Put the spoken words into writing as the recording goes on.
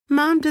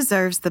Mom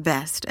deserves the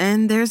best,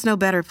 and there's no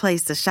better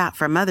place to shop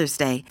for Mother's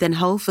Day than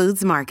Whole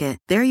Foods Market.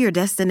 They're your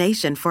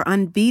destination for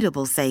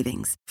unbeatable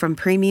savings, from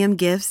premium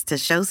gifts to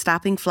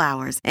show-stopping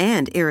flowers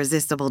and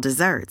irresistible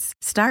desserts.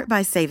 Start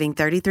by saving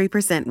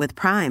 33% with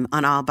Prime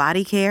on all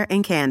body care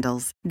and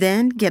candles.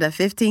 Then get a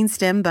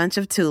 15-stem bunch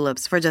of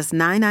tulips for just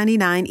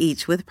 $9.99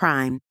 each with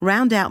Prime.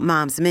 Round out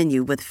Mom's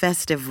menu with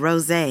festive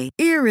rosé,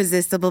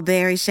 irresistible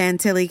berry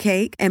chantilly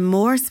cake, and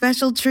more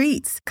special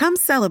treats. Come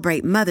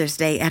celebrate Mother's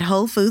Day at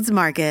Whole Foods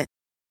Market.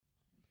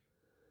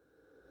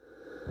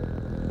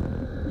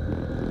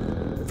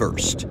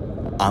 First,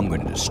 I'm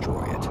going to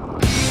destroy it.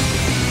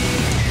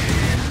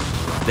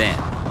 Then,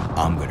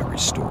 I'm going to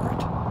restore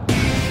it.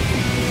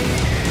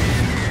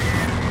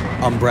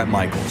 I'm Bret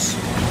Michaels.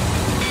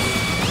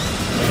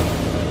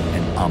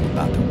 And I'm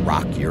about to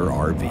rock your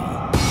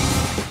RV.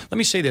 Let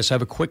me say this. I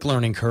have a quick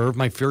learning curve.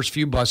 My first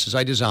few buses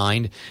I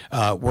designed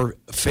were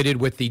fitted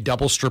with the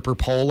double stripper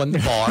pole and the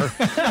bar.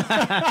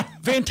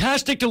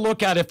 Fantastic to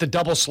look at if the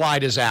double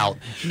slide is out.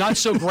 Not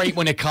so great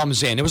when it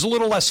comes in. It was a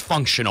little less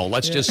functional,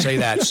 let's just say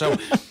that. So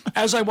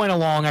as I went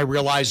along, I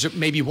realized that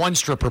maybe one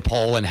stripper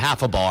pole and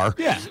half a bar.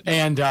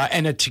 And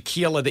a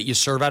tequila that you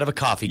serve out of a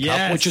coffee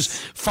cup, which is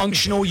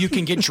functional. You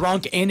can get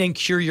drunk and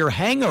cure your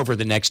hangover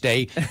the next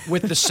day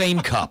with the same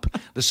cup,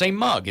 the same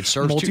mug. It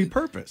serves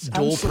multi-purpose.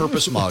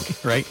 Dual-purpose mug,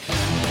 right?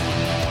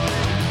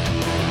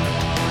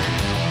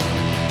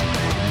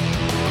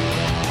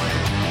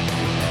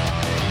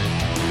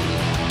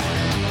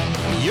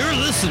 You're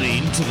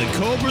listening to the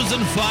Cobras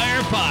and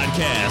Fire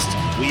podcast.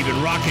 We've been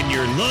rocking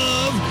your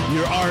love,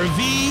 your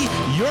RV,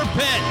 your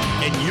pet,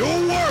 and your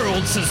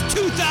world since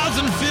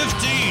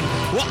 2015.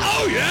 Well,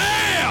 oh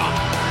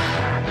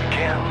yeah!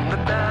 Can the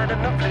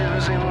burden of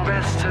losing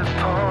rest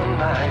upon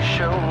my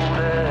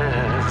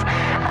shoulders,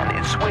 and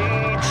its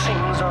weight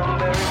seems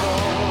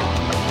unbearable.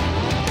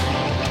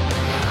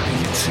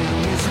 You tell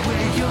me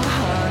where your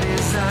heart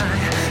is, I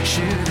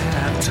should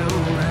have told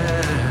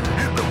her,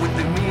 but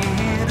within me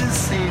the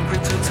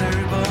secret so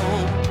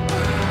terrible.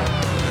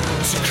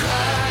 To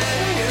cry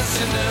is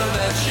to know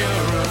that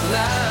you're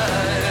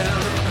alive,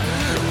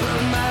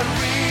 but my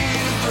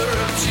river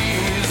of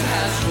tears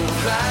has run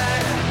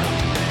dry.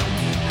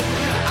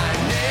 I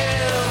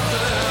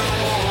never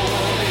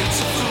wanted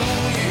to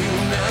fool you,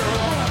 no,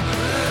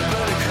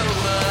 but a cold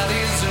heart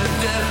is a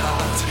dead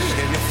heart,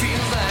 and it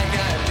feels like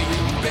I've been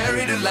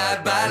buried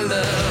alive by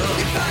love.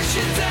 If I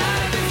should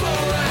die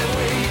before I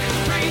wake,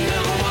 pray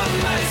no one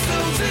my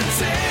soul to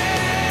take.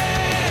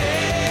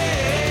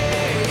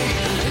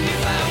 And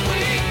if I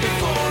wake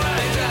before I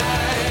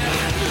die,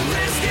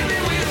 rescue me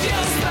with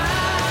your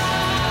smile.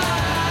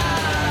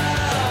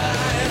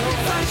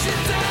 If I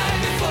should die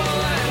before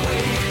I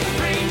wake,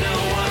 pray no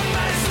one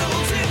my soul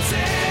to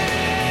take.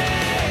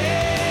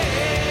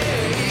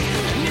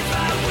 And if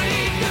I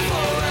wake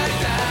before I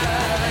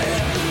die,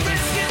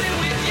 rescue me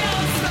with your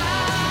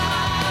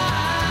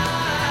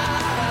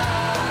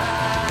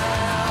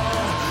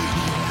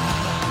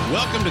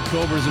Welcome to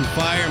Cobras and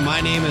Fire.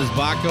 My name is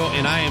Baco,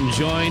 and I am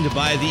joined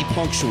by the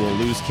punctual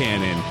Luz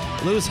Cannon.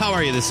 Luz, how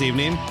are you this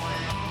evening?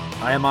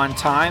 I am on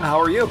time. How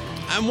are you?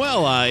 I'm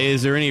well.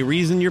 Is there any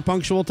reason you're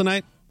punctual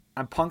tonight?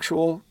 I'm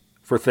punctual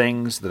for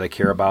things that I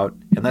care about,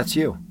 and that's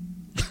you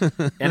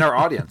and our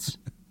audience.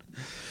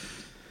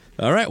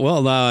 All right.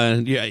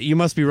 Well, you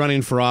must be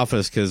running for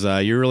office because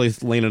you're really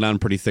laying it on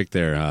pretty thick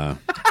there. No,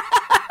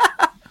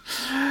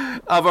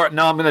 I'm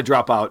going to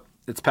drop out.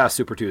 It's past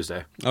Super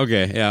Tuesday.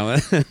 Okay, yeah.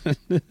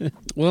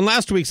 Well, in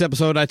last week's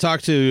episode, I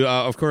talked to,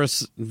 of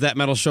course, That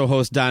Metal Show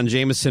host Don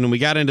Jameson, and we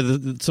got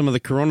into some of the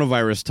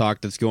coronavirus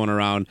talk that's going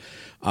around.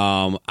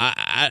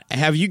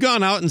 Have you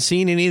gone out and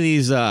seen any of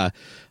these, I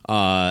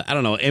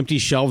don't know, empty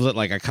shelves at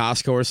like a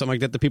Costco or something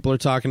like that people are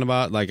talking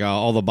about? Like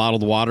all the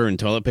bottled water and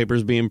toilet paper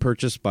is being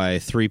purchased by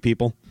 3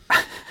 people?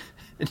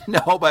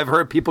 No, but I've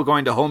heard people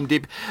going to Home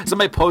Depot.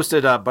 Somebody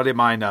posted, a buddy of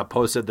mine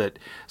posted that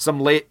some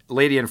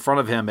lady in front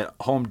of him at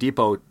Home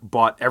Depot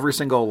bought every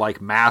single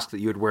like mask that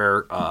you would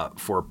wear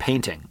for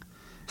painting,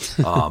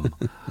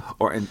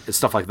 and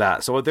stuff like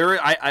that. So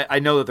I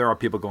know that there are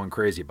people going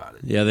crazy about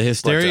it. Yeah, the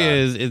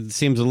hysteria it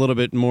seems a little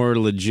bit more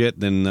legit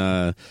than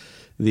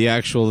the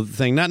actual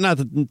thing. Not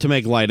to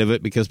make light of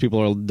it because people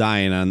are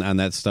dying on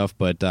that stuff,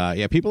 but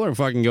yeah, people are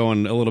fucking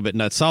going a little bit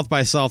nuts. South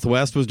by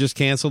Southwest was just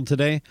canceled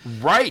today.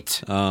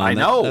 Right, I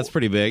know that's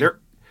pretty big.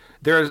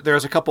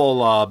 There's a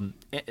couple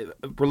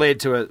related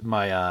to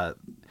my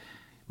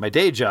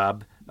day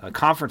job,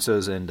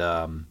 conferences and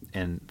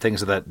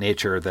things of that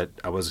nature that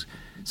I was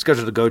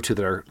scheduled to go to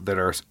that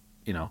are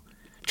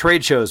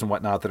trade shows and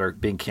whatnot that are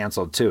being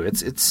canceled too.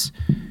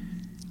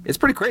 It's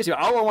pretty crazy.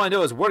 All I want to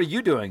know is, what are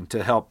you doing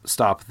to help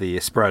stop the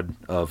spread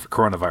of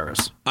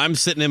coronavirus? I'm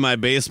sitting in my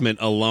basement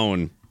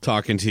alone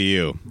talking to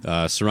you,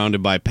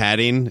 surrounded by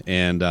padding,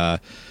 and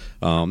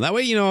that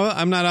way,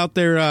 I'm not out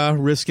there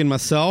risking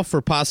myself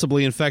or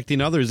possibly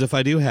infecting others if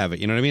I do have it.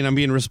 You know what I mean? I'm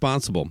being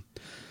responsible.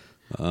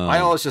 I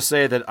always just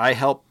say that I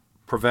help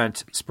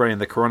prevent spreading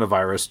the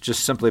coronavirus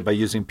just simply by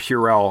using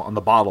Purell on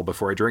the bottle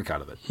before I drink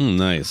out of it.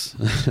 Nice.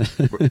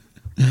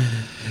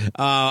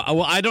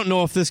 Well, I don't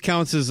know if this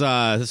counts as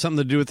something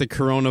to do with the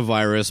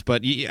coronavirus,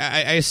 but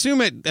I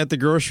assume at the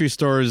grocery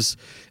stores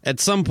at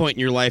some point in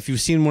your life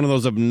you've seen one of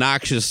those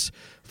obnoxious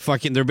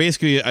they're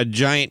basically a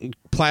giant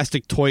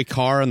plastic toy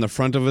car on the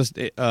front of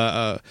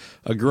a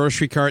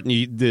grocery cart,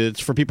 and it's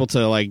for people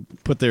to like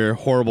put their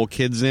horrible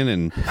kids in.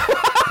 And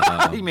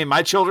you mean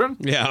my children?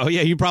 Yeah, oh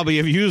yeah, you probably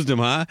have used them,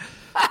 huh?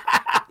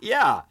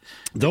 Yeah.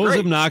 Those Great.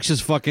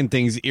 Obnoxious fucking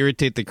things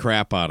irritate the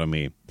crap out of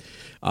me.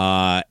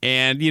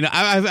 And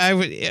I've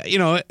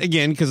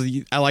again, because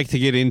I like to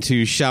get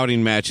into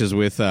shouting matches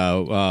with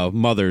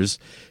mothers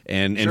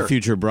and Sure.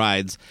 future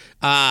brides.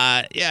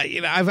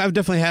 I've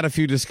definitely had a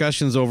few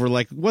discussions over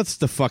like, what's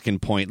the fucking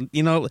point?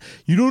 You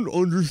don't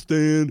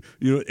understand.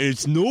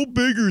 It's no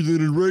bigger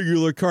than a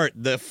regular cart.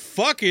 The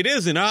fuck it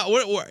isn't.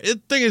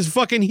 That thing is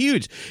fucking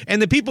huge.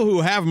 And the people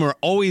who have them are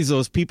always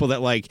those people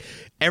that like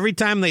every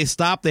time they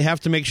stop, they have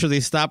to make sure they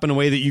stop in a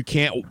way that you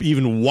can't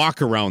even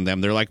walk around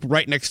them. They're like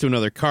right next to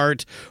another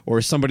cart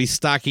or somebody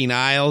stocking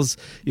aisles.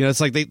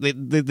 It's like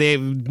they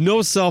have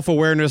no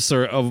self-awareness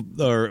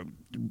or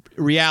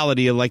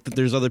reality of like that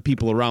there's other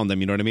people around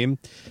them. You know what I mean?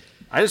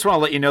 I just want to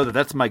let you know that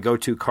that's my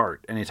go-to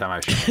cart anytime I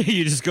shop.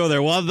 You just go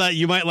there. Well,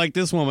 you might like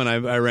this woman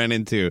I ran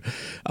into.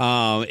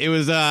 It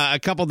was a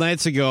couple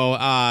nights ago,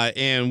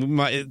 and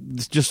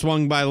it just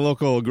swung by the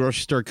local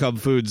grocery store. Cub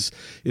Foods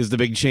is the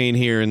big chain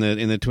here in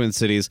the Twin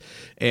Cities,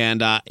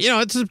 and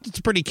it's a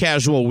pretty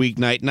casual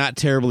weeknight, not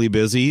terribly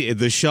busy.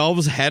 The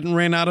shelves hadn't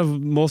ran out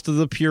of most of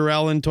the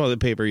Purell and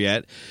toilet paper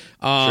yet.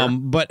 Sure.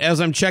 But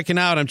as I'm checking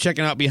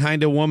out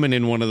behind a woman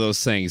in one of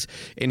those things,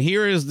 and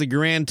here is the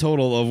grand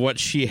total of what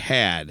she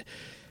had.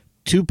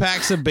 2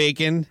 packs of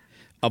bacon,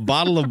 a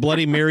bottle of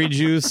Bloody Mary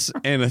juice,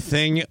 and a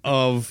thing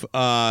of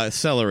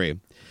celery.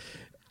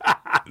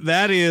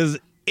 That is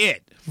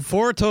it.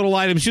 4 total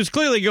items. She was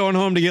clearly going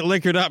home to get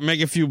liquored up and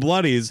make a few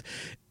bloodies.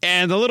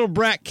 And the little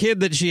brat kid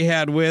that she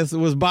had with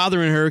was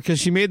bothering her because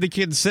she made the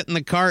kid sit in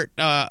the cart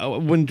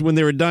when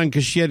they were done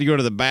because she had to go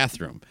to the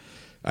bathroom.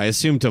 I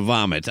assume to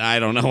vomit. I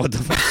don't know what the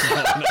fuck's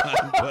going on.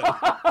 But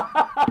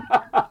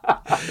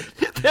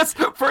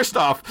First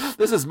off,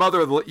 this is Mother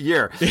of the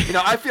Year.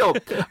 I felt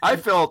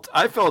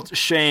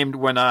shamed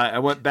when I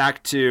went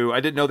back to.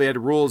 I didn't know they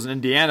had rules in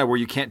Indiana where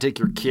you can't take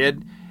your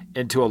kid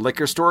into a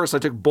liquor store. So I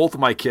took both of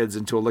my kids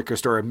into a liquor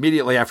store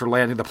immediately after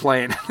landing the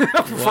plane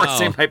before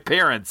seeing my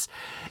parents.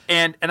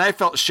 And I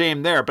felt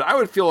shame there, but I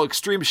would feel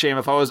extreme shame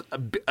if I was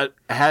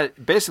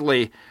had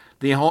basically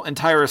the whole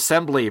entire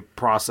assembly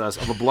process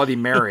of a Bloody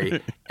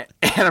Mary,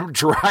 and I'm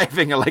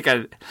driving like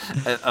a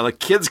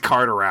kid's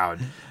cart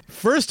around.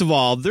 First of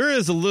all, there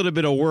is a little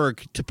bit of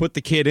work to put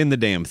the kid in the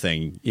damn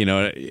thing,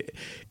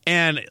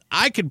 and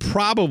I could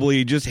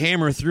probably just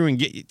hammer through and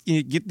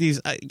get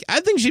these. I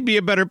think she'd be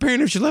a better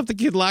parent if she left the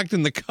kid locked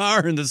in the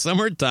car in the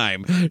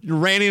summertime,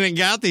 ran in and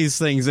got these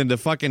things and to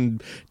fucking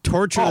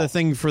torture the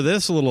thing for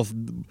this little,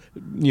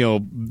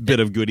 bit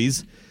of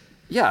goodies.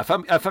 Yeah, if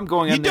I'm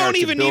going in, you don't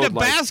even need a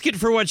basket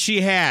for what she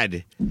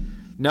had.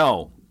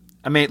 No,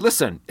 I mean,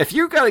 listen, if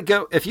you gotta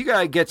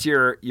get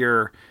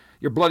your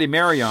Bloody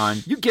Mary on,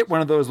 you get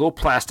one of those little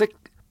plastic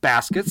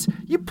baskets,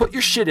 you put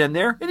your shit in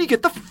there, and you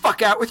get the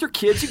fuck out with your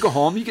kids. You go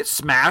home, you get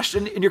smashed,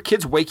 and your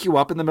kids wake you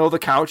up in the middle of the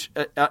couch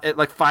at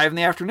like 5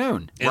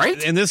 p.m,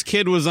 right? And this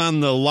kid was on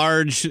the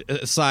large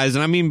size,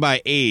 and I mean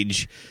by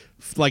age,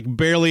 like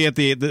barely at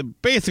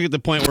basically at the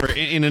point where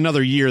in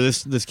another year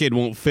this kid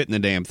won't fit in the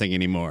damn thing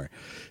anymore.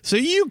 So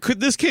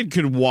this kid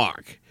could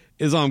walk.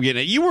 Is all I'm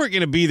getting at. You weren't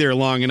going to be there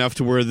long enough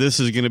to where this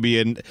is going to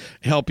be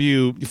help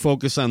you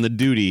focus on the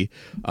duty,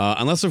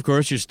 unless of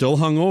course you're still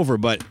hungover.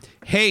 But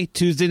hey,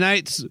 Tuesday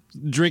nights,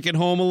 drink at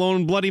home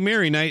alone, Bloody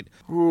Mary night.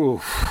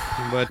 Ooh,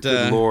 but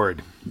good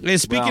Lord. Hey,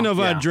 speaking of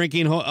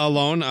drinking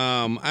alone,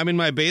 I'm in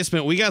my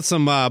basement. We got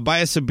some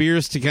bias of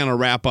beers to kind of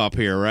wrap up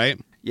here, right?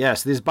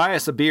 Yes, these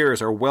bias of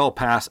beers are well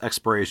past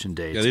expiration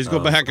dates. Yeah, these go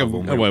back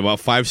about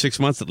 5-6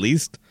 months at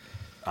least.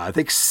 I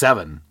think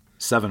 7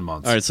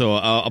 months. All right, so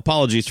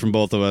apologies from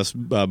both of us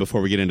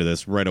before we get into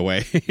this right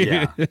away.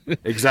 Yeah,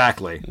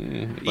 exactly.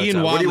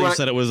 Ian Wadley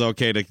said it was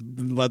okay to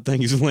let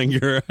things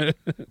linger.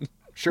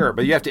 Sure,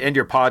 but you have to end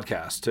your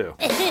podcast, too.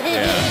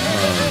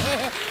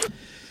 Yeah.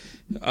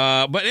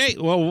 But hey,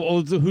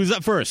 well, who's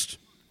up first?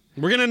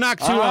 We're going to knock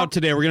 2 out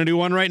today. We're going to do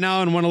one right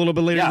now and one a little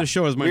bit later in the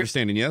show, is my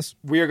understanding, yes?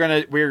 We are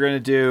going to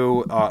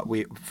do,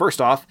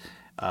 first off,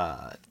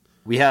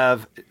 we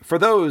have, for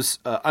those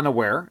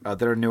unaware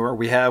that are newer,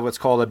 we have what's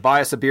called a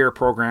Bias a Beer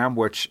program,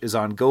 which is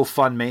on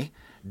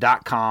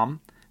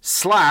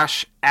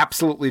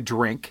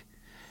GoFundMe.com/absolutely-drink.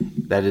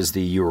 That is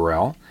the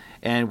URL.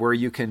 And where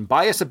you can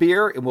buy us a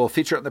beer and we'll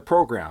feature it in the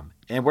program.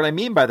 And what I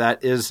mean by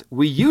that is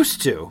we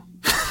used to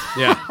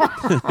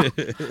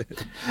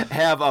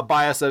have a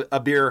Bias a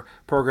Beer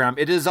program.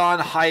 It is on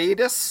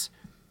hiatus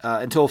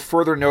until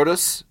further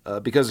notice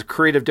because of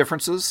creative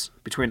differences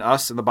between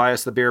us and the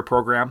Bias the Beer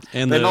program.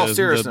 And in all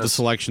seriousness, the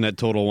selection at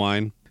Total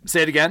Wine.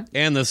 Say it again?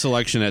 And the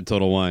selection at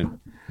Total Wine.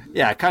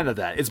 Yeah, kind of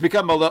that. It's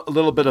become a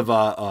little bit of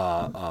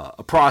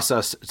a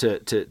process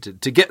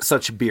to get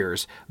such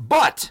beers.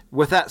 But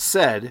with that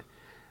said,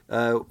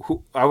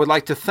 who I would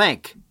like to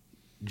thank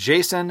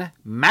Jason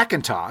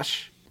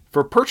McIntosh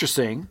for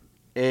purchasing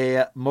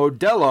a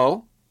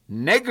Modelo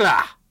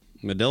Negra.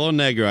 Modelo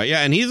Negra,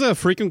 yeah, and he's a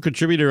frequent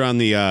contributor on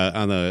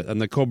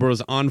the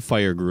Cobras on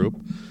Fire group.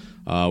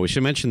 We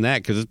should mention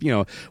that because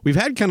we've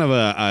had kind of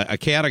a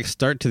chaotic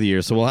start to the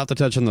year, so we'll have to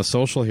touch on the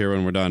social here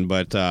when we're done.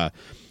 But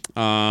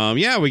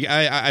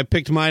I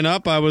picked mine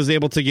up. I was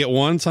able to get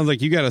one. Sounds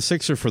like you got a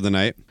sixer for the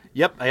night.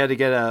 Yep, I had to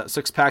get a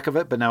 6-pack of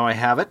it, but now I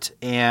have it.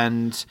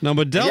 And now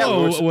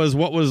Modelo was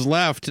what was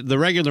left. The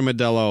regular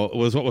Modelo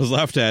was what was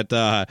left at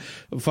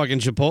fucking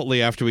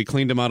Chipotle after we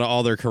cleaned them out of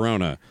all their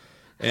Corona.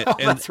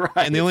 That's right.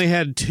 And they only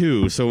had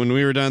 2, so when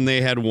we were done, they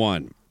had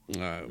 1.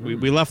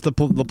 We left the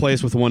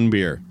place with 1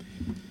 beer.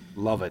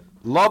 Love it.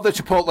 Love the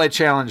Chipotle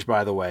challenge,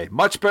 by the way.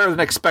 Much better than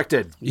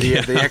expected.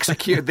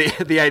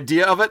 The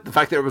idea of it, the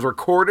fact that it was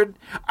recorded,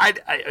 I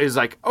was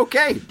like,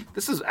 okay,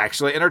 this is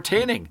actually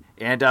entertaining.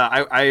 And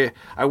I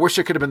wish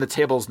it could have been the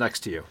tables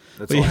next to you.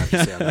 That's all I have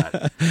to say on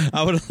that.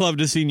 I would have loved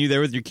to seen you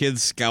there with your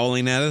kids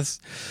scowling at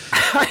us.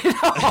 I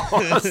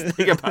know. I was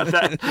thinking about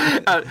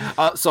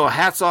that. So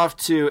hats off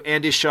to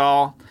Andy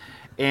Shaw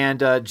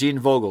and Gene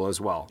Vogel as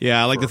well.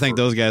 Yeah, I'd like to thank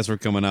those guys for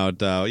coming out.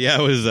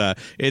 It was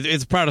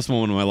it's the proudest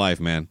moment of my life,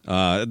 man.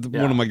 One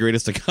of my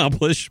greatest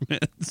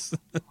accomplishments.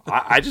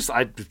 I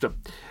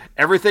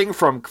everything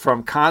from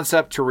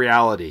concept to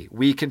reality.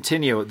 We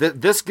continue.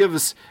 This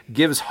gives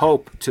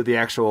hope to the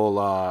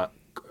actual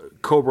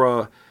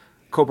Cobra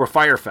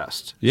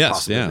Firefest.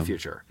 Yes, in the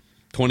future.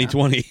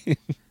 2020.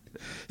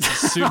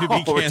 Soon to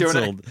be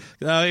canceled.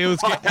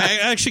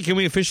 Actually, can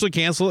we officially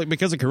cancel it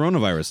because of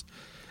coronavirus?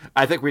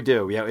 I think we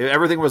do. Yeah,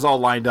 everything was all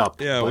lined up.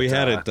 Yeah, we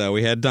had it.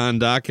 We had Don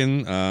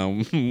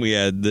Dokken. We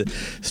had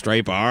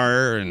Stripe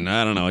R, and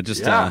I don't know.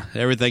 Just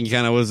everything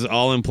kind of was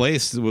all in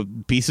place.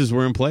 Pieces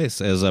were in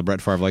place, as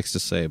Bret Favre likes to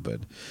say.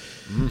 But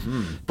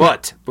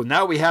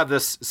now we have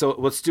this. So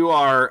let's do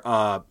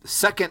our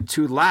second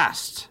to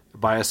last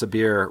Buy Us a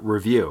Beer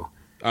review.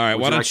 All right.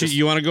 Why don't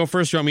you want to go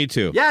first? Or you want me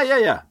to?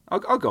 Yeah.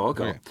 I'll go.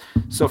 Okay.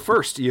 So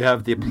first, you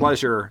have the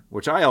pleasure,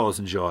 which I always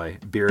enjoy,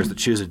 beers that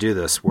choose to do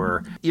this,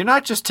 where you're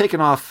not just taking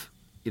off,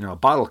 a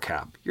bottle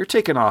cap. You're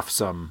taking off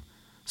some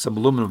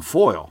aluminum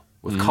foil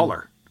with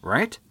color,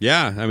 right?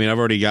 Yeah. I mean, I've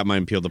already got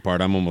mine peeled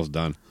apart. I'm almost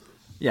done.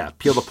 Yeah,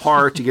 peeled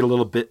apart to get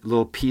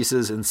little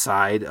pieces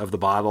inside of the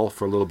bottle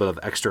for a little bit of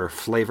extra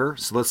flavor.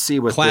 So let's see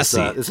what this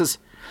is.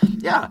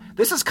 Yeah,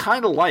 this is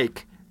kind of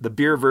like the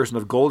beer version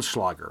of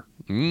Goldschlager.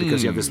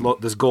 Because you have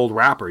this gold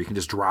wrapper, you can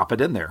just drop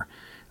it in there.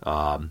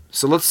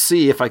 So let's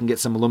see if I can get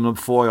some aluminum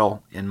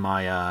foil in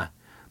my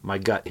my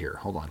gut here.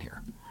 Hold on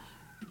here.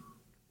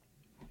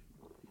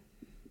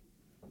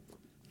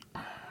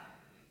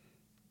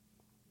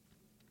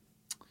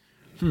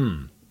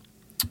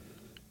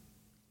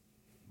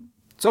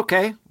 It's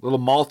okay. A little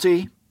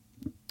malty.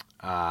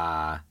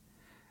 I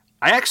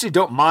actually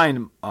don't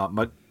mind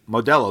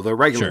Modelo, the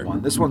regular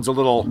one. This one's a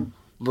little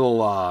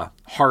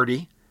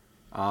hearty.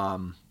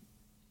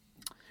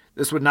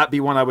 This would not be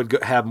one I would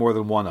have more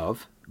than one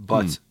of,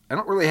 but I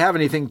don't really have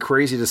anything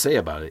crazy to say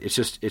about it. It's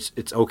just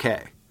it's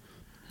okay.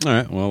 All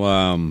right.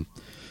 Well,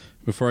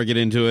 before I get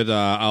into it,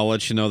 I'll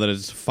let you know that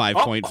it's 5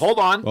 point. Hold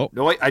on. Oh.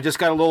 No, wait. I just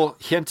got a little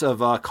hint of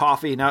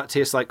coffee. Now it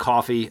tastes like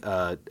coffee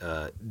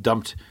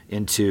dumped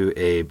into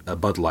a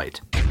Bud Light.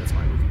 That's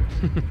my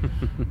review.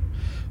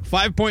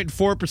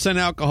 5.4%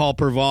 alcohol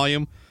per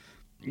volume.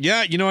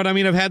 Yeah, you know what I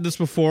mean? I've had this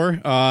before,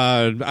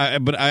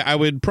 but I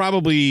would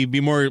probably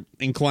be more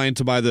inclined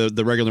to buy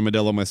the regular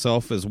Modelo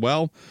myself as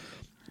well.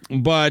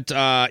 But,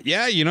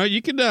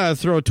 you could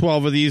throw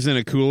 12 of these in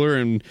a cooler,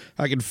 and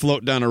I could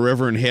float down a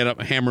river and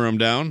hammer them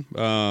down,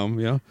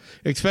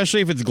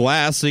 especially if it's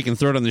glass, so you can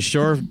throw it on the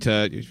shore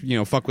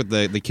to, fuck with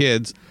the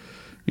kids.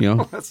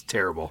 That's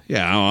terrible.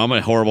 Yeah, I'm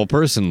a horrible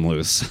person,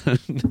 Luce.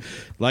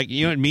 Like,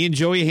 me and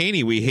Joey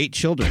Haney, we hate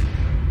children.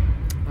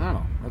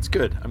 Oh, that's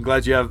good. I'm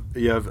glad you have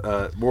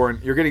more.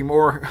 You're getting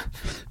more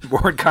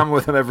in common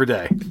with him every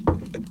day.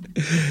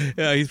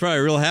 Yeah, he's probably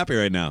real happy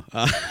right now.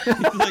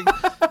 He's like,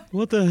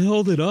 what the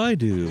hell did I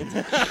do?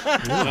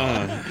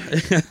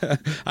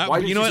 Why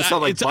did you know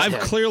what? I've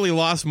clearly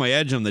lost my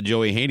edge on the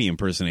Joey Haney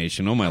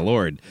impersonation. Oh my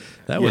lord,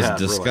 that was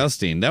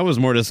disgusting. Really. That was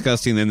more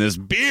disgusting than this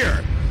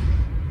beer.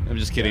 I'm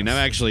just kidding. Yes. I'm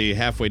actually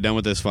halfway done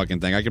with this fucking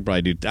thing. I could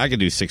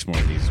do 6 more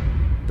of these.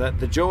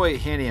 The Joey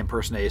Haney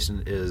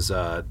impersonation is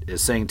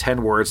saying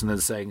 10 words and then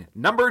saying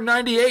number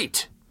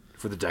 98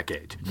 for the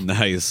decade.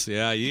 Nice.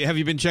 Yeah. Have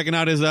you been checking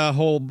out his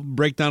whole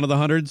breakdown of the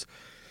hundreds?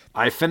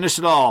 I finished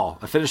it all.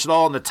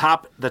 In the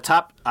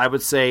top. I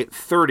would say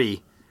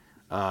 30.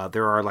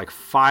 There are like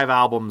 5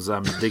 albums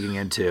I'm digging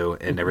into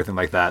and everything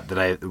like that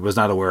I was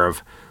not aware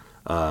of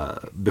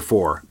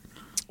before.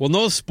 Well,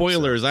 no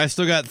spoilers. I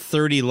still got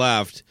 30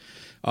 left.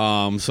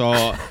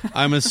 So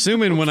I'm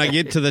assuming when I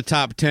get to the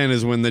top 10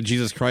 is when the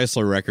Jesus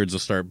Chrysler records will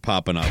start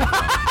popping up.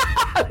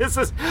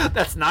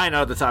 That's 9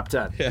 out of the top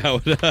 10. Yeah.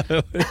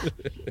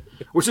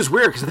 Which is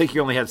weird because I think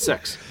you only had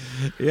 6.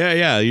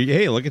 Yeah.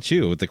 Hey, look at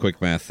you with the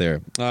quick math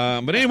there.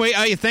 But anyway,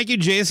 thank you,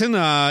 Jason.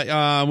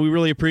 We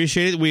really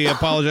appreciate it. We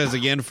apologize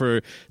again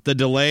for the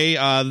delay.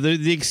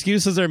 The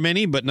excuses are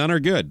many, but none are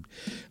good.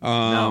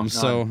 And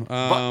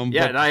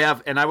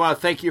I want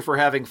to thank you for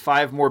having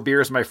 5 more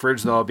beers in my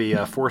fridge that I'll be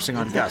forcing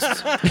on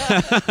guests.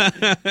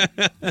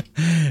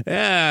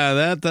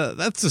 Yeah,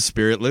 that's the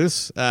spirit,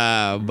 Luce.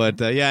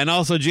 And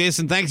also,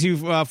 Jason, thanks you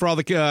for all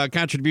the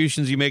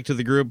contributions you make to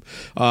the group.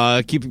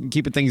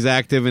 Keeping things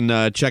active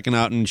and checking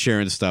out and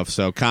sharing stuff.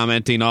 So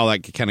commenting, all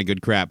that kind of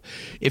good crap.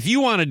 If you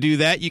want to do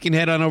that, you can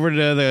head on over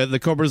to the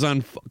Cobras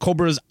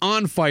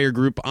on Fire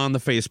group on the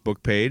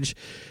Facebook page.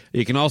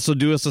 You can also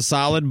do us a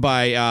solid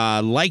by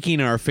liking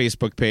our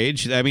Facebook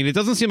page. I mean, it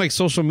doesn't seem like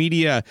social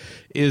media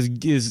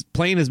is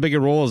playing as big a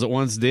role as it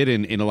once did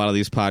in a lot of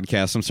these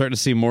podcasts. I'm starting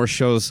to see more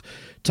shows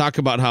talk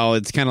about how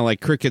it's kind of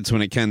like crickets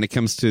when it kind of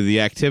comes to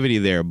the activity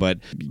there. But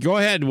go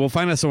ahead. We'll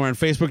find us somewhere on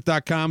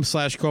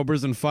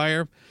Facebook.com/Cobras and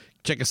Fire.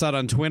 Check us out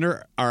on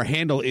Twitter. Our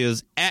handle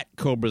is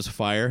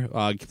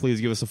 @CobrasFire.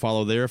 Please give us a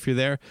follow there if you're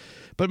there.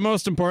 But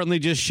most importantly,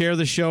 just share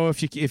the show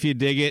if you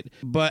dig it.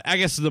 But I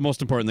guess the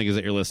most important thing is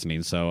that you're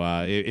listening. So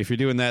if you're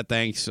doing that,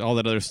 thanks. All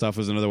that other stuff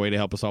is another way to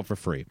help us out for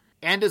free.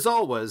 And as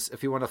always,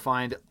 if you want to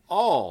find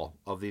all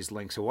of these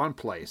links in one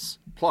place,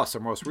 plus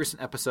our most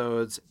recent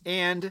episodes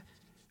and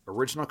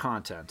original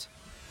content,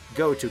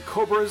 go to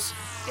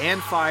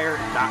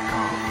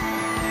CobrasandFire.com.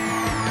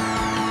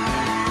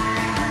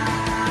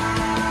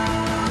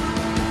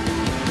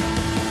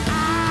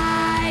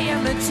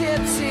 A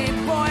tipsy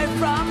boy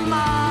from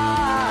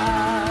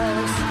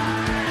Mars.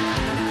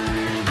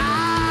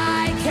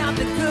 I count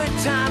the good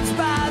times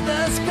by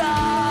the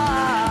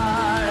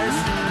scars.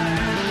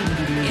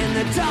 In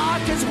the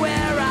dark is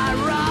where I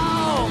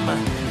roam.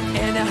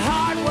 In the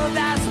heart, well,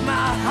 that's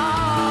my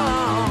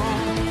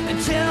home.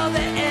 Until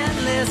the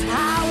endless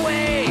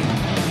highway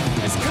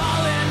is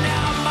calling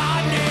out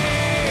my name.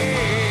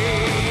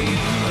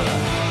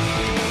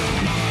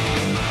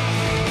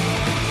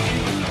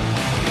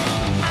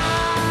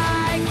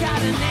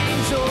 Got an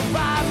angel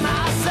by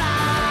my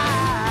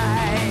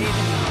side,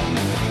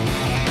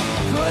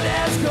 good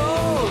as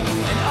gold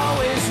and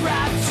always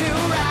right to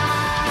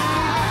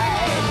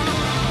ride.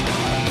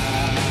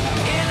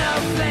 In a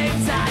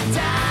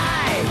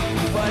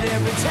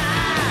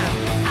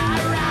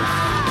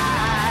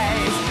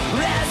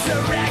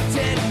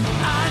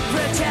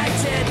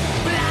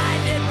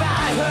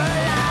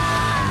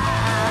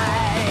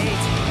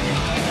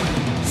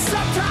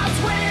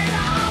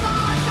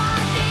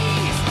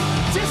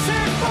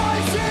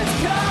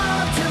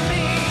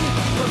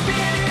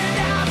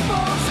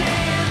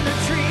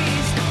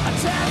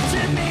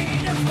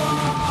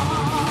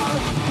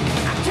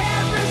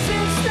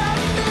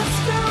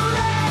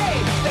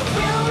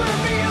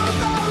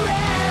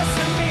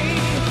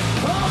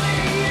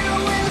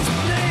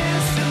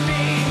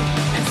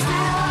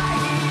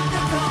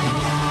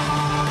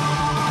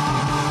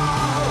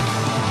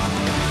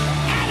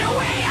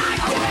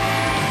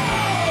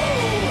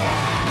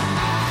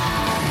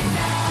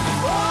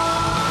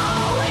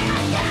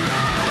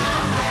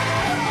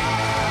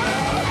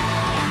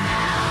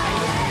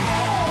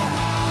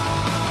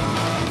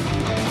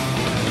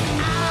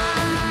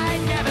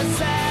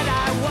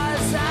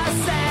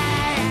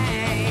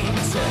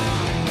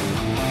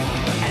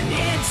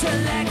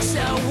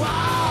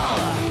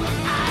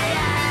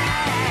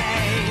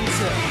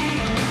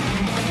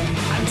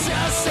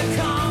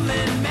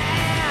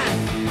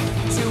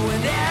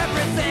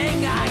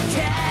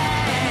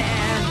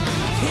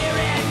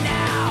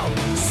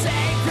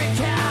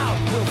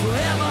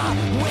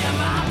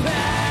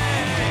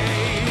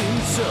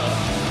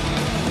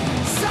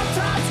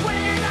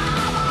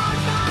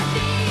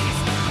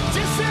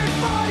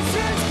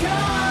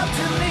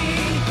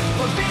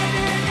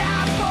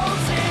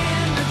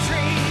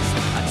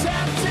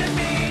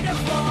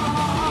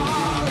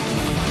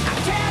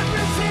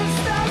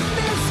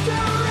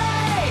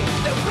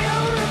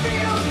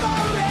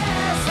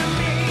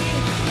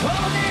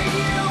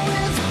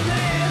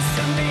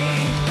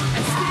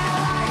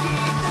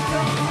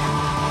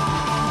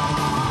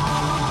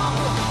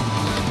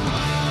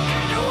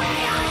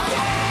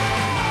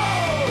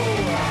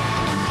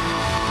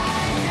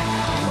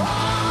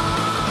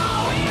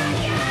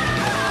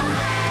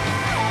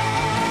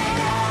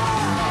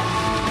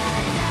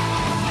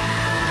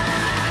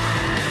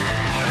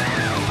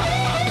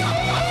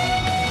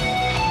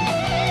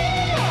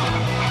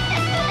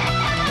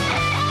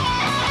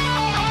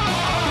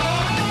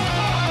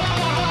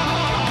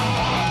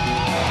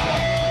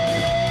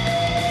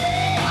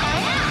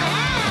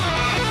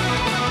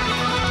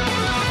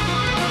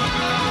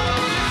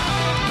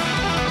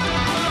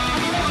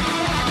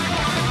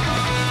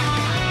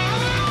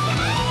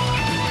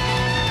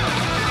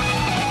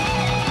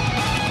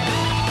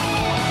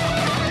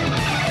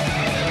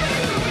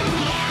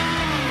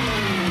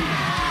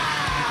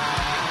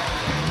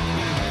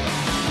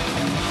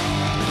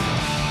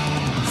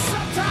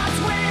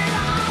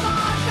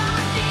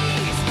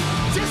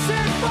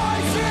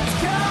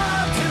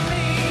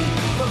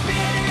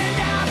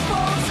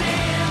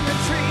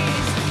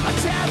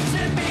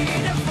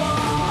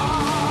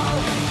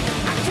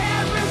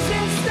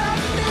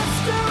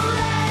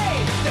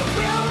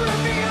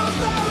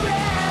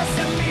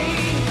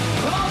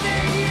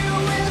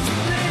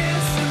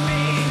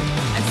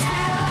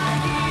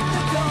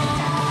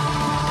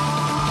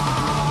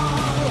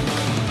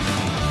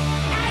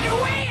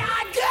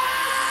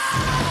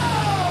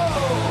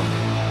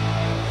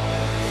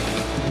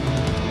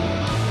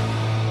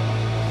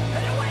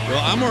Well,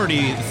 I'm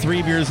already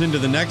 3 beers into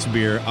the next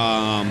beer.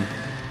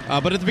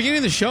 But at the beginning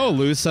of the show,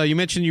 Luce, you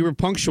mentioned you were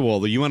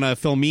punctual. You want to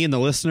fill me and the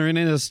listener in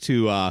as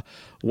to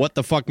what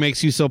the fuck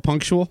makes you so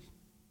punctual?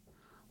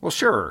 Well,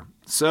 sure.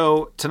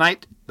 So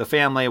tonight, the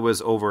family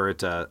was over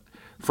at a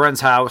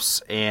friend's house,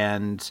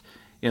 and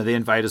they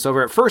invited us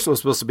over. At first, it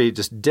was supposed to be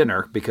just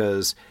dinner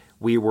because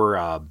we were.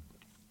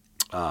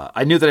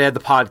 I knew that I had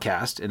the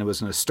podcast, and it was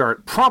going to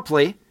start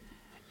promptly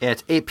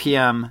at 8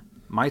 p.m.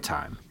 my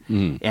time.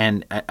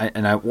 And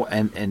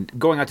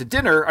going out to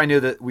dinner, I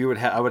knew that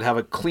I would have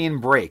a clean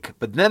break.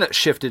 But then it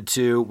shifted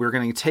to we're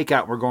going to take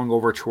out. We're going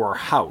over to our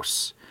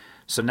house.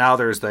 So now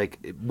there's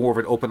like more of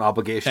an open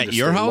obligation. At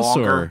your house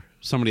or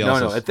somebody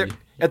else's? No,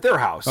 at their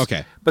house.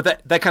 Okay.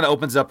 But that kind of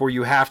opens up where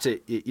you have to.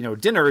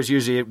 Dinner is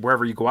usually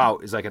wherever you go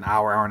out is like an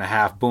hour and a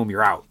half. Boom,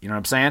 you're out. You know what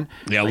I'm saying?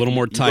 Yeah, a little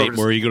more tight.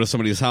 Where you go to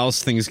somebody's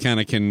house, things kind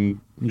of can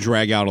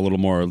drag out a little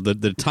more. The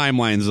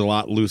timeline's a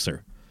lot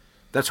looser.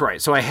 That's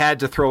right. So I had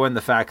to throw in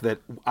the fact that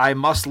I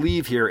must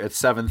leave here at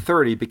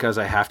 7:30 because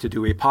I have to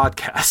do a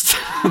podcast.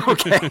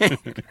 Okay.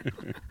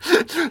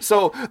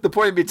 So the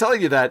point of me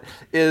telling you that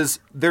is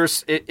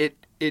there's it.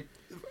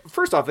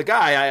 First off, the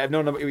guy I've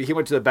known him. He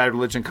went to the Bad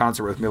Religion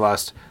concert with me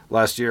last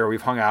year.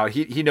 We've hung out.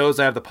 He knows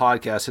I have the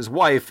podcast. His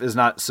wife is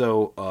not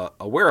so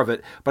aware of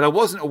it, but I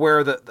wasn't aware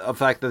of the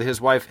fact that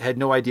his wife had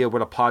no idea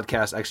what a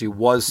podcast actually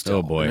was. Still.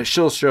 Oh boy! And it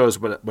still shows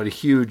what a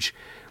huge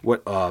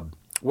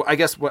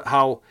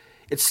how.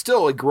 It's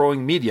still a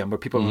growing medium where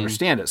people don't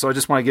understand it. So I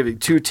just want to give you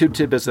two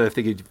tidbits that I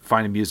think you'd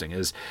find amusing.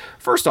 Is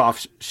first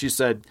off, she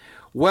said,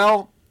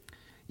 "Well,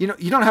 you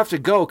don't have to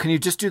go. Can you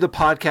just do the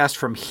podcast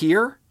from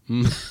here?"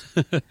 And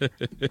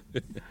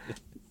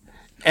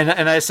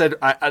I said,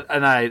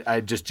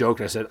 I just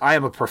joked. I said, "I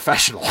am a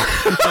professional."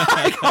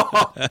 I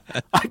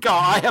go.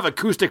 I have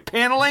acoustic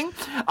paneling.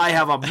 I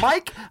have a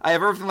mic. I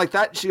have everything like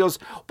that. She goes,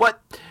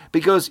 "What?"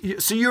 Because he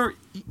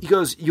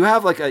goes, "You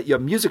have like a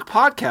music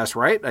podcast,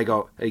 right?" I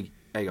go,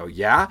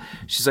 "Yeah."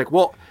 She's like,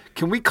 "Well,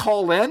 can we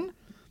call in?" And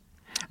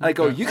I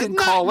go, "You can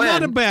call in."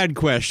 Not a bad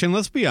question.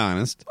 Let's be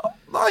honest.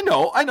 I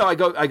know. I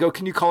go,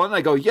 "Can you call in?" I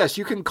go, "Yes,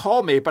 you can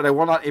call me, but I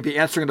will not be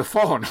answering the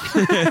phone."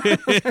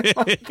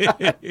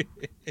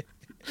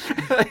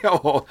 I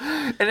go,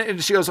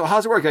 and she goes, "Well,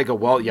 how's it work?" I go,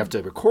 "Well, you have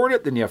to record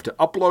it, then you have to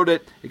upload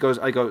it."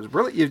 I go,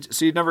 "Really?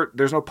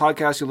 There's no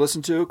podcast you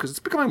listen to?" Because it's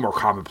becoming more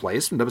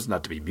commonplace. It doesn't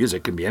have to be music;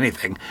 it can be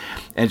anything.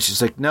 And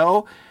she's like,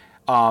 "No."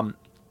 And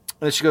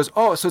she goes,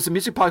 "Oh, so it's a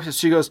music podcast."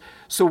 She goes,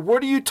 "So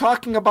what are you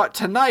talking about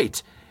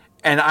tonight?"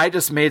 And I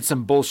just made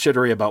some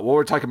bullshittery about what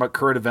we're talking about,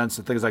 current events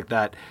and things like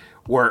that.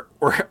 Where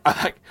I'm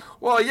like,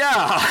 "Well,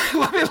 yeah,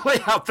 let me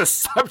lay out the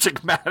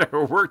subject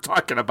matter we're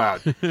talking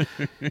about."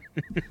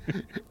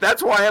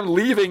 That's why I'm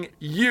leaving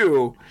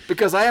you,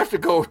 because I have to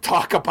go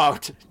talk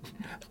about.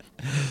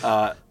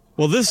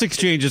 Well, this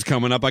exchange is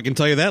coming up. I can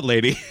tell you that,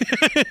 lady.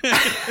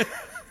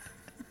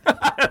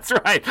 That's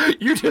right.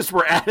 You just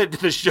were added to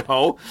the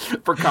show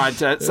for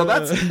content, so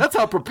that's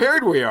how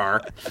prepared we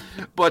are.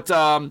 But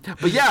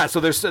yeah, so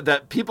there's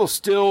that people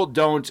still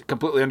don't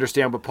completely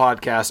understand what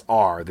podcasts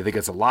are. They think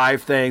it's a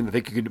live thing. They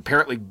think you can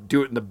apparently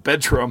do it in the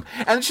bedroom.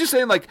 And she's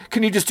saying, like,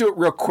 "Can you just do it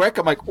real quick?"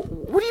 I'm like,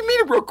 "What do you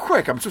mean real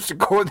quick? I'm supposed to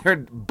go in there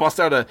and bust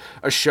out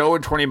a show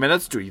in 20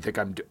 minutes? Do you think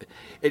I'm doing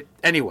it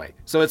anyway?"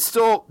 So it's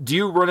still. Do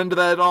you run into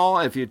that at all?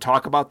 If you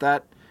talk about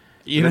that.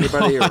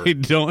 I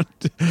don't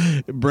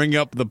bring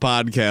up the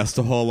podcast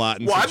a whole lot.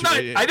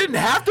 I didn't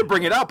have to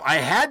bring it up. I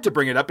had to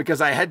bring it up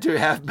because I had to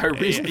have my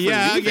reason for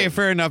leaving. Okay,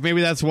 fair enough.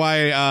 Maybe that's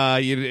why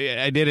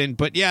I didn't.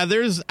 But yeah,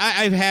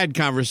 I've had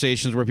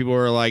conversations where people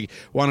were like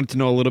wanting to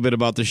know a little bit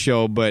about the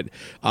show. But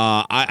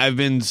I've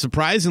been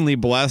surprisingly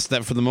blessed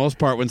that for the most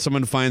part, when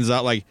someone finds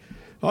out, like,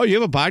 "Oh, you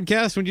have a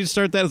podcast? When did you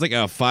start that?" It's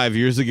like, 5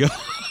 years ago.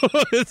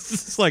 It's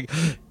just like,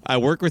 I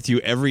work with you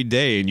every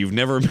day and you've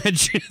never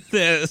mentioned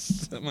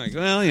this. I'm like,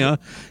 well,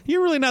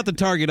 you're really not the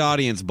target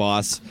audience,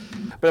 boss.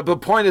 But the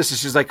point is,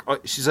 she's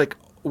like,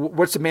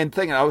 "What's the main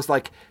thing?" And I was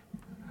like,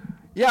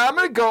 "Yeah, I'm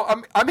gonna go.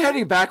 I'm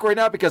heading back right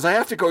now because I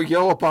have to go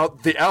yell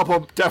about the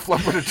album Def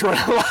Leppard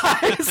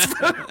Eternalized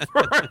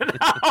for an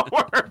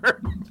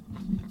hour."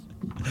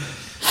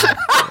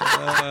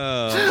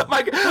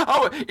 Like,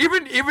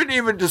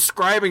 even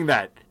describing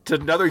that to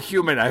another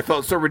human, I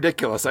felt so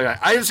ridiculous.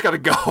 I just got to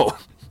go.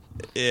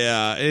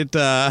 Yeah,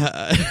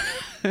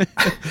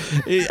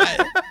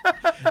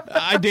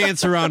 I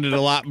dance around it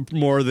a lot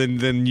more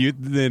than you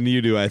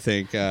do, I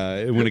think,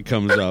 when it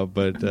comes up.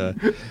 But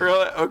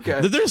really,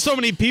 okay. There's so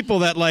many people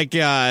that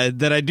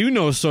that I do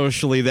know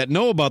socially that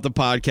know about the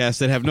podcast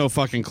that have no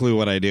fucking clue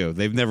what I do.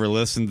 They've never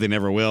listened. They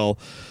never will.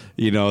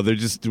 They're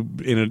just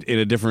in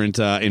a different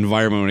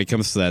environment when it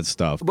comes to that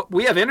stuff. But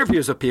we have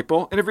interviews with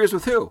people. Interviews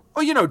with who?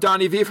 Oh,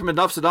 Donnie V from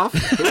Enough's Enough.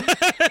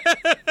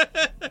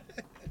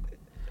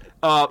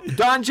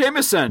 Don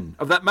Jameson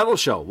of That Metal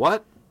Show.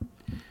 What?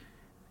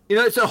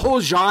 it's a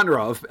whole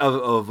genre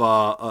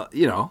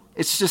of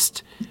it's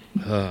just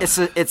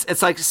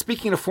it's like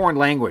speaking a foreign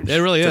language.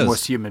 It really to is.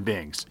 most human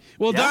beings.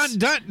 Well, Yes?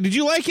 Don, did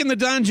you like in the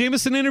Don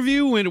Jameson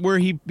interview where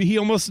he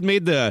almost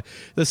made the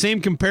same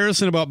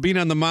comparison about being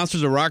on the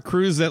Monsters of Rock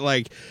cruise that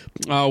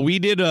we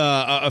did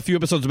a few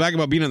episodes back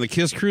about being on the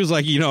Kiss cruise?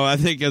 Like, I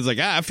think it's like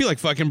I feel like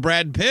fucking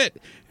Brad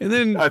Pitt, and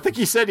then I think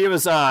he said he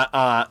was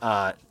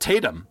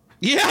Tatum.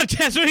 yeah,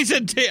 that's what he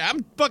said.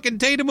 I'm fucking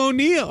Tatum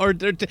O'Neal or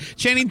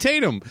Channing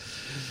Tatum.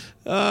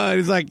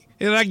 He's like,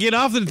 and I get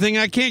off the thing,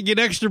 I can't get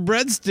extra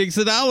breadsticks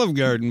at Olive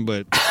Garden,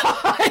 but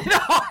I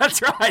know,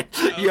 that's right.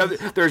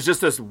 There's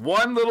just this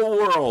one little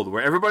world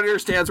where everybody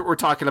understands what we're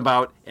talking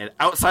about, and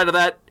outside of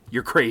that,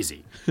 you're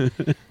crazy.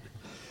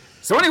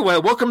 So anyway,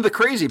 welcome to the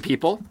crazy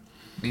people.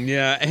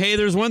 yeah. Hey,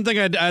 there's one thing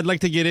I'd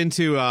like to get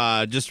into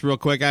just real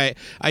quick. I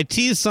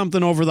teased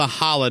something over the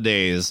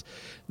holidays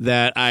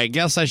that I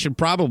guess I should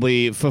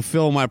probably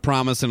fulfill my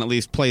promise and at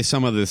least play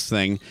some of this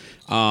thing.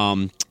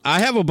 I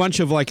have a bunch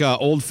of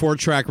old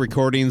 4-track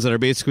recordings that are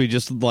basically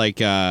just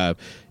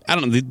I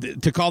don't know,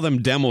 to call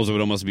them demos would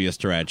almost be a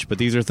stretch, but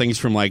these are things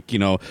from I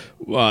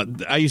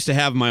used to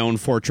have my own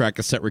 4-track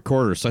cassette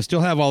recorder, so I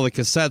still have all the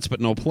cassettes but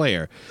no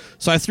player.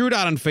 So I threw it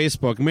out on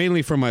Facebook,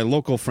 mainly for my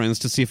local friends,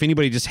 to see if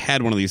anybody just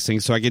had one of these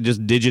things so I could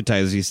just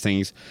digitize these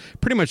things,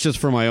 pretty much just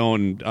for my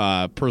own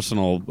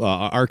personal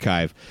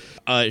archive.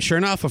 Sure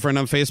enough, a friend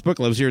on Facebook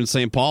lives here in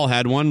St. Paul,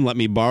 had one, let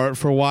me borrow it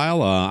for a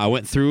while. I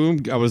went through,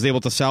 I was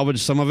able to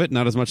salvage some of it,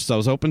 not as much as I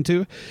was hoping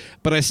to,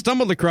 but I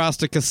stumbled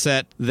across a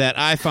cassette that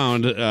I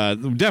found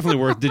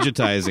definitely worth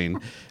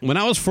digitizing. When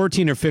I was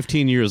 14 or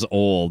 15 years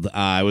old,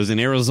 I was in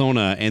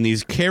Arizona, and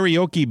these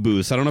karaoke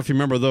booths, I don't know if you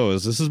remember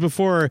those. This is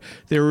before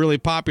they were really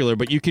popular,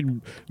 but you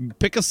could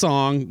pick a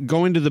song,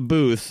 go into the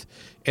booth,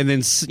 and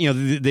then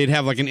they'd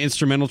have an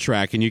instrumental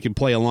track, and you could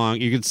play along,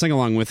 you could sing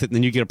along with it, and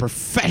then you get a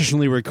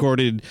professionally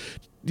recorded,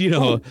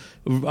 recording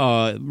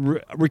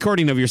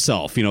of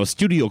yourself,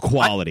 studio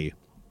quality.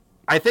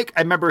 I think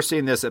I remember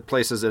seeing this at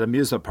places at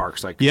amusement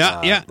parks, like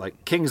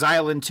Kings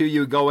Island too.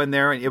 You go in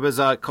there, and it was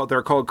they're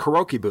called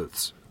karaoke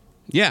booths.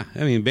 Yeah,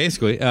 I mean,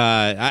 basically,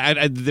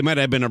 they might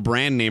have been a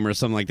brand name or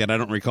something like that. I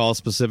don't recall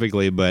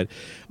specifically, but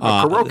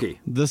karaoke.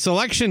 The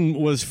selection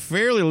was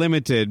fairly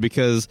limited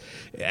because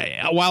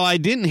while I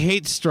didn't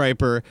hate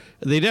Stryper,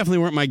 they definitely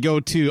weren't my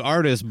go-to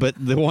artist. But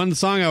the one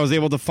song I was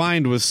able to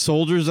find was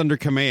 "Soldiers Under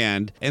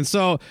Command," and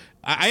so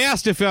I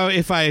asked if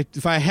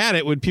I had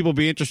it, would people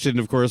be interested? And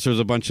of course, there's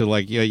a bunch of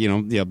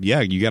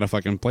you got to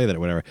fucking play that or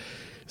whatever.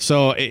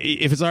 So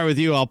if it's all right with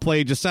you, I'll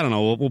play just, I don't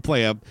know, we'll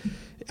play up.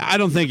 I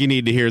don't think you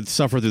need to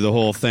suffer through the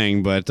whole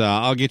thing, but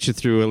I'll get you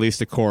through at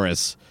least a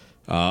chorus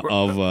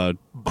of...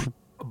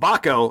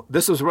 Baco,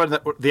 this was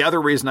the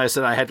other reason I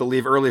said I had to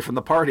leave early from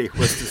the party,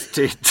 was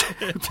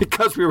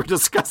because we were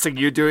discussing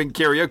you doing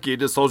karaoke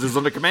to Soldiers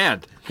Under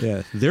Command.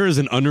 Yeah, there is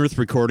an unearthed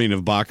recording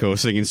of Baco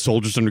singing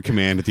Soldiers Under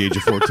Command at the age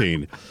of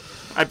 14.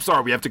 I'm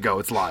sorry, we have to go.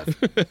 It's live.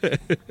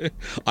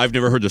 I've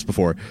never heard this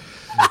before.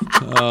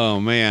 Oh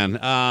man.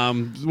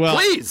 Well,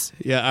 please.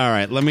 Yeah. All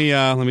right. Let me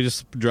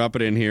just drop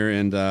it in here,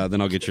 and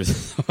then I'll get your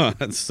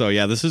thoughts. So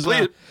yeah, this is.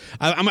 I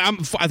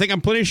think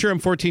I'm pretty sure I'm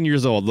 14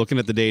 years old. Looking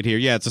at the date here,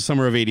 yeah, it's the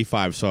summer of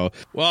 '85. So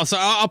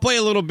I'll play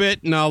a little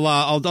bit, and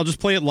I'll just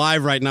play it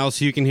live right now,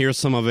 so you can hear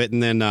some of it,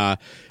 and then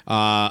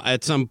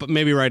at some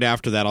maybe right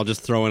after that, I'll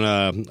just throw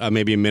in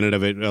maybe a minute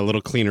of it, a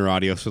little cleaner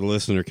audio, so the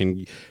listener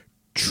can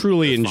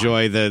truly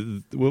enjoy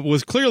what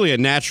was clearly a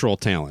natural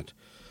talent.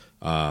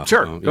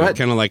 Sure, go ahead.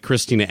 Kind of like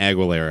Christina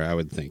Aguilera, I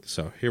would think.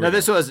 So here we go.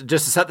 This was,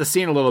 just to set the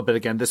scene a little bit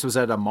again, this was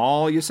at a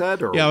mall, you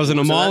said? Or yeah, I was in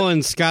a mall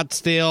in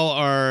Scottsdale,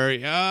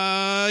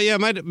 I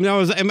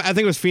think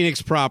it was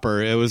Phoenix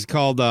proper. It was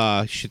called,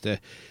 God,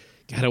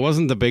 it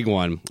wasn't the big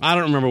one. I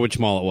don't remember which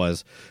mall it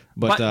was.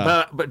 But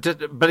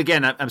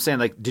again, I'm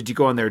saying, did you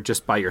go in there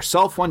just by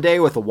yourself one day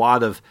with a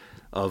wad of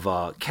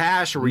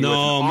cash, or were you with an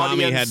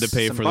audience, Mommy had to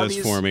pay for buddies?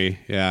 this for me.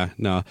 Yeah,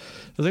 no. I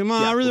was like,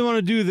 Mom, I really want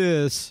to do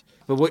this.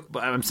 But what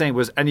I'm saying,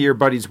 was any of your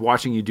buddies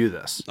watching you do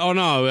this? Oh,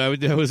 no. I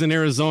was in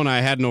Arizona. I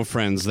had no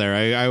friends there.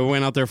 I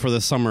went out there for the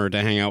summer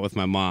to hang out with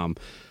my mom.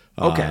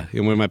 Okay.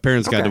 And when my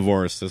parents got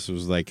divorced, this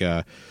was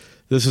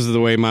this is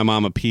the way my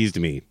mom appeased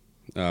me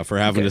for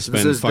having to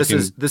spend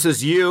This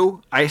is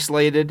you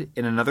isolated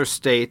in another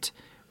state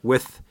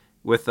with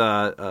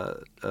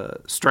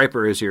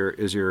Stryper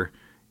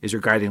as your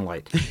guiding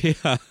light.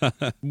 Yeah.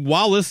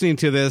 While listening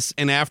to this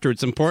and after,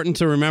 it's important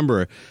to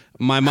remember,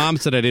 my mom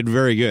said I did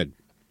very good.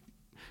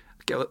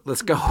 Okay,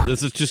 let's go.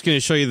 This is just going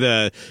to show you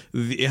the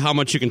how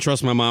much you can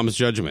trust my mom's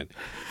judgment.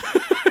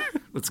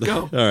 Let's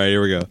go. All right,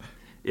 here we go.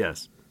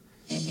 Yes.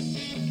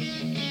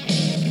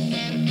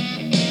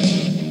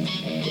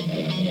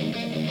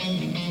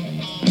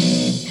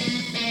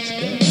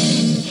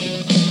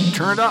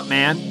 Turn it up,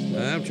 man.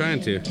 I'm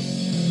trying to.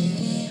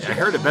 I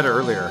heard it better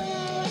earlier.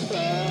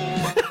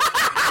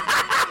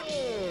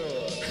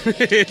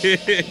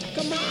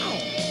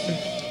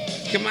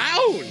 Come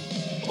on.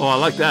 Oh, I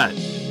like that.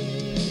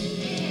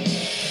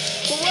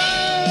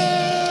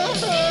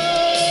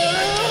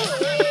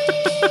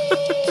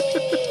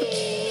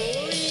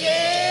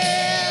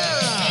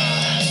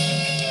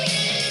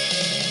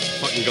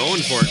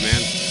 Going for it,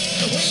 man.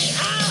 We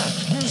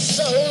are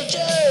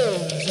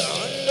soldiers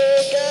under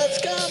God's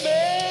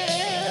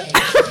command.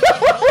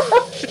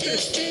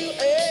 His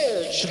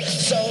two-edged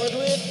sword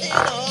within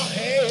our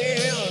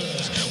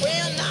hands.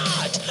 We're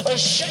not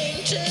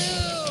ashamed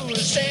to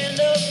stand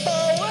up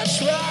for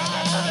what's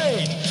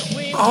right.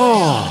 We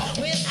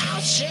win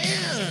without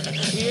sin.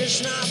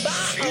 It's not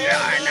by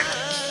our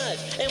might,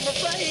 and we're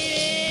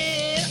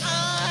fighting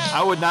on.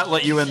 I would not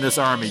let you in this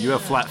army. You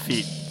have flat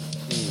feet.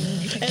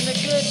 And the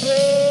good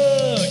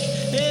book,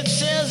 it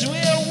says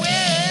we'll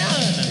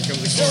win. Here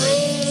comes the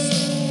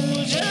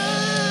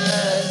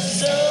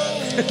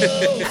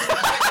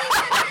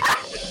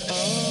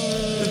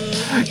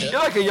Soldiers,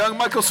 You're like a young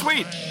Michael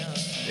Sweet.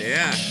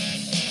 Yeah.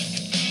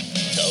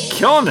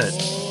 Killing it.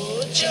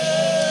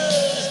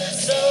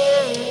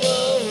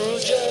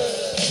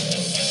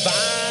 soldiers,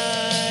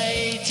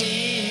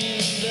 fighting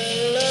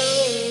the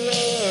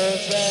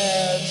Lord's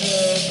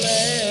battle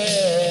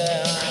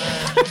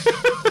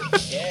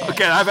plan.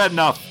 Okay, I've had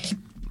enough.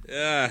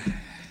 Yeah.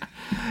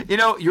 You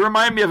know, you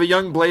remind me of a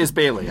young Blaze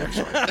Bailey,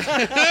 actually.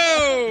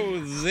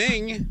 Oh,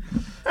 zing.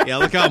 Yeah,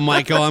 look out,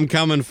 Michael. I'm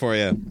coming for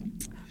you.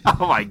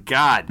 Oh my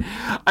God!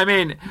 I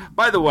mean,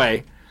 by the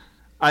way,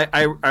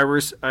 I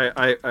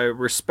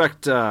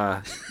respect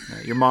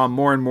your mom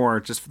more and more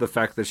just for the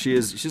fact that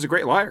she's a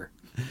great liar.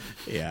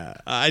 Yeah,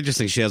 I just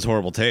think she has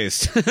horrible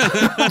taste.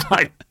 Oh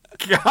my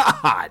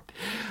God!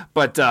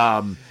 But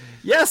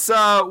yes,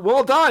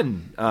 well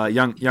done,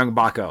 young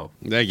Baco.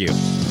 Thank you.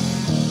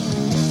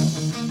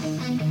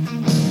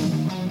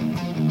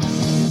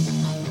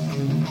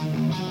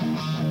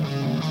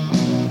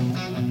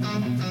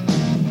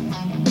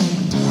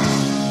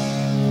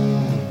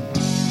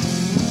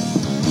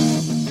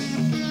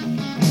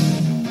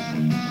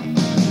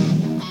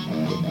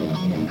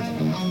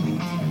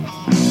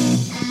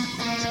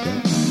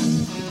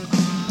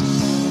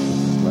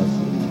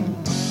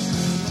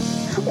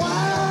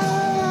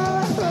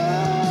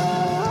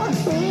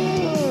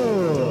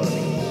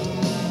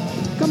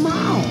 Come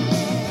on.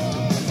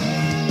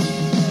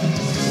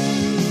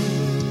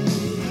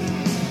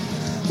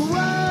 Whoa,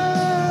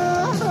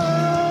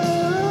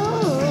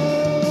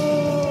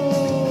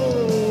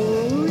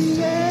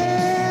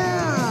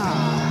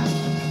 yeah.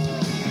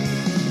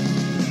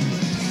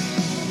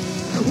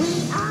 We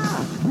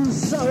are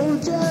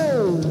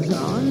soldiers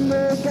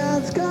under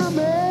God's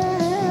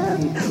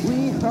command.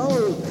 We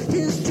hold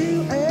His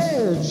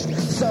two-edged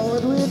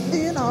sword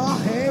within our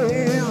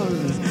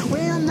hands.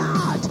 We're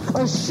not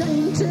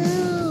ashamed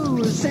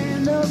to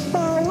stand up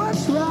for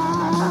what's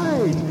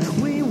right.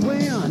 We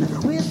win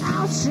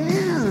without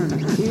sin.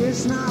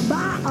 It's not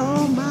by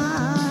our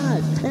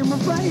might, and we're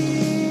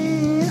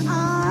fighting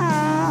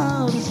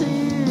our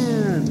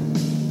sin.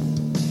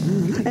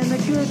 And the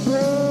good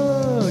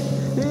book,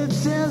 it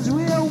says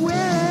we'll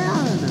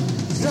win.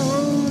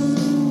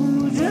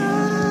 Soldiers,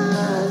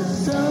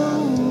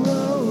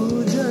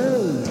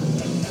 soldiers,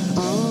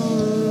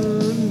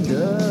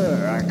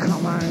 under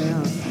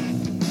command.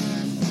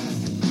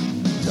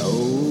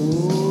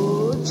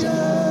 Soldiers,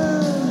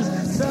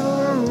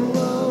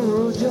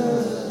 soldiers,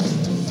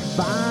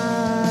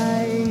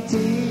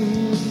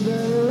 fighting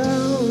the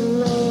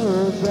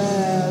Lord's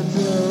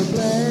battle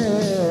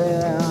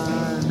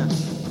plan.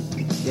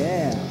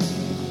 Yeah.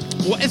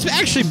 Well, it's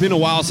actually been a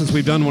while since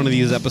we've done one of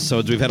these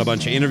episodes. We've had a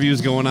bunch of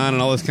interviews going on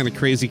and all this kind of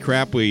crazy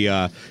crap. We,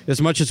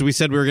 as much as we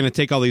said we were going to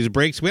take all these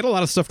breaks, we had a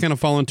lot of stuff kind of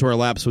fall into our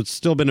lap, so it's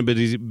still been a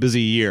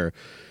busy year.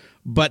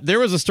 But there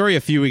was a story a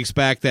few weeks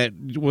back that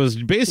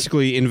was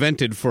basically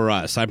invented for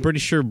us. I'm pretty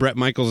sure Bret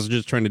Michaels is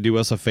just trying to do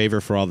us a favor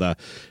for all the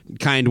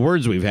kind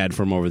words we've had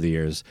from over the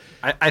years.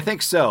 I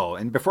think so.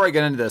 And before I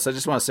get into this, I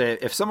just want to say,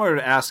 if someone were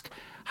to ask,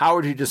 how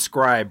would you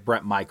describe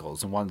Bret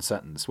Michaels in one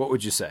sentence, what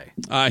would you say?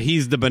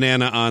 He's the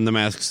banana on The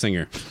Masked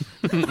Singer.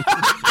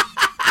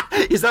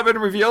 Has that been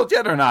revealed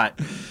yet or not?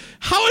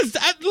 How is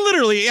that?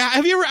 Literally,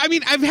 have you ever? I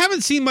mean, I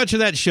haven't seen much of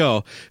that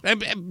show.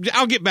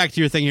 I'll get back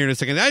to your thing here in a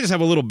second. I just have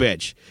a little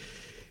bitch.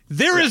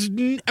 There is,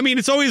 I mean,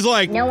 it's always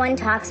like... No one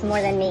talks more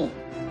than me.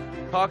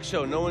 Talk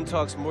show, no one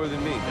talks more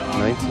than me.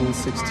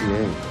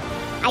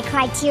 1968. I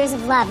cried tears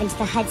of love into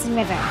the Hudson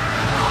River.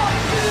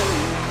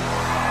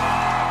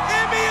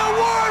 Emmy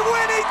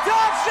Award-winning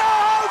talk show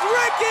host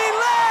Ricky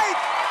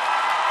Lake!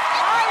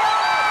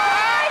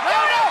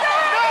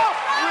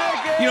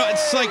 You know,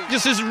 it's like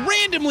just this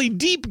randomly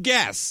deep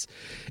guess.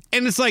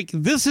 And it's like,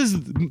 this is,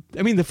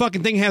 I mean, the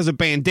fucking thing has a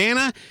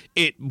bandana.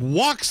 It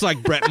walks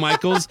like Bret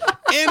Michaels.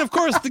 And, of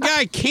course, the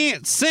guy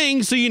can't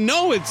sing, so you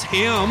know it's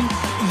him.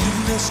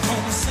 Little less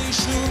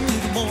conversation,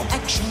 little more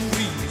action,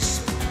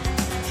 please.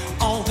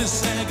 All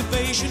this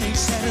aggravation ain't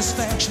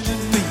satisfaction in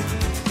me.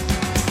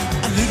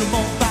 A little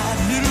more fight,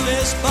 little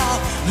less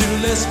fight, little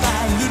less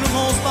fight, little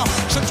more fight.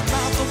 Shut your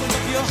mouth, open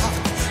up your heart.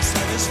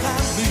 Satisfy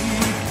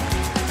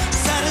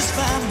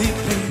me,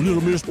 baby.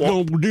 Little Miss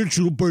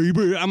Confidential,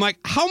 baby. I'm like,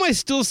 how am I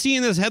still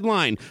seeing this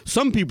headline?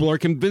 Some people are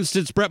convinced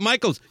it's Bret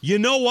Michaels. You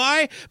know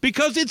why?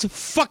 Because it's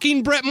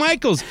fucking Bret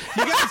Michaels.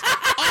 You guys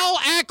all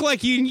act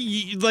like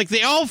like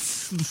they all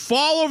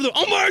fall over the.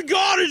 Oh my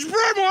God, it's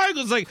Bret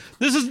Michaels! Like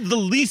this is the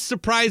least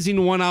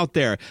surprising one out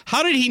there.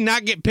 How did he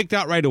not get picked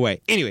out right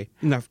away? Anyway,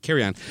 enough.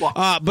 Carry on. Well,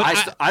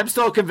 I'm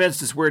still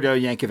convinced it's Weird Al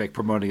Yankovic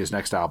promoting his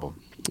next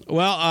album.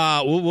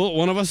 Well,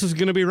 one of us is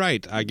going to be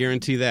right. I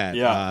guarantee that.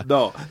 Yeah.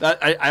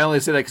 I only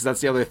say that because that's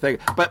the other thing.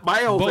 But my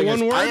whole thing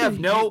is, I have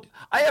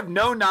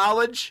no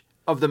knowledge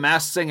of The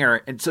Masked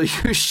Singer until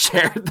you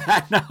shared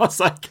that. And I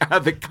was like, God,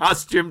 the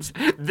costumes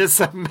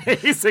this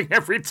amazing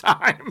every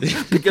time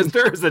because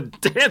there is a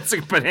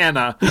dancing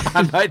banana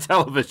on my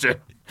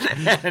television.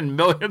 And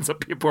millions of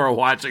people are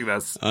watching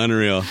this.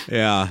 Unreal.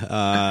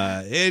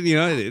 Yeah. And,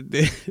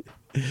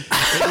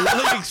 it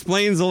really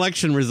explains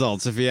election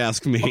results, if you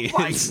ask me. Oh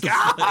my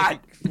God!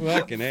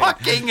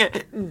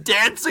 Fucking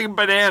dancing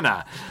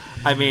banana.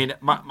 I mean,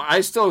 I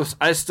still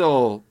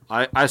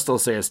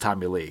say it's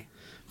Tommy Lee.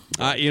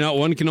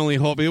 One can only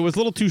hope. It was a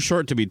little too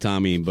short to be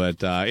Tommy,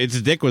 but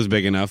its dick was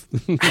big enough.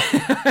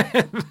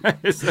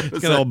 It's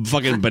got a little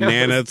fucking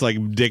banana. It's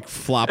like dick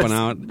flopping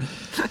out.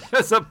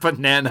 It's a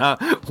banana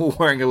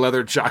wearing a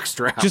leather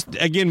jockstrap. Just,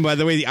 again, by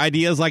the way, the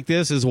ideas like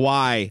this is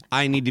why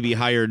I need to be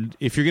hired.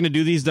 If you're going to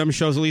do these dumb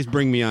shows, at least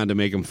bring me on to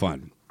make them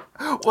fun.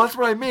 Well, that's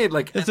what I mean.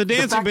 Like, it's a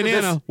dancing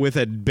banana with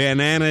a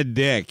banana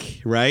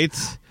dick, right?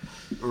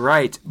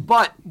 Right.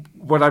 But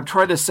what I'm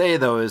trying to say,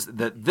 though, is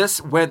that this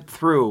went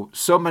through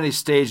so many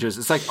stages.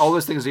 It's like all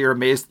those things that you're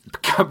amazed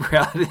become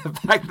reality. The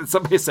fact that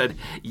somebody said,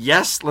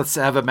 yes, let's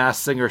have a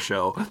Masked Singer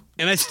show.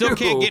 And I still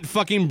can't get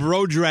fucking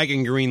Bro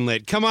Dragon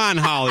greenlit. Come on,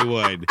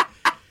 Hollywood.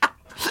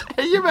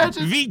 Can you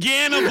imagine?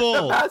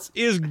 Veganable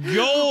is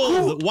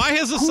gold. Why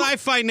has the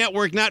Sci-Fi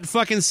Network not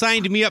fucking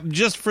signed me up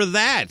just for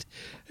that?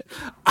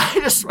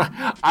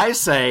 I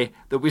say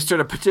that we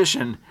start a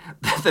petition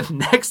that the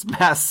next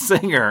Masked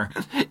Singer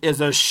is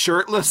a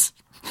shirtless,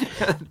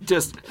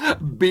 just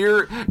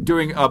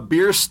doing a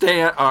beer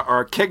stand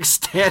or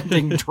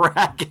kickstanding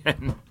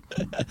dragon.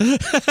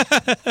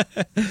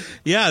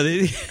 Yeah,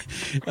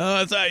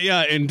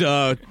 and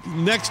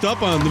next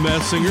up on the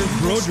Masked Singer,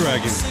 Bro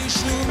Dragon.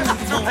 That's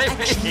what I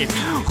mean.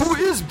 Who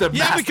is the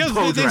Masked because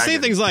Bro they say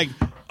things like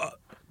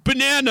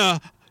banana.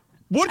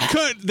 What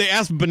could they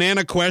ask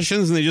banana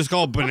questions and they just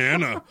call it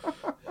banana?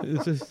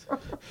 It's just...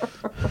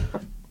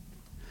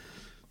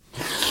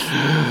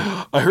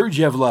 I heard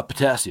you have a lot of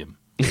potassium.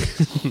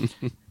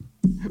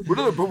 What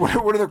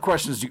other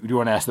questions do you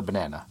want to ask the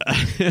banana?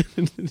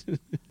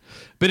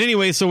 But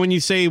anyway, so when you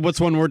say what's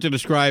one word to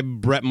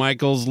describe Bret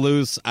Michaels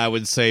loose, I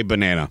would say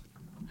banana.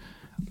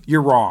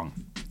 You're wrong.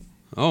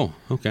 Oh,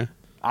 okay.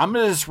 I'm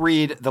going to just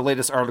read the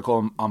latest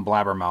article on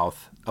Blabbermouth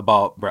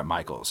about Bret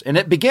Michaels. And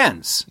it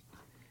begins,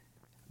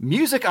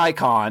 music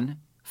icon,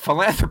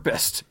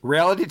 philanthropist,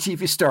 reality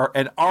TV star,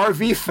 and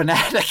RV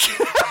fanatic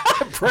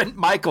Bret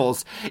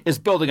Michaels is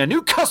building a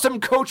new custom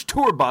coach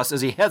tour bus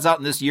as he heads out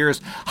in this year's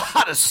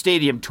hottest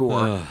stadium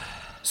tour.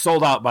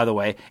 Sold out, by the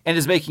way, and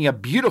is making a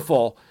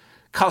beautiful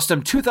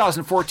custom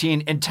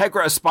 2014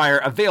 Integra Aspire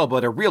available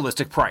at a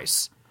realistic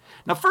price.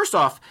 Now, first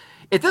off,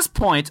 at this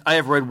point, I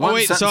have read one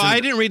sentence. So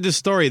I didn't read the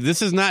story.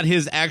 This is not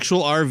his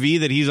actual RV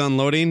that he's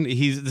unloading.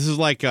 This is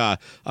like a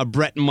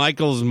Bret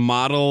Michaels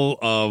model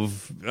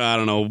of, I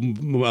don't know,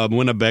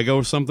 Winnebago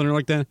or something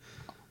like that.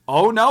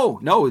 Oh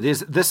no!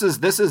 This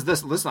is.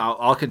 Listen,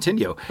 I'll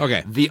continue.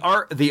 Okay. The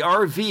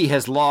RV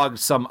has logged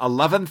some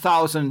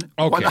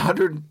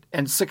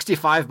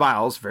 11,165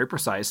 miles, very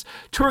precise,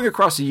 touring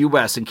across the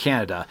U.S. and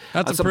Canada.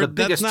 That's some of the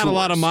biggest not tours. A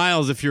lot of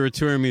miles if you're a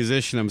touring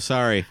musician. I'm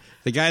sorry.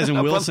 The guys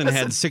in Wilson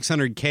had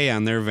 600K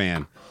on their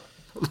van.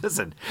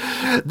 Listen,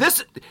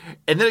 this,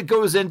 and then it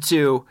goes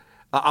into.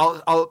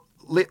 I'll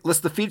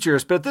list the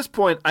features, but at this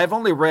point, I've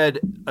only read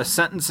a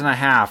sentence and a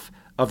half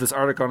of this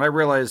article, and I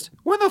realized,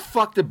 when the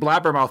fuck did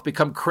Blabbermouth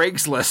become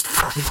Craigslist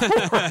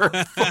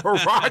for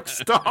rock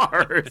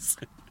stars?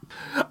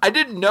 I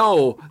didn't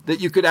know that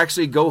you could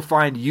actually go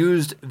find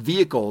used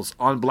vehicles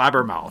on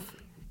Blabbermouth,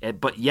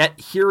 but yet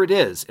here it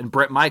is, and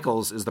Bret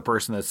Michaels is the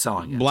person that's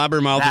selling it.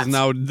 Blabbermouth is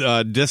now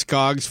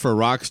Discogs for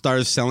rock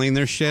stars selling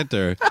their shit,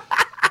 or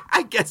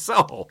I guess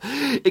so.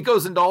 It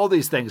goes into all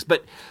these things,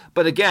 but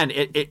again,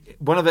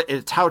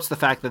 it touts the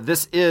fact that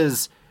this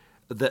is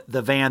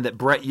the van that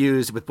Bret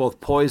used with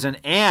both Poison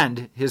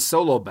and his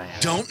solo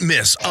band. Don't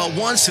miss a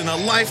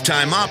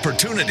once-in-a-lifetime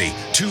opportunity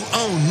to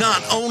own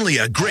not only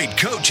a great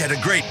coach at a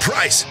great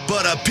price,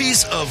 but a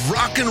piece of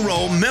rock and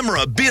roll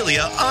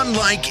memorabilia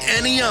unlike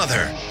any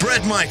other.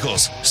 Bret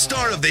Michaels,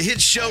 star of the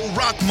hit show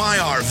Rock My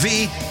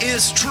RV,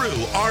 is true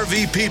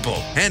RV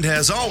people and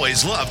has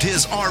always loved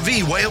his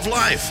RV way of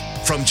life.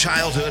 From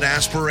childhood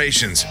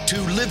aspirations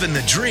to living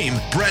the dream,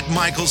 Bret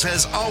Michaels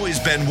has always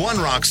been one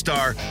rock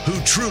star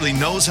who truly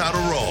knows how to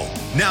roll.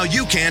 Now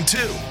you can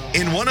too,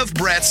 in one of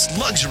Bret's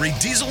luxury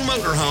diesel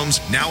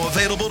motorhomes, now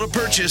available to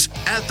purchase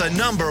at the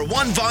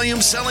 #1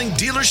 volume selling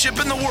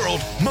dealership in the world,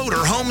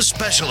 Motorhome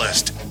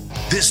Specialist.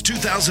 This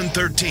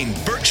 2013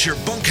 Berkshire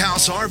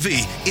Bunkhouse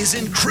RV is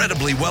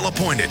incredibly well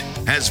appointed,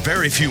 has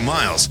very few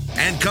miles,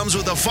 and comes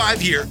with a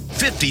 5-year,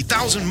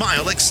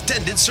 50,000-mile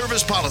extended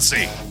service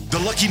policy. The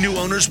lucky new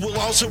owners will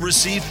also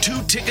receive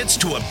 2 tickets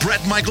to a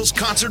Bret Michaels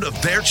concert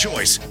of their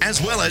choice,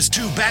 as well as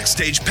 2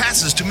 backstage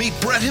passes to meet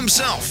Bret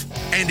himself.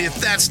 And if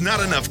that's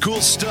not enough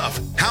cool stuff,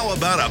 how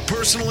about a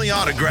personally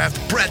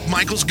autographed Bret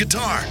Michaels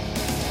guitar?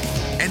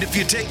 And if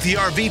you take the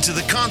RV to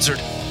the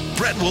concert,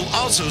 Bret will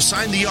also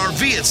sign the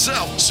RV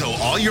itself, so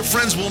all your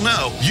friends will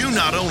know you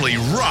not only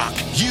rock,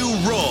 you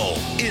roll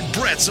in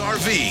Bret's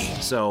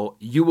RV. So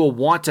you will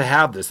want to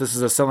have this. This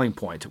is a selling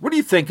point. What do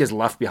you think is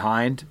left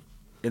behind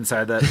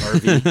inside that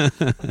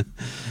RV?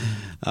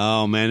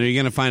 Oh, man, you're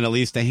going to find at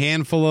least a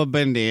handful of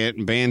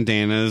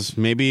bandanas,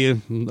 maybe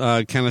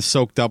kind of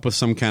soaked up with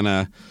some kind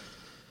of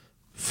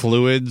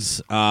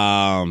fluids.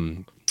 Maybe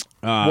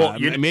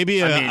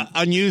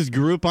unused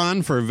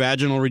Groupon for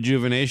vaginal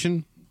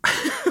rejuvenation.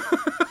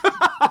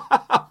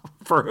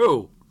 For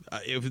who?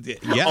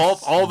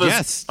 Yes. All this,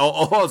 yes.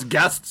 all his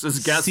guests. His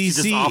guests. He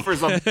just offers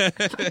them.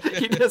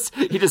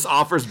 he just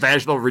offers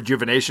vaginal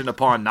rejuvenation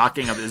upon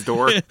knocking on his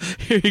door.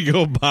 Here you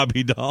go,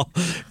 Bobby doll.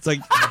 It's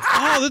like,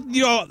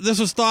 this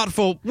was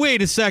thoughtful.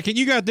 Wait a second,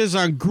 you got this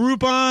on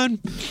Groupon?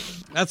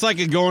 That's like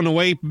a going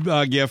away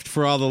gift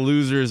for all the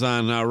losers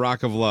on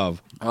Rock of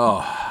Love.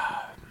 Oh,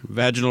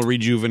 vaginal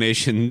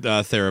rejuvenation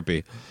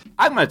therapy.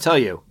 I'm going to tell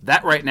you,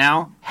 that right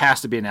now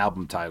has to be an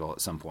album title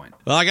at some point.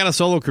 Well, I got a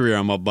solo career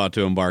I'm about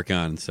to embark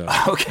on, so.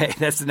 Okay,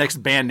 that's the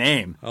next band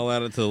name. I'll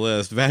add it to the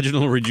list.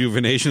 Vaginal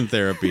rejuvenation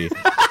therapy.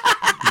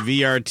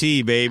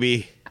 VRT,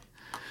 baby.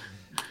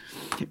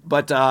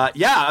 But,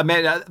 yeah, I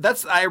mean,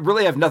 I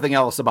really have nothing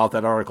else about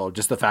that article.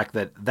 Just the fact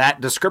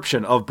that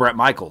description of Bret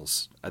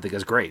Michaels, I think,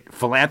 is great.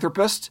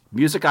 Philanthropist,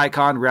 music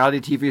icon,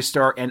 reality TV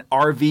star, and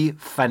RV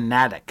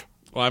fanatic.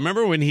 Well, I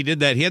remember when he did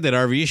that, he had that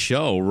RV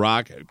show,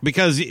 Rock,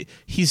 because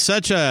he's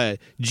such a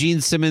Gene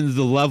Simmons,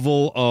 the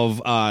level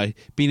of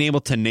being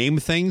able to name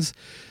things.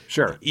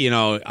 Sure. You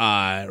know,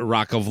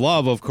 Rock of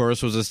Love, of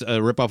course, was a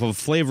ripoff of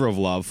Flavor of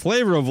Love.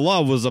 Flavor of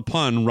Love was a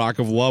pun. Rock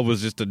of Love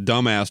was just a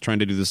dumbass trying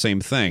to do the same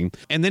thing.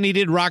 And then he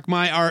did Rock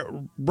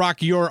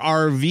Your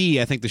RV,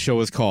 I think the show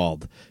was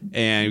called.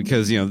 And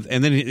because, and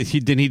then he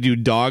do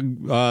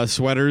dog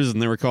sweaters, and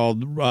they were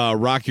called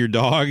Rock Your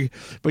Dog.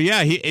 But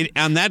yeah,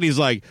 on that he's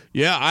like,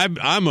 yeah,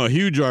 I'm a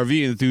huge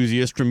RV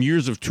enthusiast from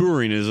years of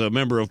touring as a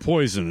member of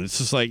Poison. It's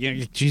just like,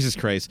 Jesus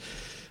Christ.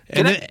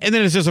 And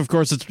then it's just, of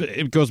course,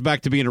 it goes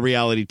back to being a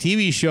reality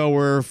TV show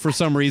where, for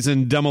some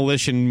reason,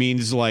 demolition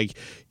means like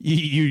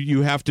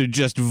you have to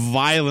just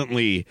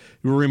violently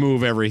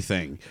remove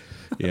everything.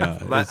 Yeah,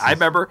 I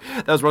remember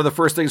that was one of the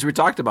first things we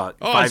talked about.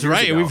 Oh, that's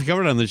right. Ago. We've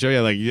covered it on the show.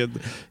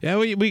 Yeah,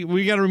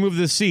 we got to remove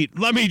this seat.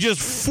 Let me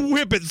just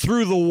whip it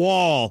through the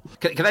wall.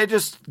 Can I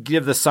just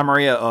give the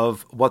summary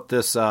of what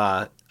this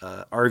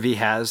RV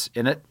has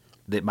in it?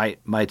 That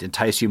might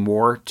entice you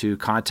more to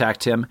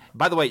contact him.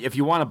 By the way, if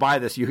you want to buy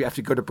this, you have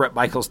to go to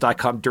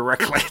BretMichaels.com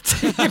directly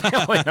to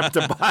email him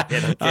to buy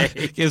it.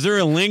 Okay? Is there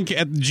a link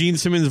at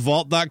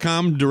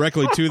GeneSimmonsVault.com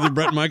directly to the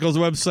Bret Michaels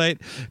website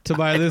to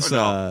buy this?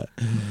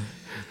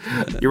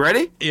 You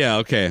ready? Yeah,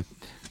 okay.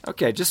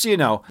 Okay, just so you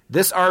know,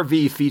 this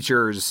RV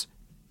features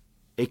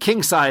a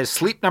king-size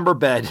sleep number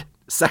bed,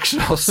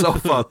 sectional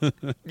sofa.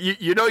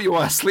 you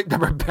want a sleep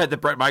number bed that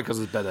Bret Michaels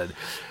has been in.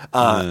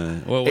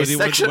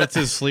 What's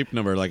his sleep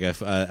number? Like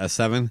a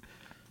 7?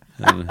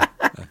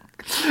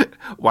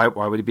 Why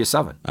would he be a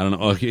 7? I don't know.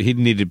 Oh, he'd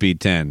need to be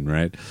 10,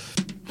 right?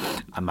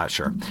 I'm not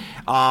sure.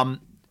 A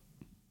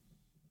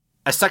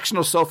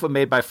sectional sofa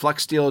made by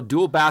Flex Steel,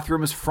 dual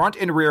bathrooms, front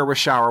and rear with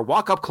shower,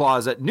 walk-up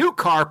closet, new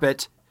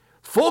carpet,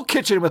 full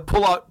kitchen with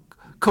pull-out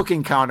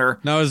cooking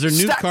counter. Now, is there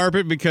new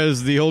carpet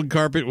because the old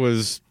carpet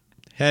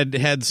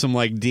had some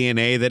like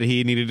DNA that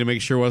he needed to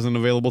make sure wasn't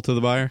available to the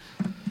buyer?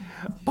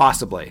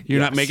 Possibly. You're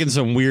not making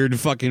some weird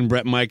fucking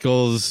Bret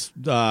Michaels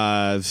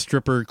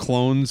stripper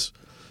clones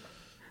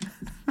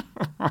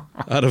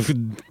out of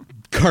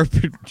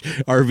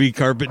RV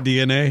carpet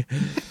DNA?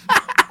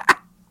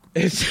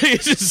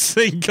 This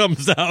thing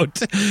comes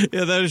out.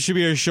 Yeah, that should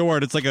be a show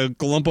art. It's like a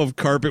lump of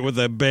carpet with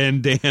a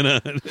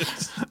bandana.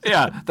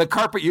 Yeah, the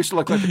carpet used to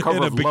look like the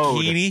cover of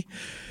bikini.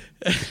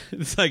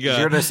 It's like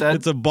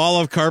it's a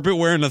ball of carpet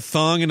wearing a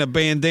thong and a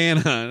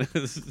bandana.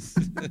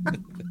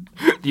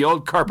 The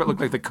old carpet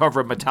looked like the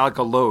cover of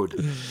Metallica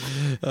Load.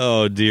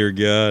 Oh, dear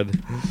God.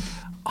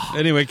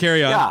 Anyway,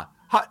 carry on.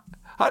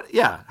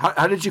 Yeah.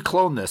 How did you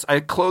clone this?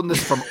 I cloned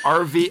this from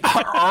RV.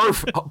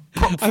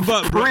 I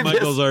bought Bret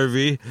Michaels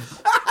RV.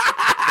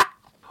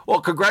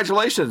 Well,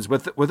 congratulations.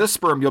 With this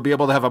sperm, you'll be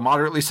able to have a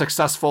moderately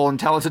successful and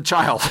talented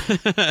child.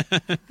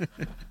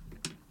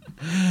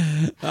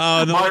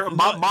 Oh no!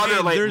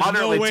 There's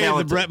no way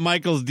talented. The Bret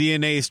Michaels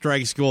DNA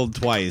strikes gold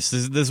twice.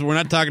 We're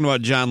not talking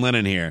about John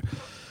Lennon here.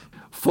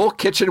 Full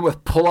kitchen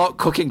with pull-out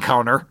cooking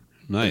counter.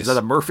 Nice. Is that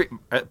a Murphy?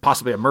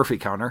 Possibly a Murphy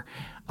counter.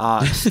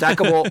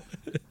 Stackable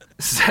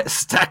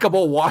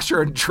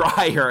washer and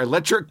dryer.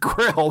 Electric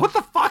grill. What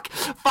the fuck?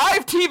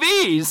 5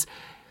 TVs.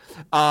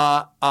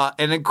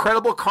 An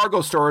incredible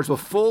cargo storage with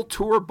full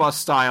tour bus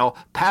style,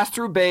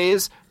 pass-through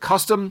bays,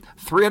 custom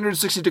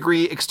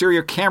 360-degree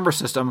exterior camera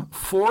system,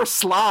 4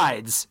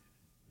 slides.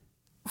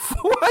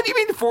 What do you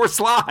mean 4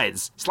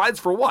 slides? Slides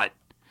for what?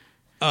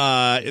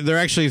 They're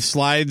actually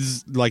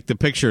slides like the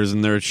pictures,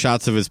 and they're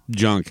shots of his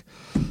junk.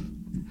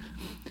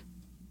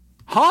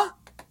 Huh?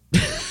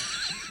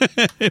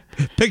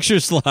 Picture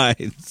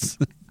slides.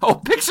 Oh,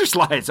 picture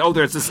slides. Oh,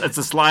 it's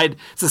a slide.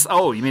 It's this.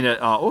 Oh, you mean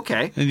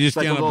okay? And you just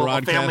like get on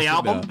a family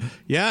album.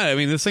 Yeah, I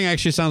mean this thing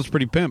actually sounds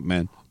pretty pimp,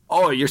 man.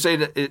 Oh, you're saying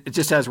that it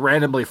just has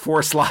randomly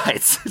 4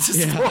 slides. It's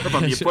just 4 of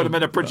them. You put them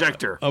in a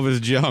projector of his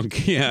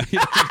junk. Yeah.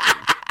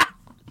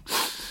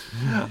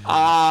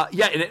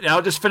 And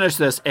I'll just finish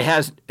this.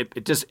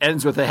 It just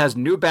ends with it has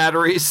new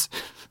batteries,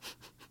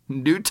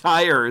 new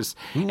tires,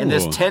 and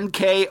this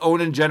 10K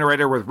Onan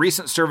generator with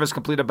recent service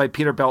completed by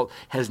Peterbilt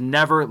has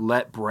never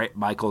let Bret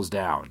Michaels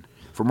down.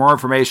 For more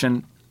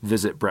information,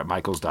 visit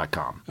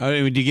BretMichaels.com.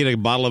 I mean, do you get a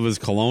bottle of his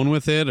cologne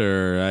with it,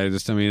 or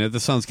this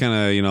sounds kind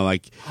of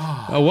like,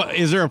 what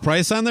is there a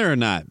price on there or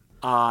not?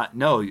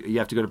 No, you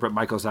have to go to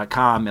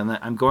BretMichaels.com, and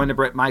I'm going to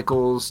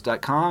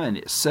BretMichaels.com, and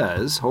it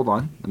says, hold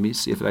on, let me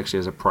see if it actually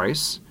has a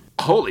price.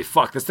 Holy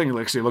fuck, this thing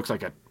actually looks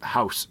like a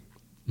house.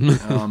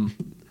 Let's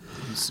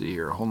see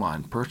here, hold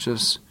on,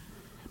 purchase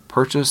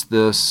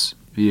this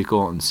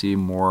vehicle and see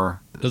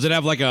more. Does it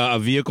have like a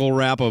vehicle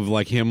wrap of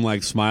like him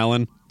like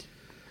smiling?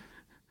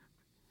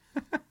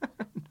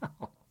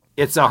 No.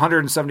 It's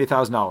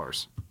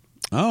 $170,000.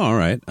 Oh, all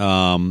right.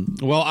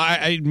 Well,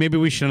 I maybe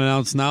we should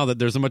announce now that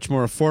there's a much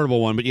more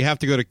affordable one, but you have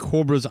to go to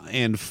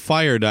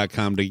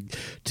cobrasandfire.com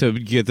to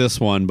get this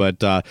one.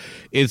 But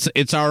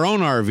it's our own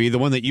RV, the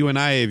one that you and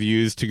I have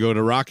used to go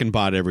to Rockin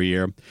Pod every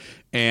year.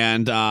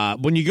 And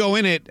when you go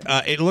in it,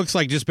 it looks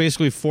like just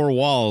basically 4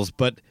 walls,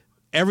 but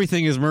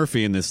everything is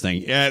Murphy in this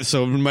thing. Yeah,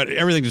 so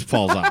everything just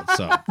falls out.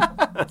 So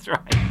that's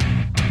right.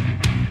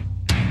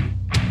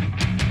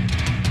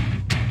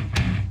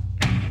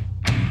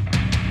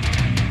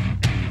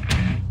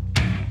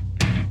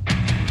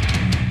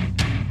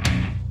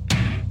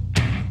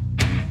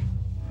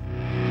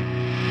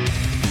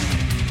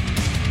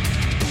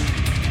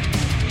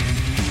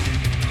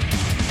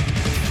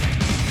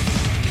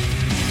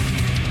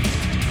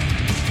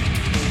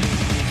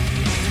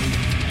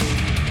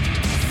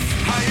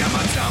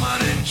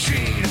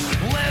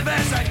 Live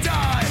as I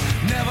die,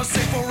 never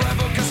say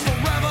forever, cause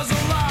forever's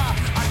a lie.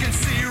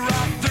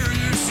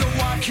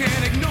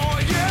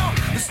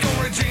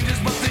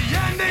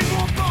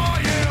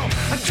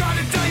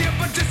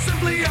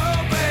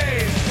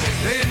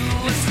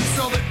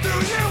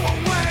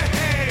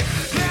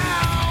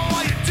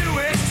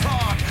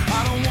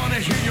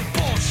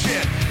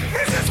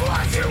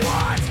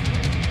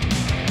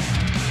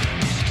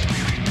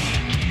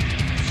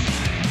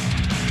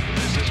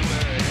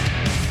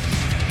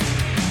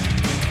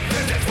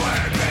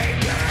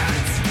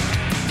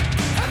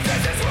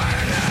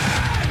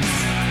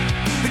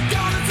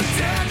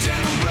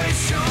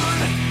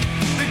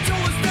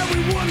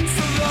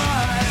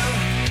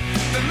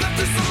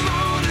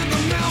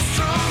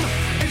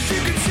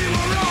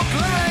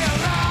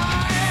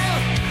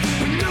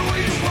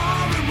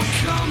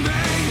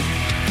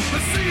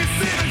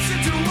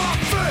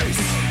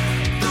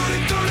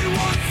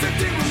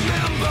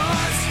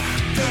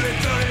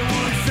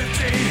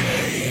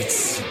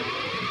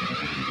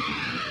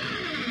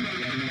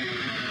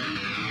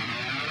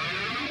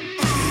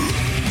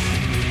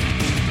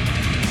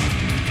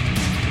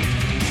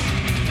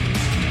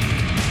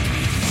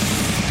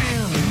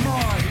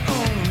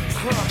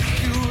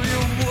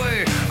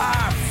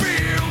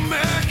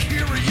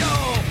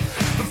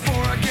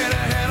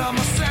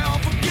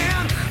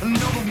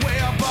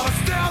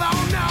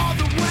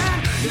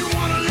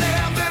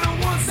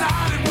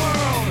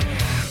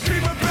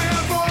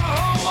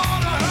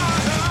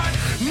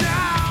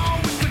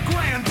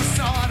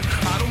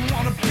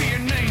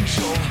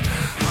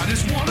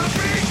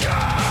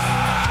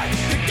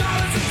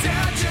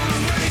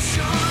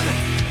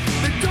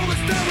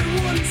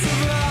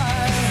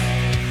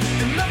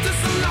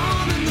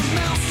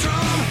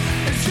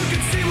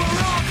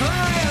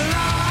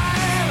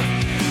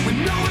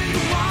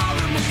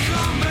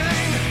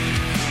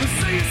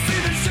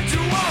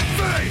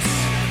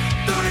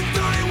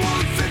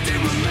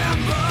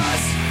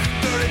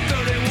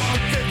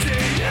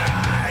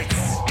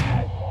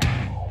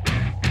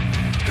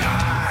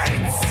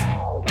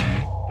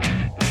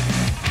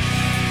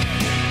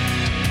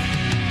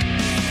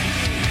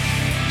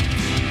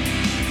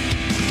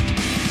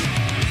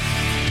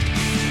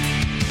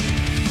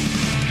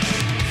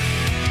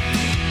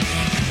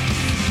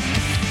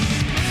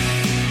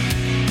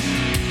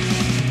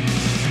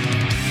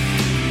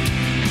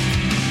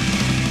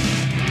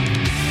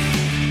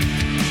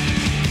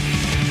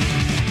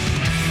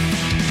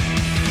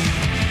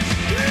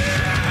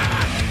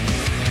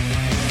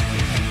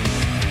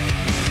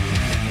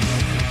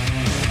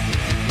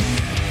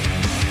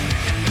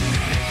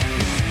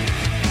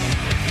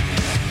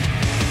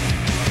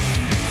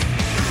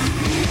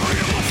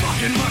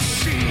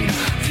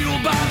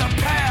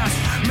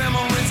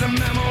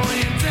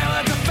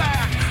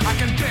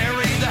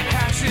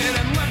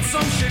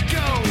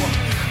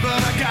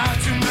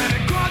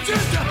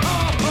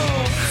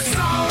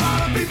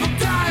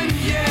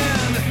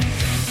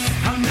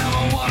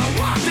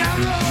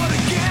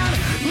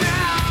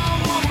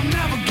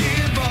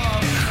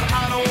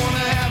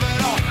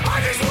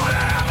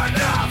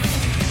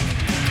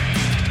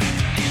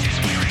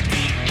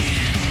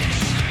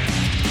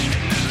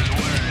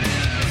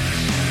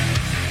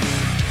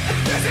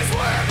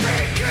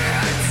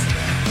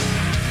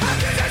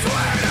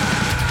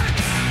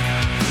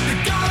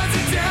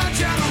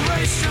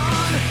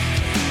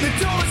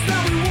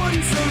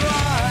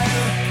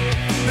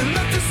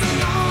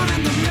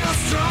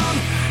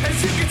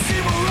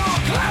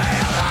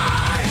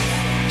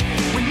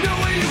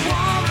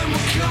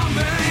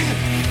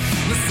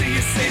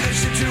 say that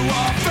shit to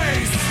our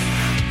face.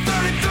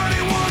 30,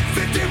 31,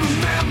 50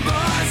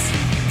 remembers.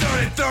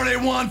 30,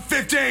 31,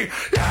 50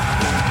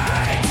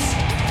 hates.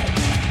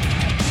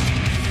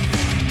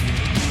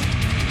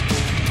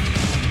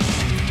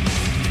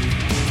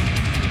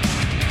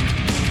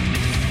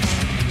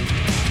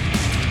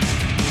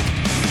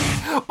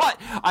 But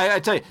I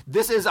tell you,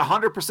 this is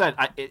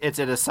 100%. It's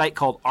at a site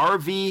called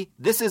RV.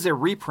 This is a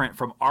reprint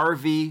from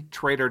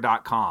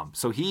RVTrader.com.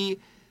 So he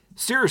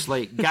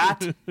seriously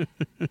got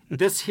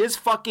his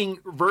fucking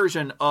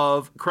version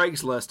of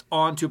Craigslist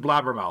onto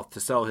Blabbermouth to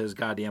sell his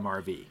goddamn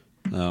RV.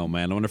 Oh,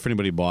 man. I wonder if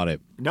anybody bought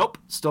it. Nope.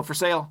 Still for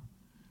sale.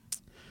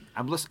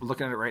 I'm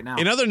looking at it right now.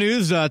 In other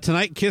news,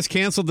 tonight Kiss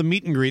canceled the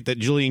meet and greet that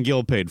Julian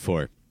Gill paid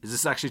for. Is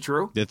this actually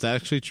true? It's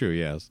actually true,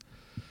 yes.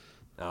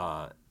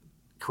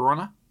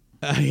 Corona?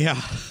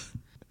 Yeah.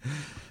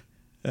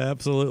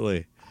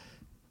 Absolutely.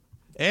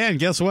 And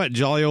guess what?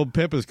 Jolly old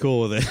Pip is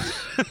cool with it.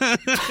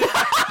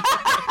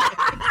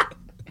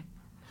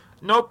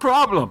 No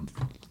problem.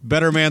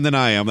 Better man than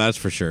I am, that's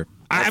for sure.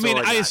 I mean,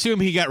 I assume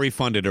he got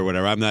refunded or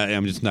whatever.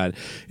 I'm just not.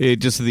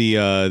 Just the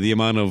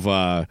amount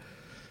of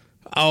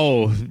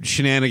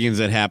shenanigans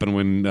that happen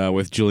when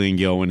with Julian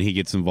Gill when he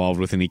gets involved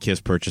with any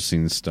Kiss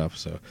purchasing stuff.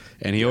 So,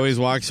 and he always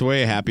walks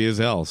away happy as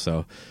hell.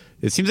 So,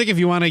 it seems like if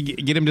you want to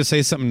get him to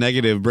say something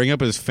negative, bring up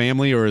his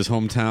family or his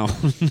hometown.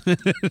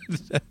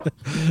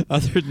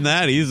 Other than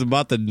that, he's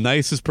about the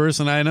nicest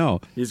person I know.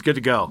 He's good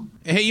to go.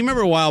 Hey, you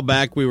remember a while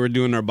back we were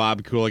doing our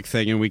Bob Kulick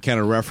thing, and we kind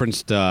of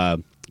referenced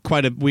a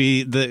lot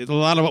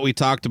of what we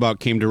talked about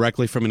came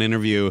directly from an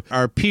interview.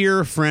 Our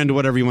peer, friend,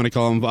 whatever you want to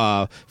call him,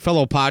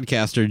 fellow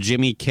podcaster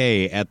Jimmy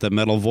K at the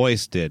Metal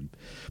Voice did.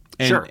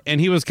 And, sure. And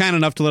he was kind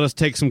enough to let us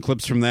take some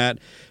clips from that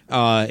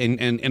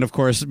and of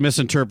course,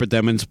 misinterpret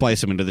them and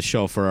splice them into the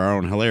show for our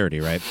own hilarity,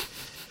 right?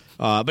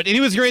 But he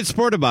was a great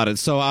sport about it.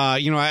 So, I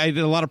did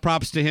a lot of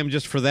props to him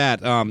just for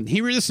that.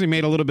 He recently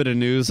made a little bit of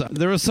news.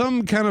 There was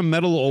some kind of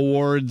metal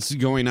awards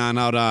going on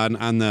out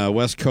on the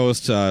West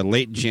Coast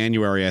late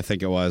January, I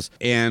think it was.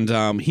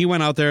 And he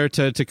went out there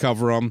to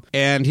cover them.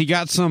 And he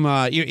got some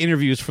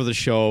interviews for the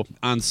show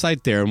on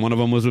site there. And one of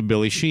them was with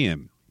Billy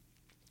Sheehan.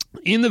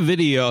 In the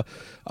video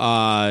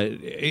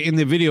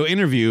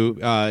interview,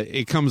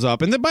 it comes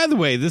up, and then, by the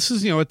way, this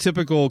is a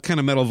typical kind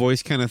of Metal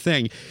Voice kind of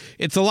thing.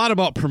 It's a lot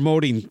about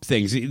promoting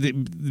things.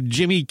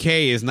 Jimmy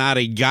K is not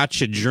a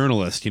gotcha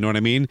journalist. You know what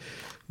I mean?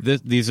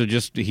 He's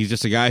just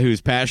a guy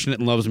who's passionate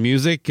and loves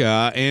music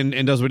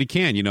and does what he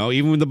can.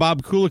 Even with the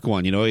Bob Kulick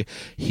one,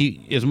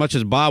 he as much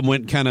as Bob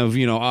went kind of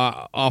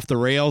off the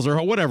rails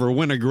or whatever,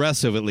 went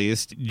aggressive at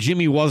least.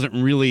 Jimmy wasn't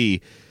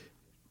really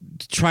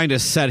trying to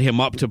set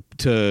him up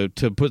to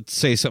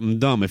say something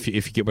dumb, if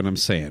you get what I'm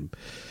saying.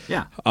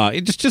 Yeah.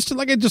 It's just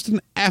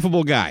an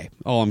affable guy.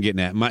 All I'm getting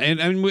at.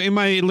 And in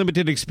my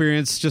limited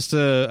experience, just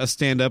a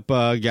stand-up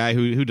guy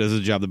who does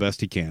his job the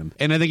best he can,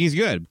 and I think he's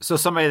good. So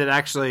somebody that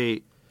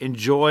actually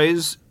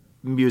enjoys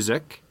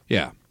music,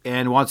 yeah,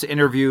 and wants to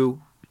interview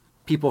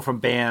people from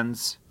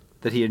bands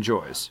that he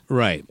enjoys.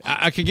 Right.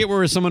 I could get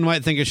where someone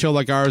might think a show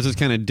like ours is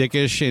kind of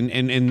dickish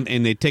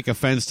and they take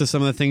offense to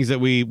some of the things that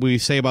we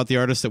say about the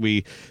artists that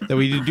we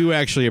do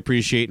actually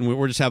appreciate, and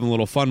we're just having a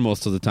little fun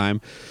most of the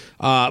time.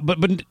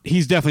 But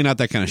he's definitely not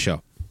that kind of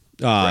show.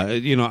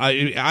 Right.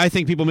 I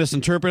think people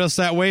misinterpret us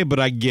that way,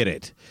 but I get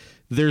it.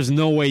 There's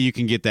no way you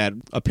can get that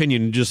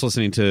opinion just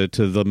listening to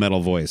the Metal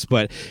Voice.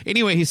 But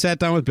anyway, he sat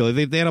down with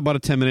Billy. They had about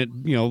a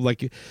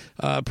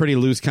 10-minute, pretty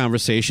loose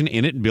conversation.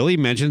 In it, Billy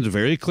mentions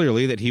very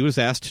clearly that he was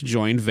asked to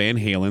join Van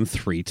Halen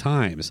 3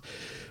 times.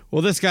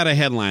 Well, this got a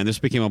headline. This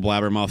became a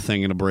Blabbermouth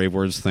thing and a Brave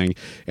Words thing,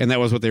 and that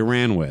was what they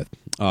ran with.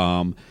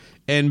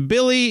 And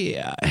Billy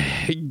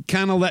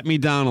kind of let me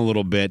down a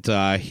little bit.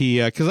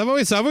 Because I've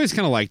always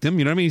kind of liked him.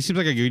 You know what I mean? He seems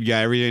like a good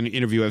guy. Every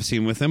interview I've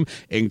seen with him,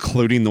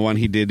 including the one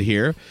he did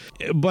here.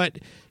 But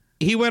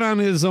he went on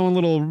his own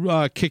little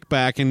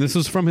kickback, and this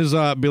is from his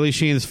Billy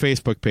Sheehan's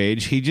Facebook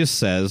page. He just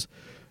says,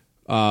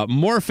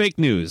 more fake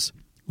news.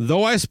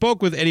 Though I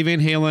spoke with Eddie Van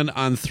Halen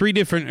on 3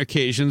 different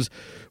occasions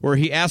where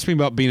he asked me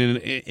about being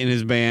in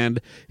his band,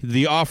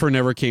 the offer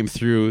never came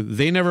through.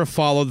 They never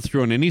followed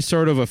through on any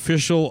sort of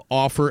official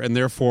offer, and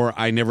therefore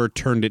I never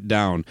turned it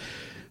down.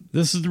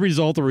 This is the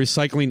result of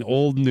recycling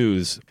old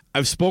news.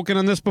 I've spoken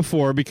on this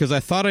before because I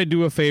thought I'd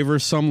do a favor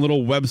some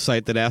little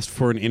website that asked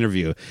for an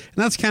interview. And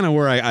that's kind of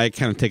where I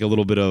kind of take a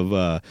little bit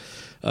of...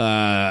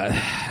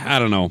 I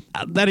don't know.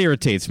 That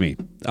irritates me.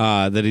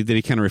 That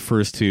he kind of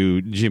refers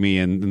to Jimmy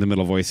and the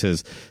Metal Voice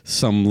as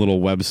some little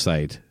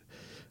website,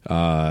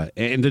 and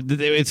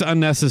it's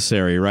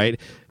unnecessary, right?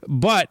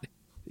 But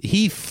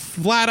he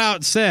flat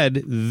out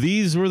said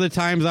these were the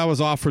times I was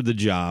offered the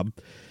job,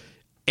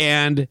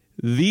 and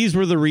these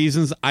were the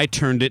reasons I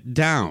turned it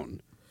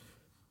down.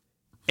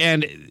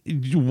 And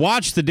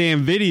watch the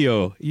damn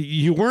video.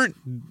 You weren't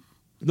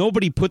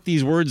Nobody put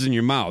these words in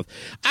your mouth.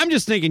 I'm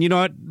just thinking, you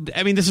know what?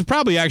 I mean, this is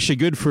probably actually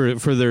good for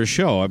their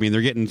show. I mean,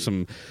 they're getting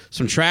some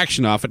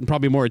traction off it and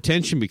probably more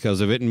attention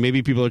because of it, and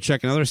maybe people are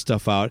checking other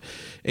stuff out.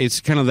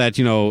 It's kind of that,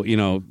 you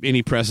know,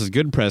 any press is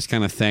good press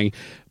kind of thing.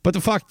 But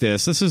fuck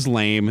this. This is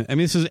lame. I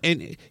mean,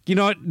 and you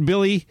know what,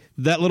 Billy?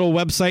 That little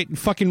website,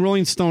 fucking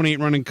Rolling Stone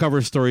ain't running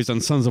cover stories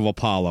on Sons of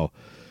Apollo.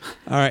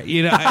 All right,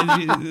 you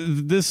know,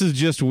 this is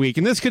just weak,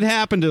 and this could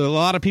happen to a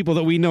lot of people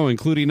that we know,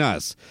 including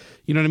us.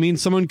 You know what I mean?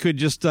 Someone could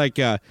just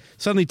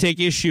suddenly take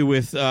issue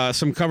with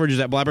some coverage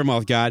that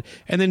Blabbermouth got,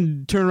 and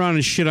then turn around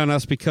and shit on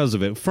us because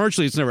of it.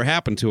 Fortunately, it's never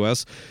happened to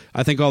us.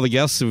 I think all the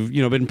guests have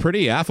been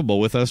pretty affable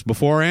with us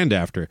before and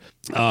after,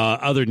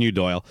 other than you,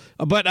 Doyle.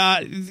 But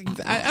I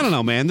don't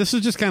know, man. This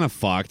is just kind of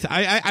fucked.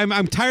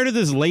 I'm tired of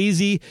this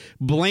lazy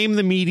blame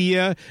the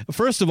media.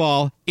 First of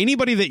all,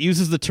 anybody that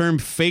uses the term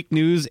fake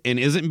news and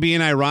isn't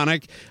being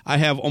ironic, I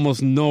have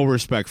almost no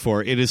respect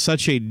for. It is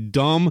such a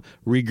dumb,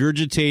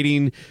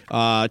 regurgitating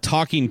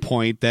talking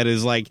point that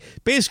is like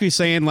basically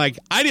saying like,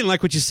 I didn't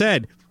like what you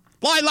said.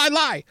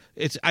 Lie.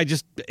 It's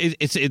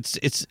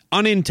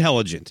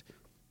unintelligent.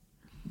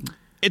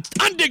 It's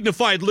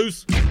undignified,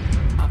 Luce.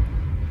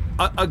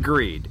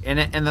 Agreed.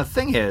 And the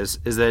thing is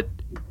that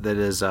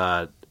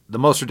the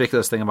most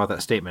ridiculous thing about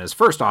that statement is,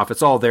 first off,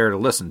 it's all there to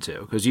listen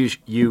to because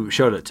you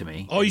showed it to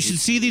me. Oh, you should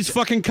see these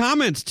fucking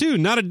comments too.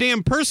 Not a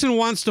damn person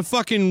wants to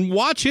fucking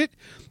watch it.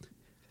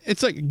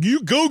 It's like,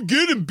 you go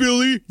get him,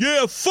 Billy.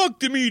 Yeah, fuck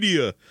the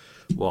media.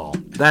 Well,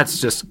 that's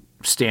just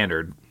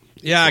standard.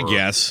 Yeah, I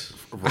guess.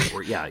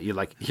 Yeah, you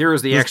like,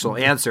 here's the actual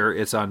answer.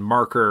 It's on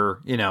marker,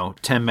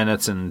 10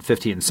 minutes and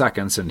 15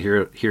 seconds, and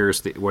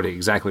here's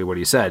exactly what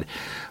he said.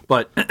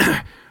 But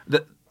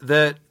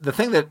the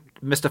thing that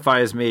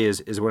mystifies me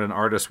is when an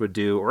artist would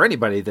do, or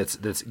anybody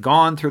that's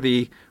gone through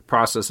the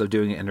process of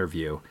doing an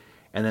interview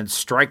and then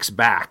strikes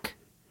back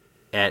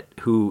at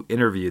who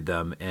interviewed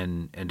them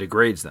and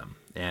degrades them.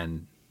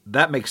 And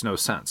that makes no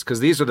sense because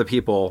these are the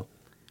people,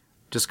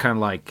 just kind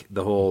of like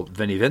the whole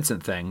Vinnie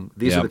Vincent thing,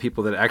 these are the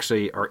people that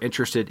actually are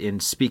interested in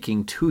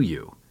speaking to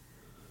you.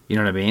 You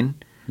know what I mean?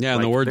 Yeah,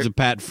 in the words of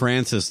Pat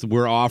Francis,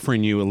 we're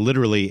offering you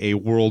literally a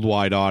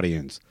worldwide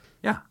audience.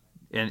 Yeah.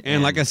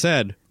 And like I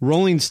said,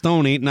 Rolling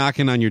Stone ain't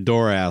knocking on your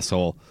door,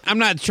 asshole. I'm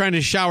not trying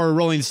to shower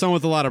Rolling Stone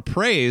with a lot of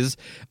praise.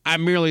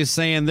 I'm merely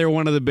saying they're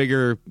one of the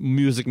bigger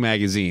music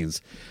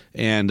magazines.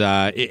 And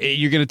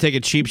you're going to take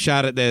a cheap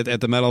shot at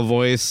the Metal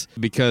Voice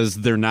because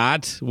they're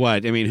not?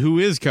 What? I mean, who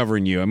is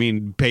covering you? I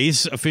mean,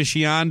 Bass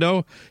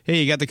Aficionado?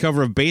 Hey, you got the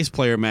cover of Bass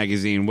Player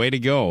magazine. Way to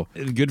go.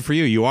 Good for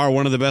you. You are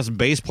one of the best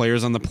bass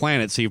players on the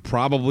planet, so you've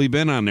probably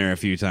been on there a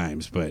few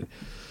times, but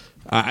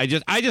I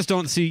just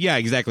don't see,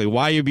 exactly,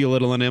 why you're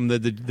belittling him.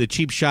 The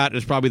cheap shot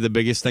is probably the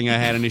biggest thing I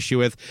had an issue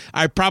with.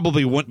 I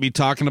probably wouldn't be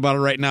talking about it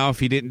right now if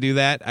he didn't do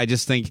that. I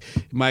just think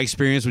my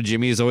experience with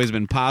Jimmy has always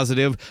been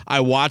positive. I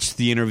watched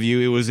the interview.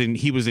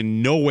 He was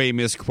in no way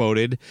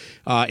misquoted.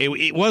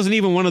 It wasn't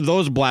even one of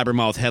those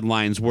blabbermouth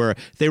headlines where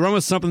they run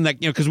with something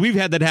that, because we've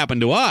had that happen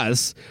to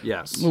us.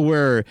 Yes.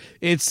 Where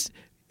it's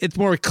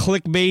more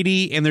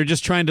clickbaity, and they're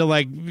just trying to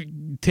like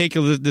take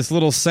this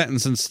little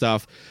sentence and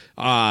stuff.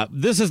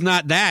 This is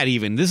not that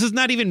even. This is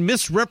not even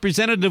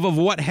misrepresentative of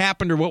what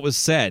happened or what was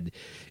said.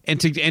 And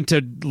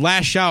to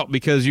lash out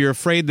because you're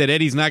afraid that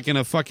Eddie's not going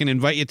to fucking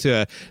invite you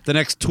to the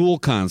next Tool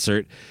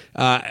concert.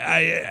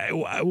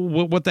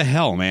 What the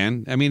hell,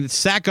 man? I mean,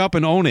 sack up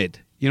and own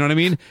it. You know what I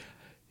mean?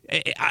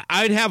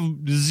 I'd have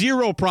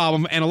zero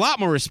problem and a lot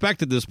more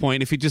respect at this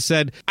point if he just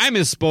said, I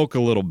misspoke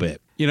a little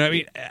bit. You know what I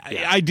mean?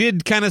 I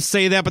did kind of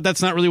say that, but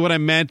that's not really what I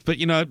meant. But,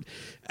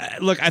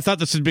 look, I thought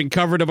this had been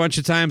covered a bunch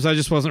of times. I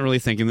just wasn't really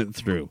thinking it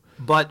through.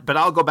 But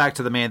I'll go back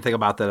to the main thing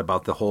about that,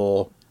 about the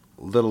whole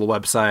little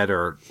website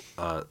or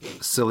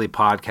silly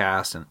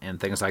podcast and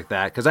things like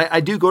that. Because I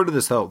do go to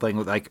this whole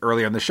thing like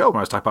earlier in the show when I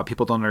was talking about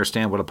people don't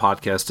understand what a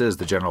podcast is,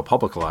 the general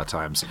public a lot of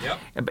times. Yep.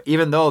 And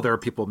even though there are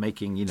people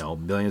making,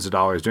 millions of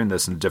dollars doing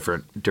this in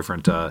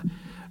different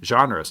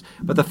genres.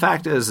 But the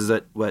fact is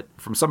that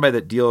from somebody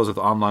that deals with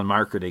online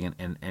marketing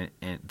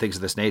and things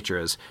of this nature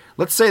is,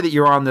 let's say that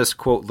you're on this,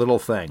 quote, little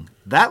thing.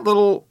 That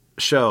little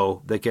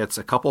show that gets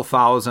a couple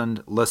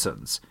thousand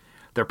listens,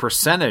 the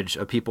percentage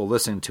of people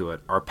listening to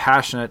it are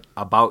passionate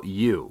about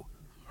you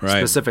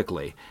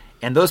specifically.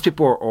 And those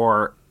people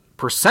are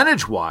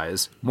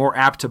percentage-wise more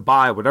apt to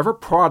buy whatever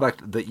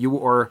product that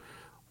you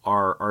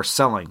are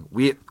selling.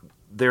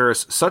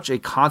 There's such a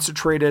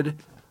concentrated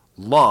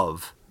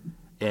love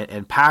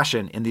and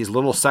passion in these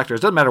little sectors.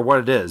 Doesn't matter what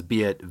it is,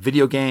 be it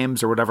video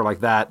games or whatever like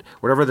that,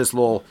 whatever this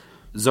little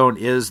zone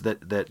is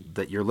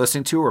that you're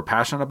listening to or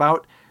passionate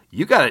about,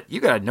 you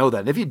gotta know that.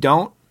 And if you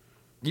don't,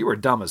 you are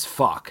dumb as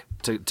fuck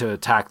to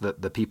attack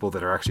the people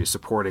that are actually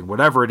supporting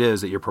whatever it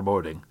is that you're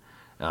promoting,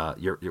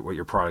 what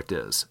your product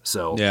is.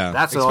 So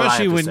that's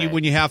especially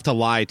when you have to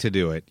lie to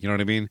do it. You know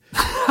what I mean?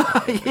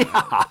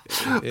 Yeah,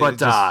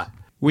 but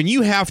when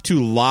you have to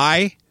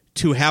lie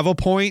to have a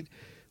point.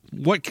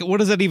 What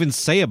does that even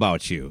say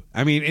about you?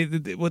 I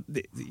mean,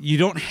 you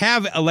don't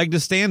have a leg to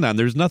stand on.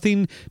 There's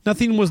nothing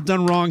was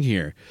done wrong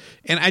here.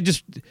 And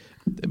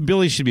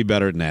Billy should be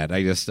better than that.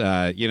 I just,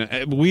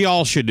 we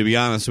all should, to be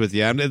honest with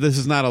you. This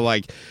is not a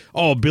like,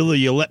 oh, Billy,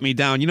 you let me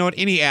down. You know what?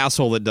 Any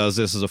asshole that does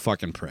this is a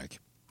fucking prick.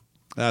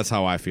 That's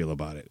how I feel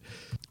about it.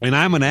 And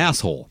I'm an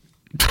asshole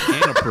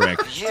and a prick.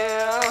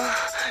 Yeah,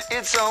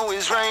 it's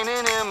always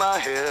raining in my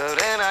head,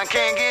 and I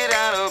can't get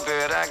out of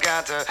bed. I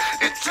got the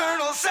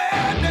eternal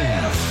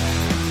sadness.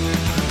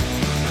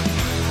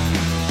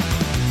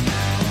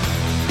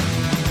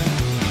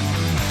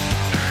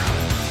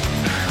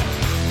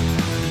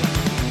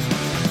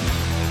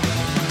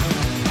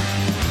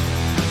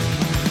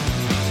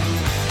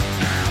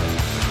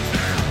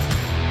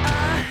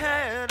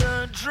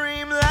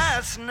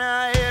 Last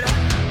night,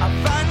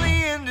 I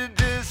finally ended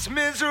this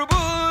miserable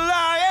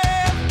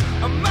life.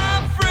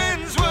 My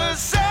friends were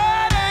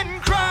sad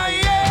and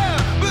crying,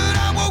 but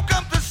I woke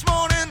up this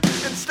morning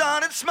and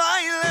started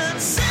smiling.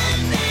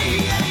 Send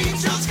the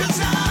angels, 'cause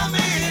I'm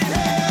in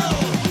hell,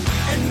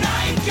 and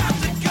I ain't got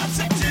the guts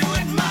to do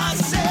it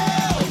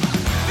myself.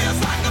 Feels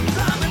like I'm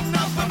climbing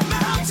up a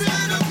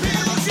mountain of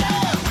hills,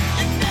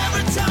 yeah. And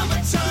every time I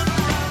turn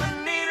around, I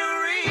need a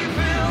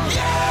refill.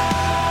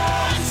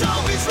 Yeah, it's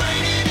always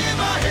raining in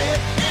my head,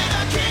 and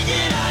I can't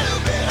get out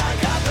of bed. I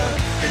got the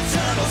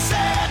eternal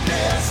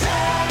sadness.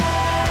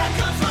 Here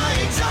comes my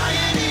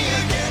anxiety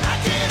again. I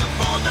can't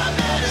afford my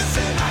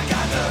medicine. I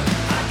got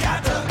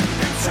the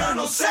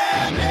eternal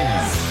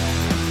sadness.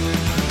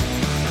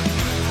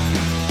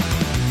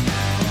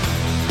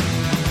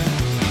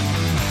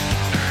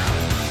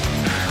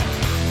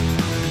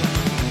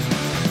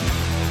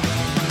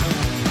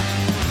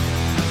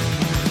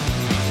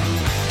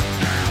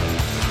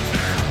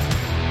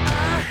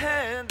 I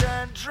had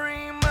that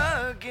dream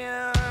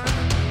again.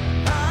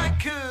 I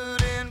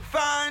couldn't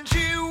find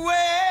you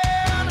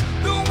when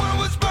the world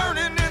was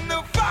burning and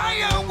the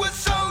fire was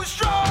so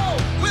strong.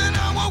 When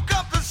I woke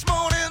up this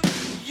morning,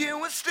 you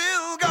were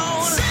still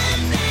gone.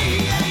 Send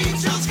the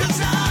angels, 'cause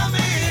I'm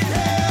in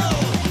hell,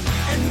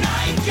 and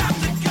I ain't got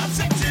the guts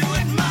to do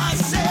it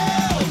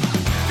myself.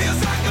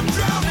 Feels like I'm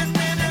drowning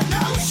in an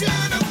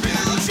ocean of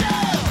bills,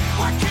 yeah.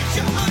 Why can't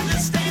you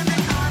understand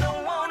that I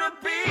don't wanna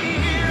be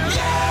here?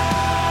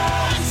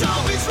 Yeah, it's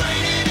always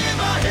raining in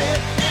my head,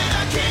 and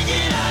I can't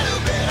get out of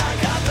bed. I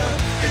got the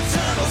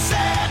eternal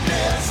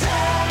sadness.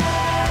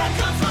 Here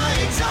comes my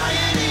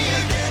anxiety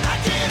again. I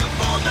can't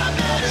afford my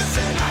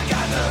medicine. I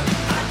got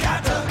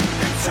the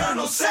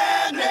eternal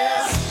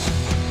sadness.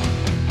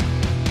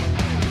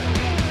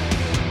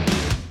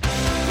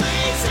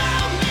 Please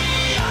help me,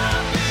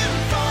 I've been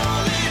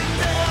falling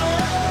down.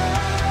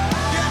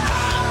 Yeah,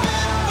 I've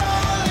been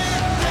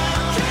falling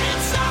down.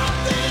 Can't stop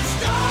this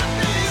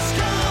darkness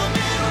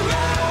coming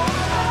around.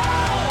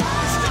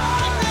 This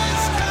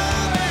darkness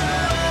coming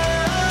around.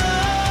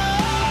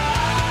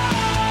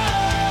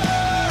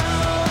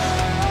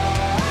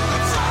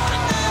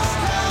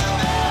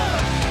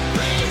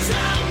 Please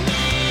help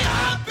me,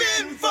 I've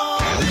been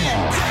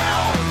falling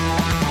down.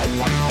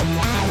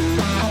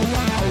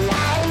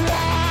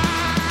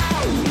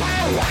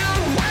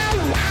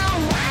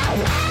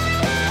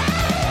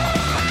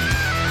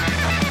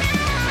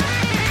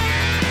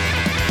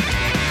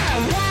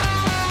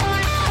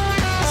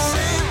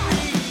 Send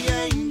the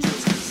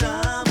angels, 'cause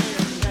I'm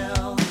in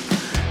hell,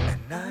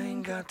 and I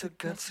ain't got the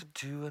guts to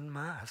do it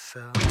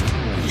myself.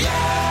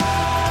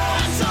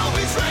 Yeah, it's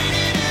always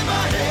raining in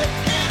my head,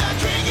 and I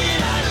can't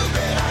get out of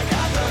bed. I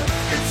got the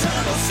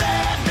eternal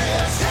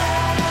sadness.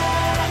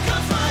 Here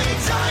comes my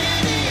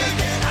anxiety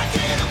again. I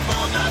can't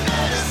afford my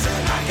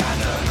medicine. I got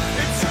the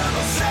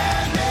eternal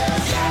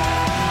sadness.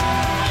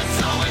 Yeah, it's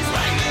always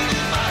raining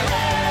in my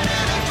head,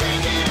 and I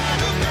can't get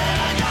out of bed.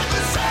 I got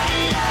the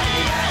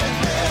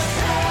sadness.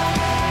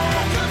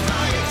 Here comes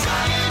my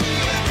anxiety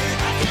again.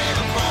 I can't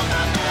afford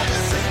my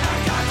medicine. I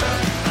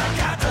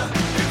got the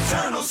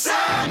eternal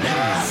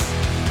sadness.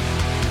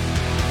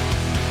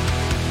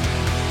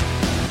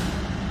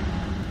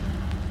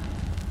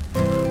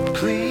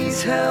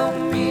 Please help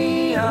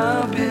me,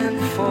 I've been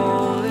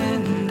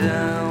falling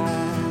down.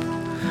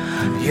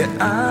 Yeah,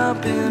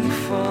 I've been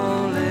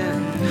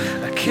falling.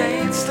 I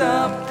can't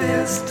stop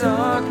this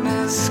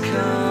darkness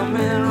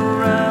coming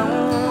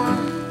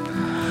around.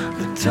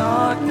 The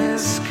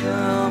darkness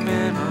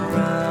coming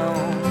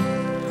around.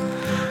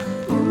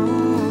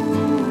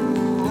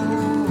 Ooh,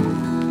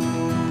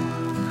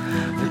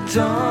 the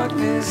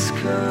darkness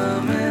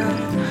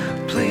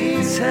coming.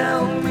 Please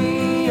help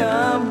me,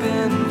 I've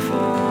been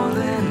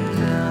falling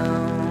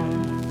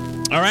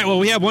down. All right, well,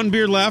 we have one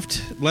beer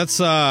left. Let's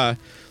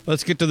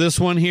get to this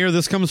one here.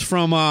 This comes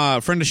from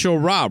friend of show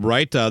Rob,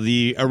 right?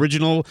 The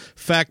original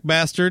Fact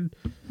Bastard.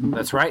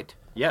 That's right.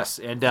 Yes,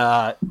 and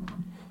The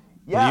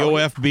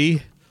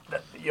OFB.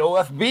 The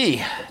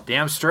OFB,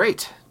 damn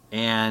straight.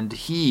 And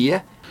he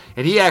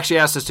actually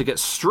asked us to get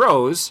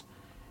Stroh's,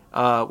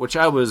 which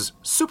I was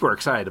super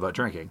excited about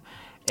drinking.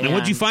 And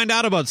what'd you find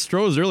out about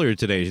Stroh's earlier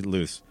today,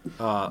 Luce?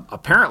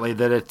 Apparently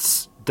that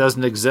it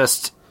doesn't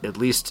exist, at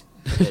least.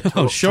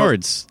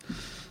 Shorts.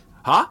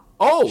 Huh?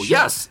 Oh,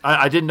 yes.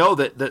 I didn't know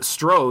that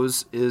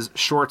Stroh's is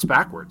shorts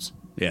backwards.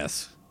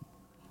 Yes.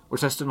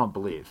 Which I still don't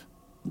believe.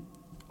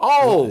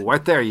 Oh,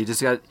 right there. You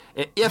just got.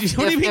 What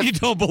do you mean you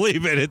don't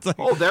believe it? It's like,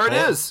 oh, there it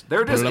is.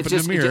 There it is. Put it up It's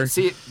in the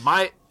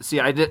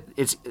mirror. I did.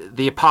 It's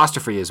the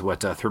apostrophe is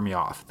what threw me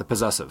off. The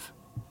possessive.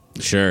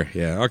 Sure.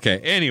 Yeah. Okay.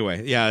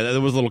 Anyway, yeah,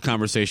 there was a little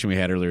conversation we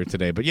had earlier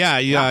today, but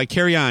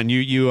carry on.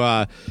 You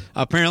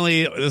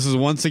apparently this is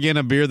once again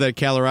a beer that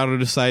Colorado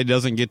decided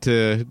doesn't get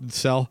to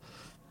sell.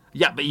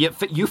 Yeah, but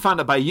you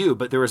found it by you,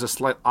 but there was a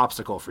slight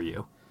obstacle for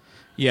you.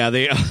 Yeah,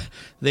 they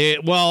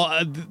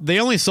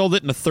only sold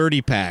it in a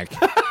 30-pack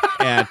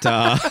at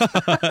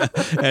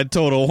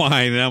Total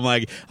Wine, and I'm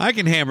like, I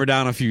can hammer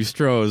down a few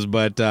Strohs,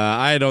 but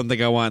I don't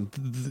think I want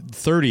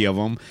 30 of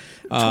them.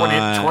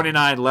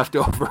 29 left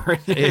over.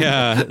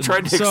 Yeah,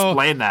 trying to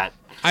explain that.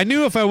 I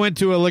knew if I went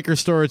to a liquor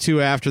store or two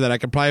after that, I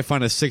could probably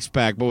find a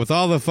 6-pack. But with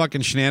all the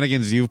fucking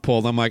shenanigans you've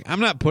pulled, I'm like, I'm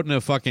not putting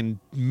a fucking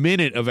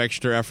minute of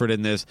extra effort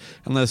in this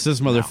unless this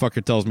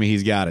motherfucker tells me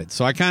he's got it.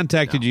 So I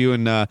contacted you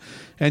and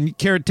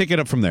Carrot, take it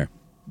up from there.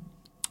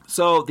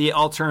 So the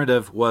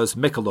alternative was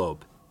Michelob.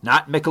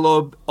 Not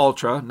Michelob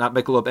Ultra, not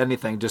Michelob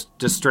anything, just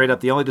straight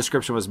up. The only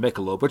description was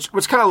Michelob, which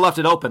kind of left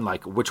it open,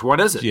 like, which one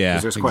is it? Yeah,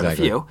 because there's quite a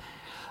few.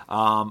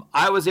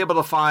 I was able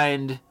to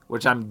find,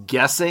 which I'm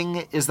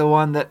guessing is the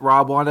one that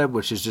Rob wanted,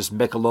 which is just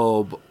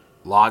Michelob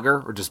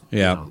Lager, or just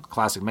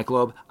classic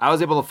Michelob. I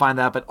was able to find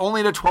that, but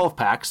only in a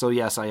 12-pack, so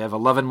yes, I have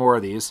 11 more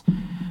of these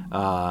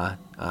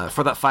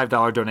for that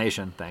 $5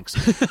 donation. Thanks.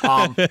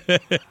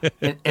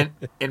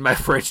 In my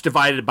fridge,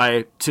 divided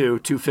by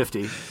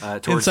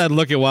 $2.50. Inside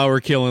look at while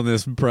we're killing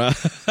this.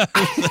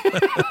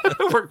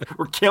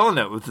 we're killing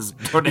it with this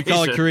donation. You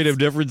call it creative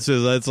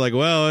differences. It's like,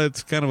 well,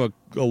 it's kind of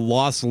a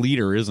lost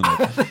leader, isn't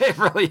it? It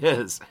really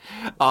is.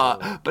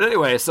 But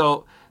anyway,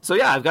 so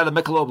yeah, I've got a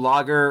Michelob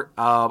Lager.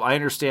 I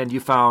understand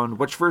you found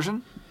which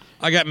version?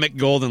 I got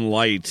McGolden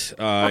Light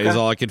is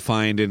all I could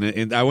find,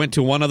 and I went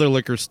to one other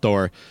liquor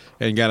store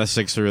and got a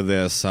 6er of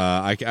this.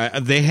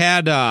 They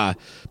had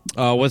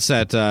what's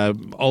that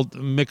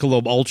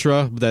Michelob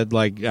Ultra, that,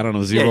 like, I don't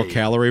know, 0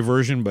 calorie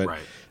version, but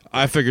right.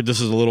 I figured this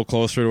is a little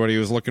closer to what he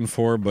was looking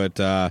for. But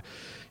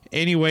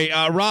anyway,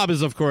 Rob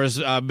has, of course,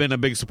 been a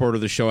big supporter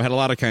of the show. Had a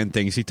lot of kind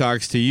things. He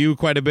talks to you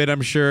quite a bit,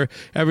 I'm sure.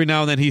 Every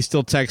now and then he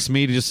still texts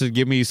me just to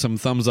give me some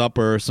thumbs up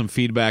or some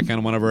feedback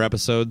on one of our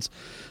episodes.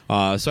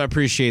 So I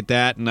appreciate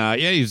that. And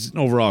he's an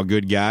overall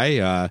good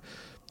guy.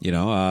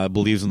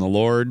 Believes in the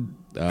Lord.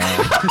 Not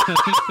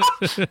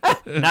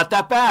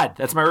that bad.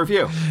 That's my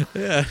review.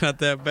 Yeah, not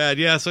that bad.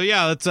 Yeah, so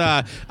yeah, it's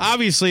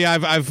obviously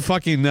I've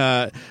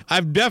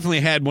definitely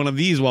had one of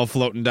these while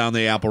floating down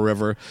the Apple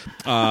River.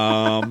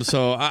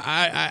 So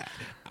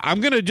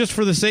I'm gonna, just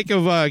for the sake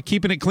of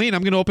keeping it clean,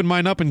 I'm gonna open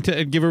mine up and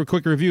give her a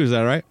quick review. Is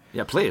that all right?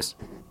 Yeah, please.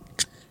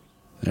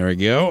 There we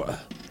go.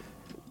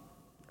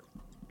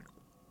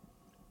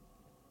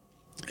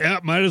 Yeah,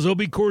 might as well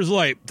be Coors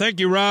Light. Thank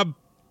you, Rob.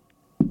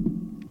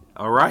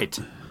 All right.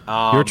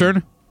 Your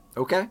turn.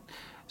 Okay.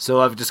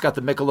 So I've just got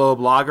the Michelob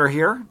Lager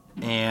here,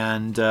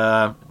 and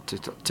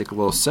take a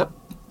little sip.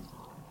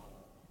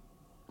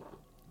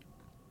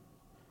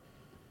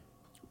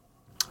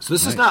 So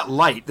this is not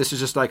light. This is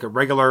just like a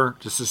regular,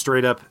 just a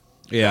straight up.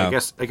 Yeah. I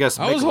guess. Michelob.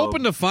 I was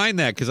hoping to find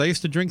that because I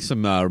used to drink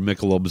some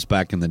Michelobs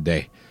back in the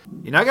day.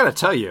 I got to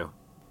tell you,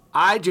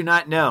 I do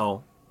not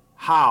know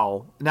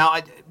how. Now,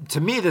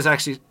 to me, this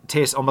actually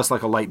tastes almost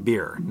like a light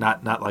beer,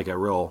 not like a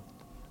real.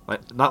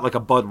 Not like a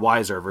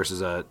Budweiser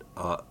versus a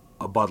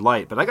Bud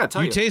Light, but I got to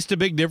tell you. You taste a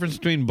big difference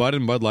between Bud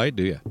and Bud Light,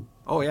 do you?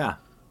 Oh, yeah.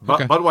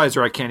 Okay.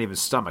 Budweiser I can't even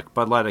stomach.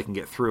 Bud Light I can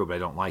get through, but I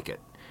don't like it.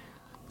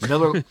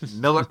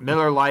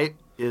 Miller Light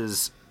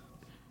is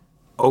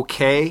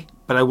okay,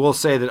 but I will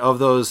say that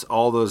of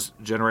all those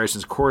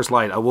generations, Coors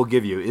Light, I will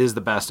give you, is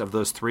the best of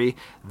those three.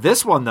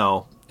 This one,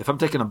 though, if I'm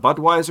taking a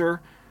Budweiser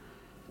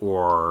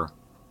or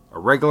a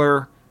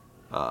regular,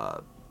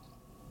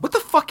 what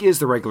the fuck is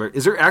the regular?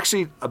 Is there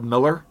actually a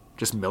Miller?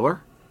 Just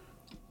Miller?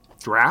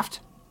 Draft?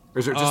 Or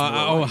is it just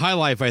Miller? High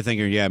Life, I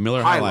think. Yeah,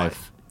 Miller High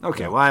Life.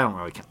 Okay, well, I don't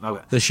really care.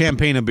 Okay. The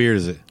champagne of beer,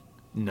 is it?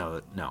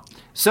 No.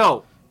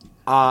 So,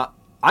 I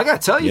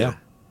got to tell you,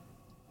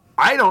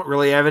 I don't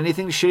really have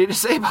anything shitty to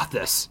say about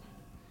this.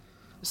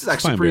 This is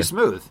actually pretty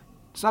smooth.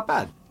 It's not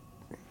bad.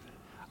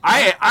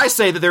 I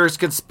say that there is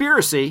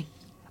conspiracy.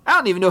 I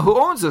don't even know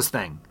who owns this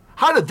thing.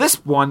 How did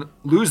this one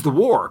lose the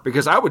war?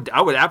 Because I would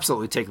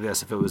absolutely take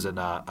this if it was in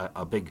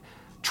a big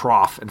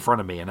trough in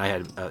front of me and I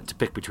had to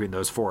pick between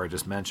those four I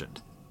just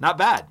mentioned. Not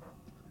bad.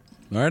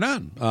 Right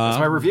on. That's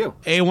my review.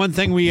 Hey, one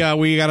thing we got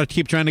to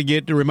keep trying to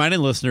get to reminding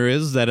listener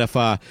is that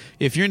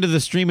if you're into the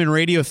streaming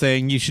radio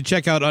thing, you should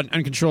check out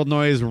Uncontrolled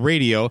Noise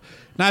Radio.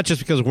 Not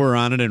just because we're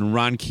on it and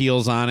Ron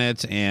Keel's on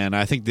it, and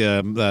I think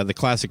the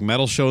classic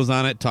metal show's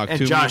on it. Talk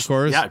to Josh, me,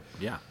 of course.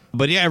 Yeah.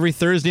 But yeah, every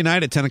Thursday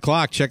night at 10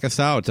 o'clock, check us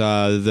out.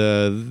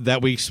 That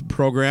week's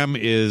program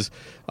is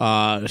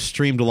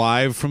streamed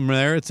live from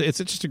there. It's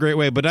just a great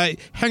way. But I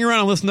hang around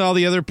and listen to all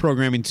the other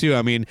programming too.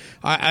 I mean,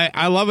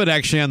 I love it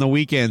actually on the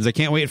weekends. I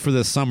can't wait for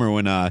this summer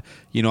when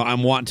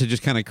I'm wanting to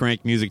just kind of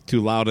crank music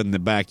too loud in the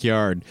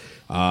backyard.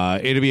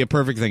 It'd be a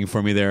perfect thing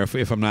for me there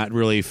if I'm not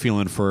really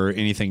feeling for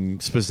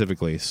anything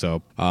specifically.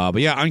 So, but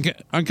yeah,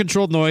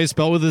 Uncontrolled Noise,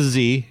 spelled with a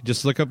Z.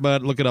 Just look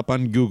it up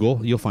on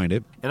Google. You'll find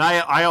it. And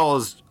I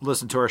always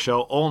listen to our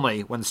show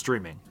only when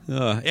streaming.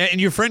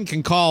 And your friend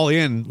can call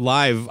in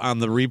live on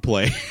the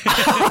replay.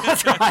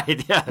 That's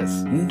right,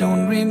 yes.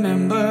 Don't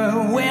remember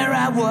where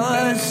I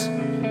was.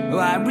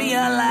 I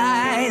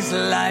realized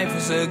life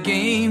is a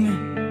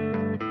game.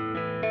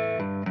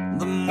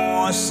 The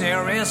more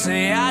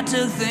seriously I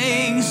took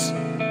things,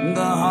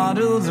 the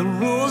harder the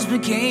rules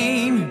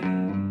became.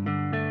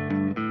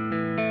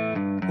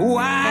 Oh,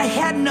 I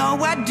had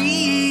no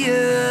idea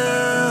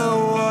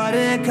what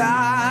it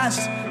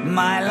cost.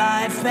 My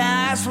life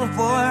passed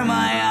before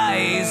my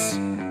eyes.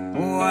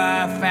 Oh,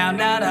 I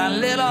found out how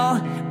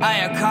little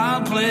I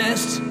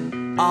accomplished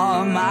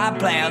all my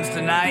plans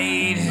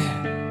tonight.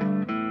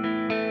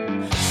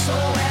 So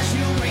as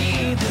you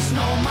read this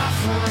note, my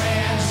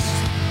friends,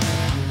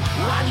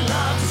 I'd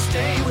love to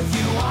stay with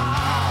you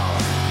all.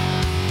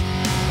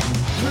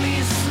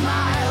 Please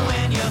smile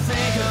when you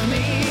think of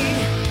me.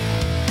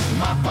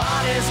 My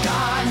body's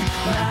gone,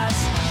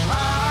 that's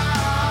all.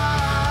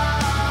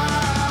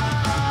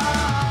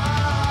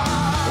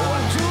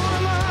 What do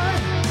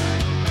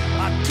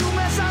tout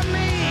mes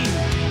amis,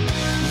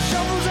 je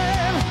vous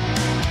aime,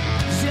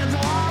 je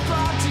dois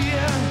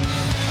partir.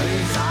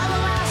 These are the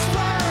last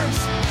words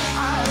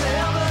I'll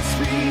ever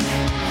speak,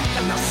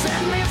 and they'll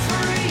set me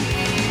free.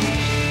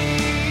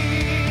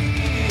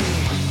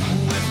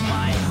 With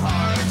my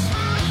heart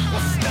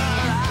will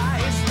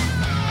sterilize,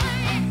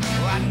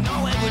 I know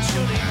it would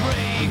surely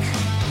break.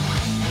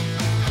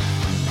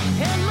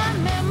 And my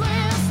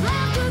memories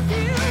left with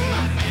you.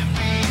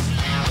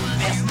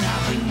 There's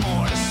nothing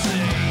more to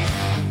say.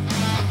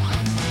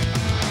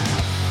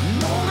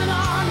 Moving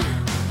on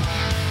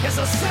is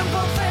a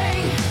simple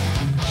thing.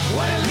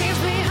 What it leaves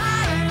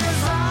behind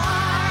is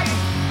I.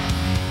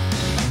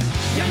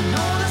 You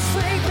know the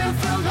sleeping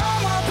feel no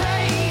more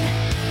pain.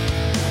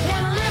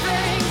 And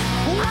living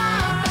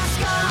without a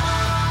scar.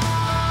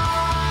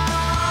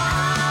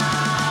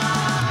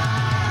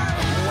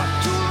 What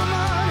tout le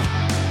monde,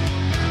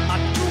 à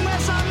tous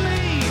mes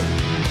amis,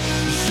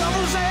 je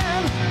vous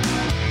aime,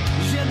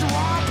 je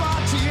dois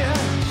partir.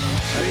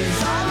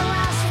 These are the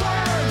last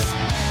words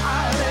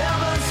I'll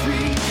ever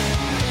speak,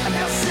 and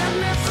they'll set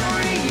me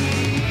free.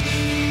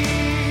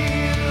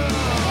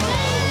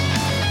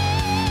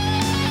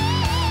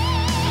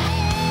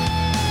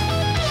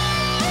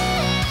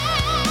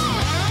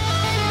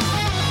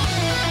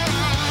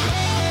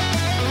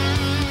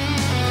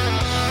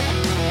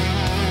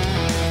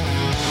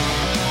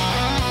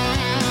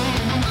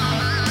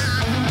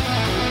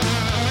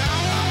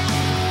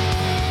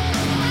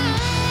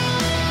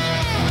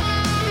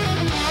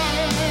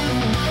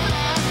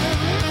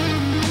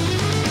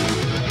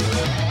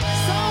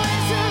 So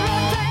as you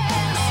wrote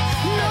this,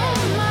 know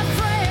my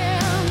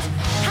friends,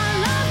 I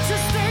love to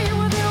stay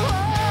with you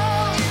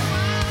all.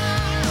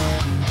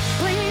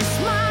 Please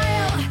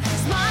smile,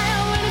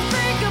 smile when you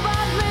think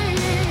about me.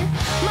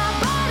 My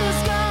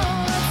body's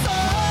gone, that's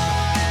all.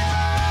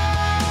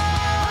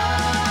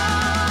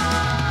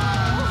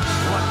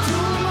 What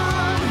tout le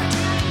monde,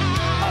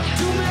 à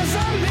tous mes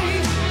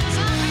amis,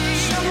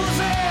 je vous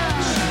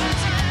aime,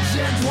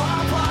 je dois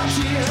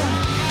partir.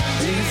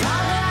 These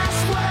are the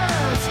last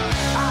words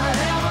I'll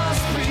ever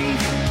speak,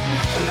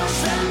 and they'll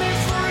set me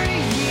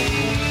free.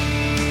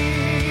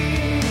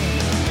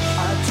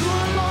 À tout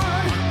le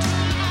monde,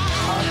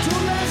 à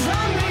tous mes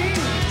amis,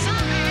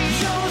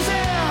 je vous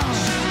aime,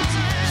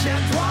 je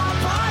dois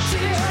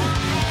partir.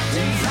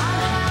 These are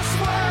the last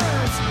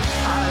words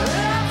I'll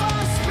ever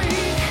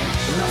speak,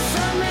 and they'll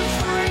set me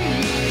free.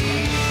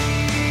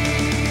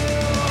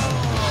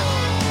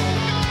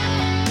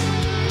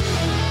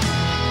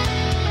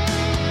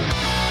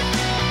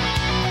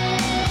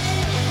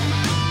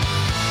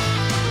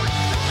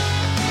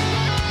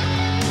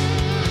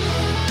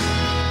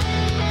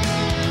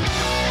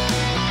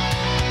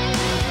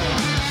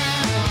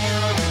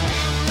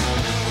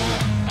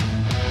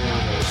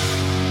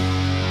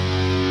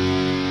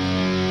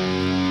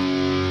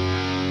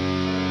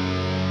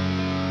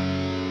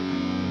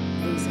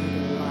 These are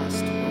the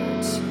last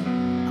words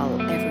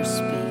I'll ever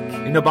speak.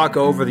 You know, Baco,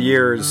 over the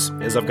years,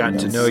 as I've gotten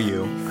to know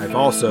you, I've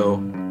also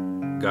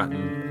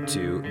gotten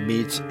to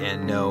meet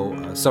and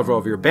know several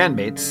of your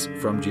bandmates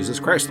from Jesus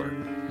Chrysler.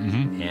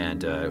 Mm-hmm.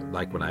 And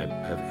like when I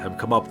have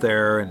come up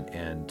there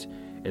and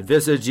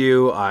visited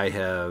you,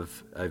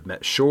 I've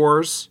met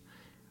Shores,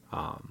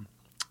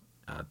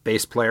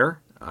 bass player.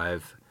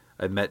 I've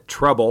met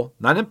Trouble,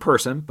 not in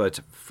person,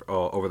 but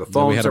over the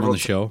phone. We had him on the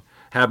show.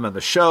 Have him on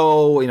the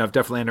show. You know, I've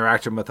definitely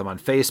interacted with him on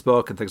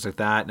Facebook and things like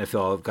that, and I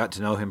feel I've got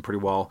to know him pretty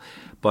well.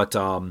 But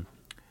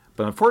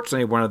But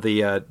unfortunately, one of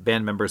the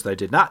band members that I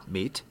did not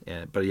meet,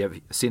 but you have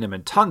seen him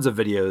in tons of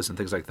videos and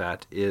things like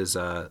that, is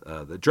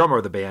the drummer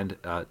of the band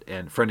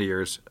and friend of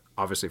yours,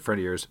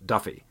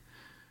 Duffy.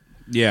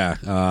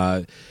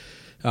 Yeah.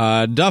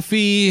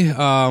 Duffy,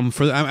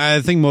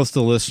 I think most of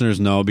the listeners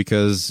know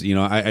because,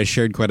 I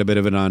shared quite a bit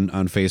of it on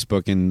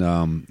Facebook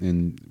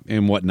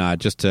and whatnot,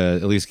 just to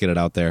at least get it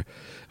out there.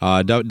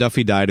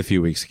 Duffy died a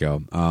few weeks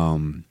ago.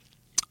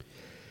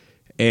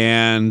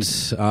 And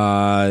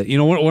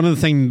one of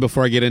the things,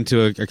 before I get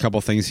into a couple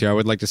things here, I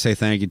would like to say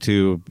thank you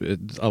to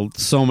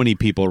so many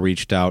people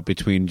reached out,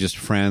 between just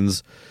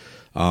friends,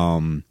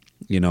 fellow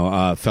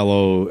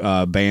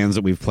bands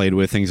that we've played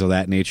with, things of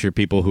that nature,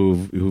 people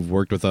who've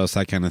worked with us,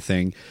 that kind of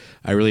thing.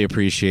 I really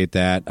appreciate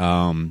that.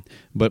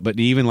 But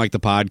even like the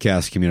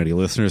podcast community,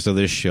 listeners of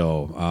this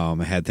show,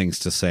 had things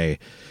to say.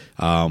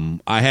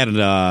 I had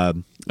a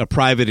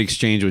private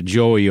exchange with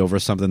Joey over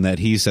something that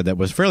he said that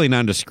was fairly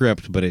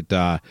nondescript, but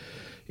I'm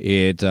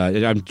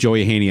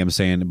Joey Haney, I'm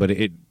saying, but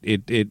it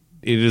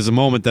is a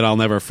moment that I'll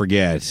never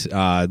forget,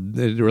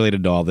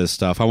 related to all this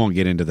stuff. I won't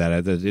get into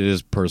that. It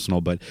is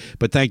personal, but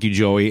thank you,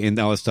 Joey, and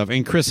all this stuff.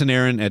 And Chris and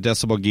Aaron at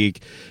Decibel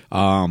Geek,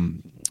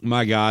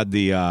 my God,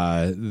 the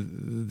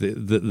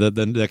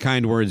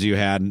kind words you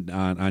had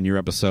on your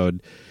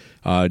episode,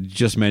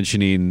 just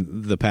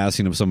mentioning the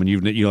passing of someone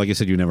like I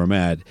said, you never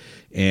met,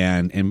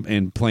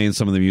 and playing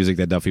some of the music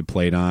that Duffy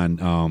played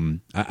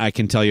on. I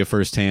can tell you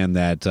firsthand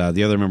that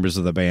the other members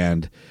of the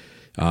band,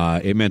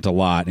 it meant a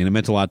lot, and it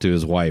meant a lot to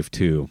his wife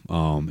too,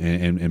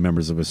 and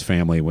members of his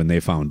family when they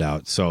found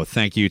out. So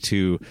thank you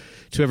to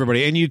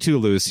everybody, and you too,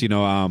 Luce. You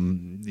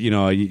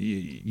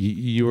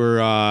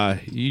were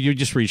you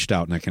just reached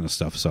out and that kind of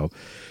stuff. So,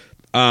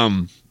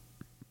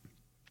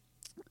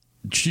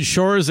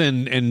 Shores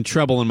and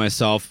Treble and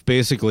myself,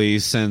 basically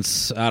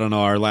since, I don't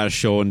know, our last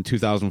show in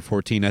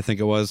 2014, I think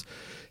it was,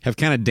 have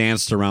kind of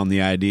danced around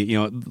the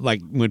idea,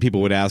 like when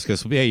people would ask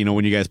us, yeah,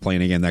 when you guys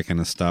playing again, that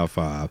kind of stuff.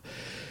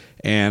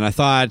 And I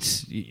thought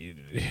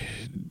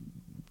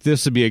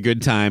this would be a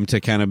good time to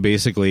kind of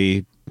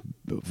basically,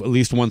 at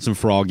least once and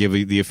for all, give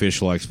the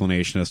official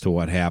explanation as to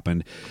what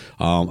happened.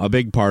 A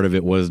big part of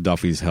it was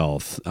Duffy's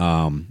health.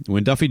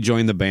 When Duffy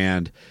joined the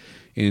band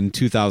in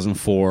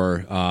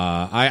 2004,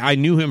 I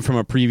knew him from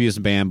a previous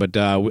band, but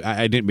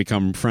I didn't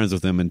become friends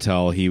with him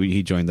until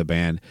he joined the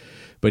band.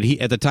 But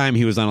at the time,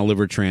 he was on a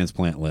liver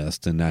transplant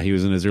list, and he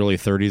was in his early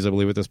 30s, I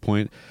believe, at this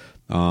point.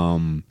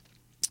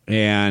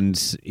 And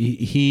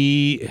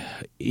he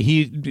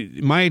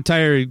my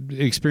entire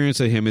experience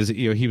of him is,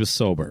 he was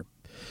sober.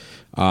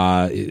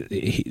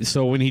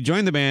 So when he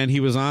joined the band, he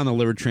was on the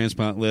liver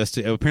transplant list,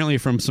 apparently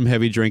from some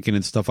heavy drinking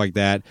and stuff like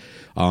that.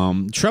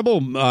 Treble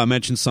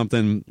mentioned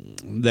something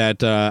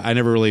that I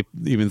never really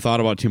even thought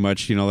about too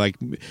much. Like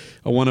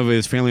one of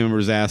his family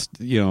members asked,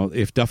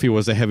 if Duffy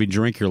was a heavy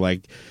drinker,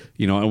 like,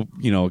 kind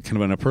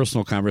of in a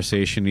personal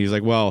conversation. He's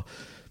like, well,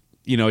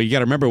 you got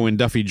to remember when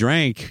Duffy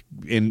drank,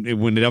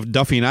 and when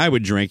Duffy and I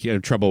would drink,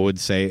 Treble would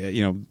say,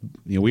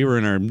 we were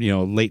in our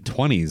late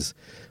 20s.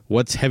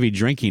 What's heavy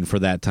drinking for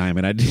that time?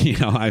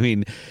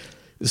 And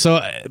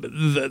so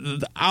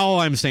all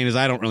I'm saying is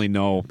I don't really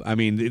know. I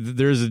mean,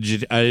 there's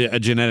a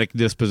genetic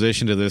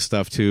disposition to this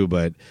stuff too,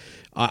 but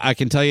I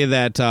can tell you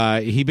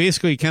that he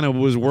basically kind of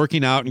was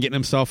working out and getting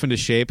himself into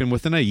shape, and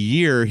within a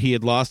year he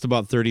had lost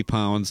about 30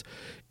 pounds,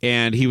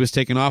 and he was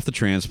taken off the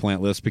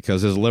transplant list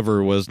because his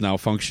liver was now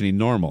functioning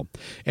normal.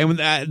 And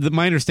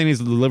my understanding is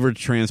the liver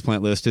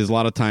transplant list is a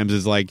lot of times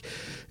is like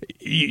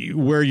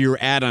where you're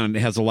at on it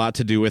has a lot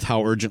to do with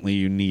how urgently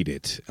you need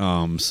it.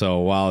 So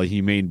while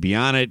he may be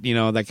on it,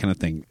 that kind of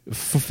thing.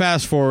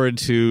 Fast forward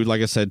to,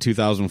 like I said,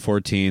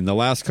 2014, the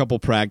last couple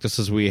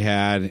practices we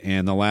had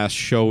and the last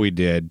show we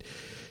did,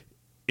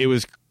 it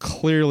was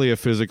clearly a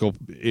physical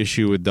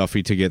issue with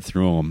Duffy to get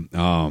through him.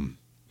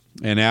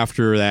 And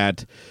after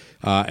that,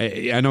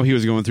 I know he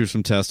was going through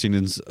some testing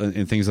and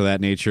things of that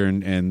nature,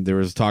 and there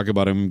was talk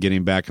about him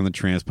getting back on the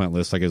transplant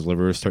list, like his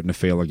liver was starting to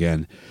fail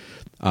again.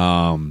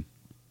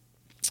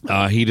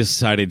 He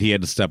decided he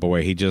had to step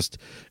away. He just,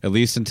 at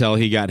least until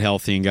he got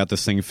healthy and got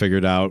this thing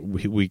figured out,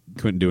 we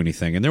couldn't do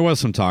anything. And there was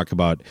some talk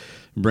about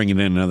bringing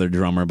in another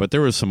drummer, but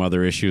there was some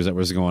other issues that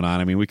was going on.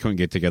 I mean, we couldn't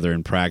get together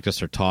and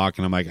practice or talk,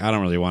 and I'm like, I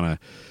don't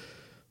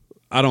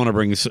want to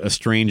bring a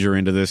stranger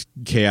into this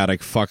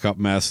chaotic fuck-up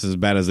mess as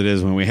bad as it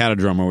is. When we had a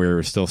drummer, we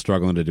were still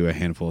struggling to do a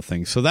handful of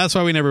things. So that's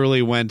why we never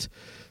really went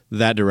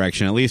that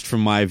direction, at least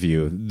from my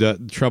view. The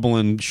Treble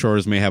and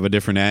Shores may have a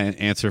different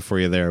answer for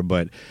you there,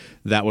 but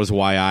that was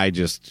why I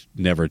just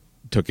never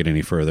took it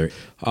any further.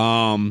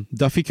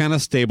 Duffy kind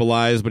of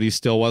stabilized, but he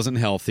still wasn't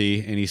healthy,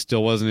 and he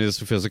still wasn't his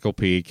physical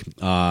peak. He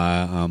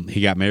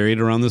got married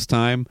around this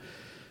time.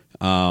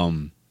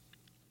 And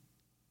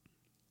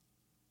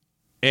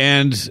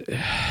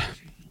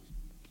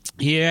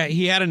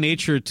he had a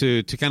nature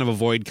to kind of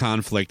avoid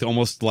conflict,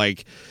 almost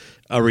like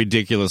a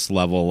ridiculous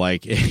level.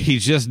 Like he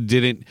just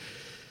didn't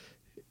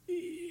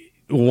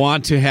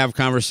want to have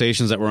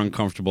conversations that were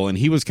uncomfortable, and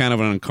he was kind of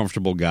an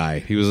uncomfortable guy.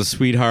 He was a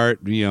sweetheart,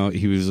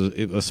 he was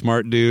a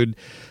smart dude.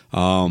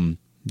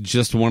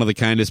 just one of the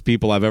kindest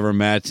people I've ever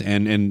met,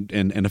 and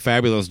a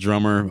fabulous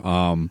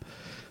drummer.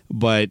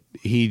 But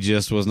he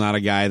just was not a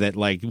guy that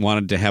like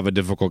wanted to have a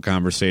difficult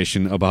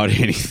conversation about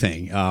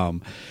anything.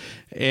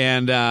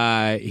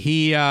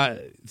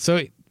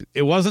 So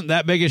it wasn't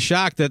that big a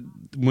shock that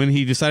when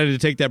he decided to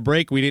take that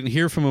break, we didn't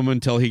hear from him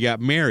until he got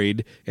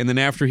married. And then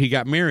after he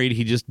got married,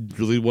 he just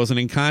really wasn't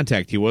in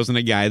contact. He wasn't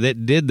a guy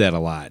that did that a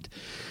lot.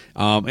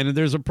 And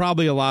there's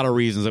probably a lot of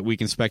reasons that we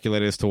can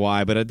speculate as to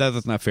why, but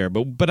that's not fair.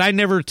 But I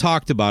never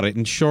talked about it,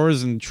 and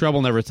Shores and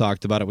Treble never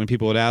talked about it when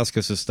people would ask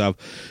us this stuff,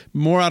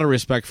 more out of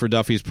respect for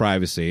Duffy's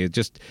privacy. It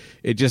just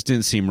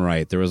didn't seem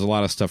right. There was a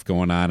lot of stuff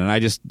going on,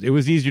 and it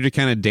was easier to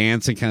kind of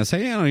dance and kind of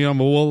say,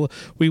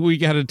 we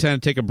got to kind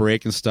of take a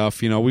break and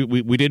stuff.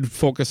 We did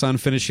focus on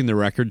finishing the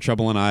record.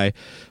 Treble and I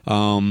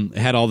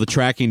had all the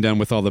tracking done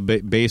with all the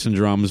bass and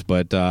drums,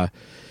 but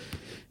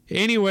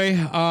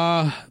anyway.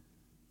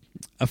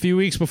 A few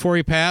weeks before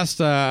he passed,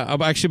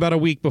 actually about a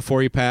week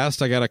before he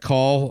passed, I got a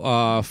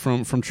call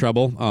from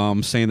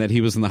Treble saying that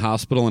he was in the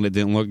hospital and it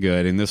didn't look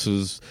good. And this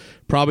was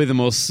probably the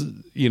most,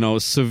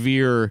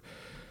 severe.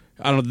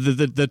 I don't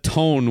know. The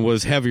tone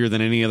was heavier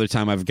than any other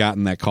time I've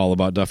gotten that call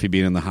about Duffy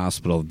being in the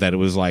hospital. That it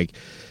was like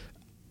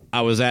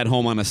I was at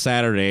home on a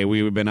Saturday.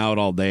 We had been out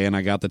all day, and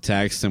I got the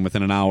text, and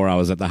within an hour, I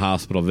was at the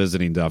hospital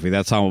visiting Duffy.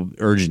 That's how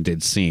urgent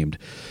it seemed.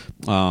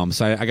 So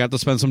I got to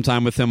spend some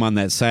time with him on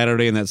that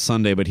Saturday and that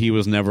Sunday, but he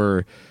was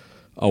never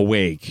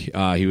awake.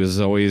 He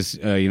was always,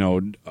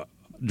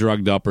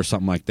 drugged up or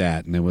something like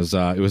that, and it was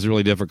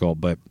really difficult.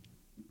 But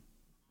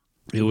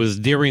it was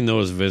during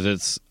those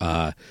visits,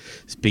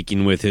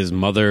 speaking with his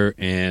mother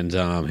and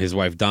his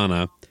wife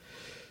Donna,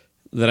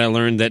 that I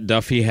learned that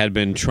Duffy had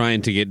been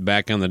trying to get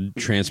back on the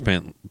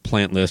transplant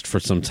list for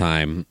some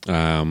time.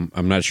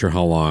 I'm not sure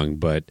how long,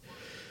 but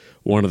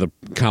one of the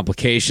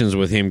complications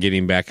with him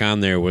getting back on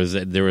there was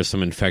that there was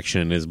some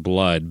infection in his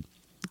blood,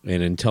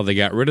 and until they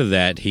got rid of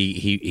that,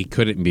 he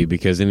couldn't be,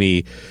 because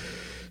any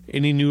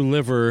new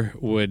liver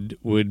would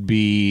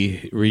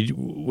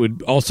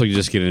also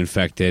just get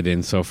infected,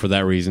 and so for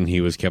that reason he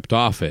was kept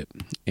off it.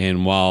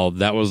 And while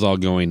that was all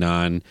going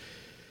on,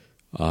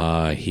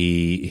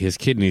 his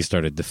kidneys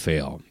started to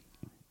fail.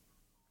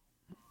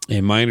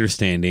 In my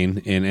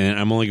understanding, and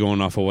I'm only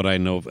going off of what I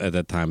know at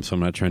that time, so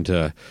I'm not trying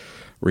to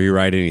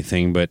rewrite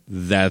anything, but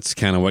that's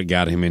kind of what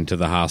got him into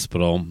the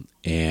hospital.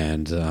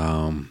 And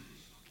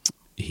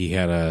he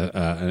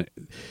had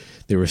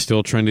they were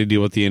still trying to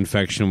deal with the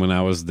infection when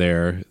I was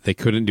there. They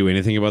couldn't do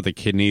anything about the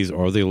kidneys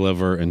or the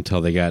liver until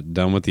they got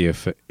done with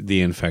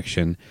the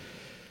infection.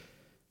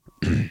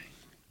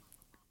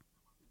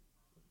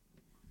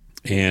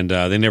 And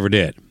they never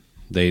did.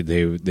 They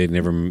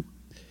never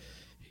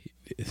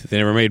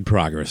made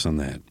progress on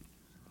that.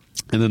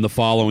 And then the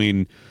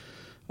following,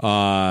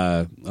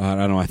 I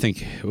don't know, I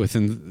think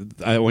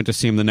I went to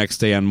see him the next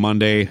day on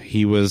Monday.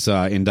 He was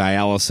in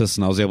dialysis,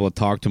 and I was able to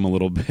talk to him a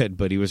little bit,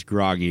 but he was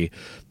groggy.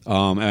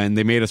 And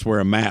they made us wear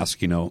a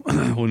mask,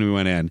 when we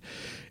went in.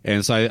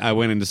 And so I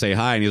went in to say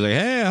hi, and he's like,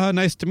 "Hey,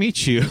 nice to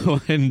meet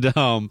you." And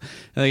I'm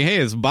like, "Hey,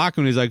 it's Baco."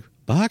 And he's like,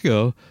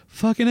 "Baco?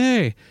 Fucking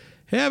A.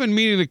 Hey, I've been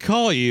meaning to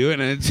call you."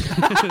 And it's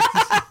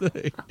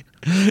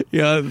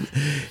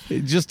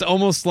just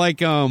almost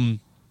like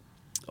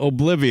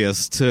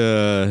oblivious to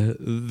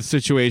the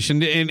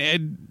situation.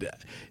 And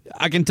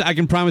I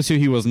can promise you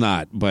he was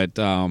not, but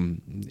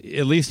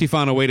at least he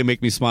found a way to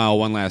make me smile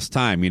one last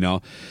time,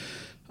 And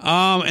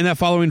that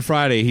following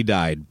Friday, he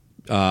died.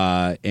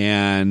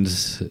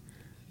 And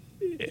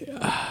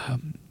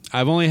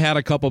I've only had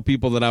a couple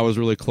people that I was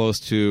really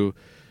close to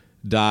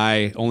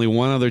die. Only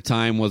one other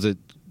time was it,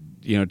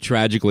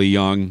 tragically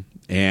young,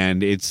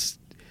 and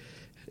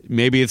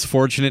maybe it's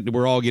fortunate that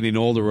we're all getting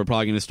older. We're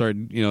probably going to start,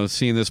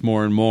 seeing this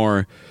more and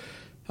more.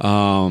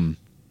 But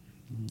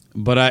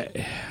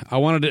I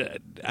wanted to,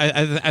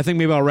 I think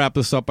maybe I'll wrap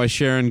this up by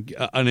sharing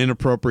an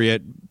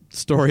inappropriate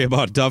story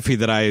about Duffy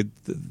that I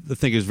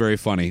think is very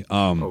funny.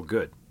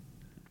 Good.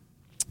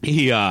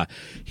 He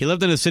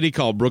lived in a city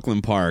called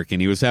Brooklyn Park,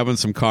 and he was having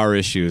some car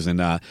issues. And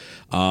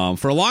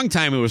for a long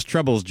time, it was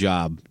Treble's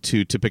job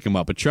to pick him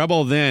up. But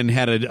Treble then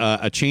had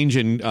a change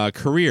in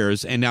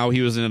careers, and now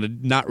he was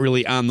not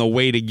really on the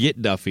way to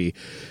get Duffy.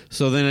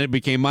 So then it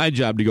became my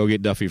job to go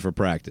get Duffy for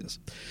practice.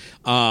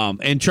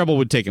 And Treble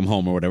would take him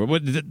home or whatever.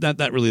 But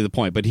not really the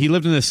point. But he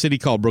lived in a city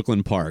called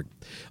Brooklyn Park.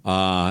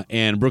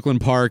 And Brooklyn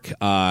Park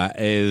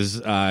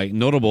is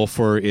notable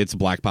for its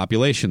black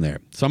population there.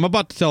 So I'm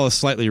about to tell a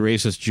slightly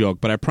racist joke,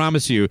 but I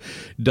promise you,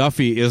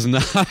 Duffy is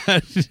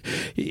not.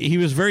 He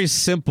was very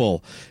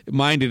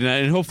simple-minded,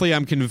 and hopefully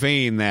I'm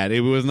conveying that.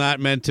 It was not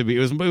meant to be. It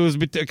was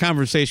a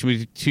conversation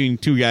between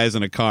two guys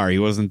in a car. He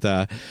wasn't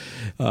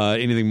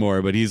anything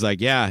more, but he's like,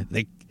 yeah,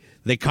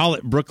 they call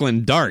it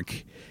Brooklyn Dark.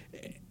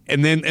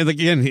 And then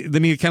again,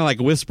 he kind of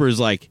like whispers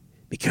like,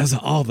 because of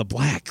all the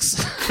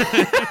blacks.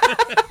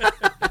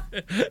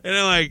 And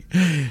I'm like,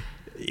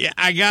 yeah,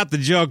 I got the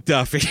joke,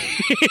 Duffy.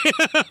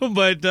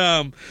 But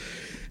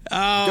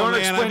Oh, Don't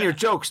man, explain your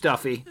jokes,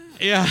 Duffy.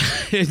 Yeah,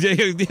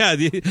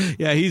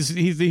 yeah.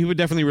 He would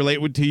definitely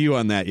relate to you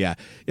on that. Yeah.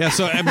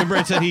 So I remember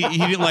I said he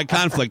didn't like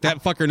conflict.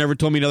 That fucker never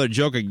told me another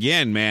joke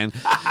again, man.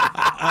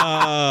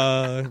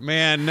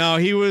 Man, no,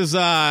 he was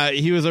a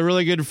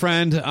really good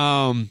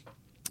friend.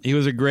 He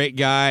was a great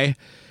guy.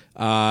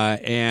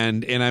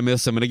 And I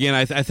miss him. And again,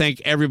 I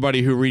thank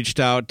everybody who reached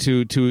out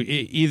to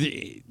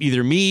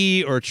either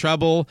me or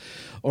Trouble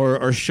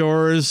or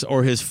Shores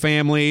or his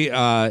family.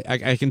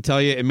 I can tell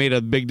you it made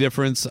a big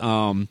difference.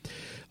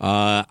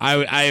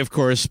 I of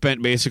course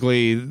spent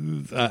basically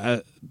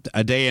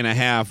a day and a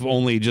half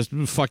only just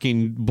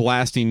fucking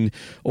blasting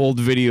old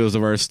videos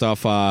of our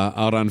stuff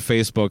out on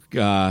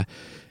Facebook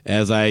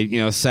as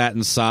I sat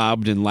and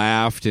sobbed and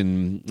laughed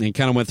and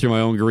kind of went through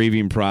my own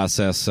grieving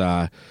process.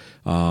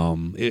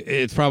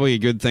 It's probably a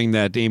good thing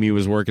that Amy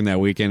was working that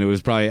weekend. It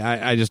was probably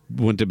I just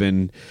wouldn't have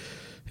been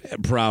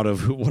proud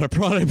of what I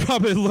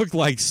probably looked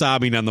like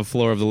sobbing on the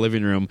floor of the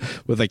living room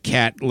with a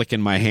cat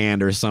licking my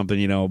hand or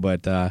something,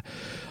 but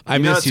I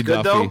miss you,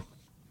 Duffy. Though?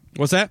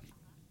 What's that?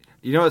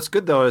 What's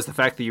good, though, is the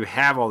fact that you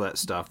have all that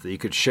stuff that you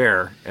could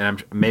share,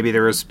 and maybe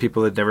there was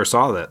people that never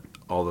saw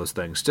all those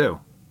things,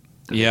 too.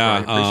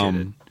 Yeah,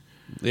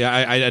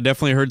 I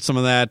definitely heard some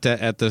of that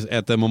at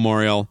the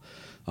memorial.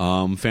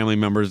 Family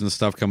members and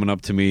stuff coming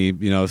up to me,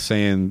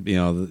 saying,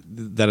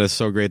 that is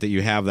so great that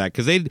you have that.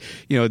 Because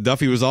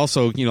Duffy was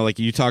also, like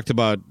you talked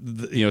about,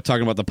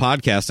 talking about the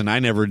podcast, and I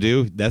never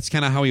do. That's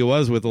kind of how he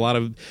was with a lot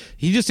of.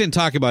 He just didn't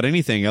talk about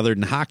anything other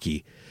than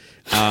hockey.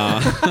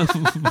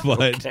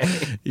 But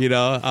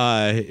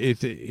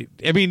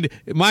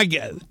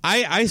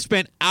I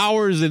spent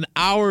hours and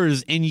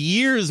hours and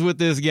years with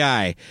this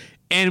guy.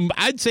 And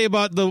I'd say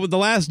about the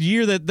last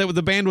year that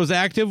the band was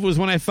active was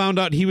when I found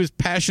out he was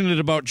passionate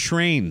about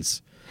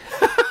trains.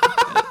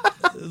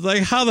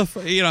 Like, how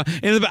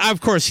and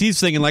of course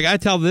he's thinking, like, I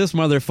tell this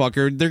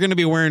motherfucker they're going to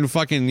be wearing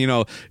fucking,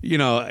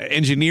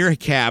 engineer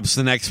caps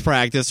the next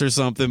practice or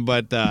something,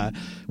 but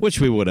which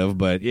we would have,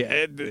 but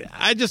yeah,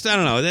 I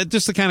don't know. That's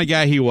just the kind of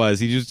guy he was.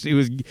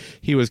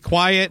 He was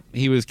quiet.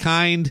 He was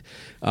kind.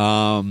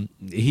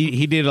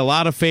 He did a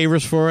lot of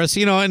favors for us,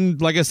 and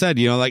like I said,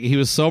 like he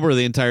was sober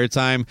the entire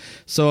time.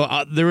 So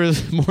there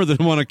was more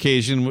than one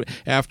occasion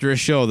after a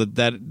show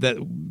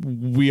that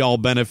we all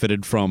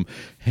benefited from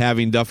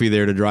having Duffy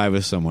there to drive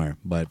us somewhere.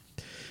 But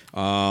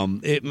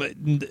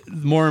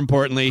more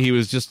importantly, he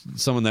was just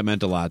someone that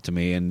meant a lot to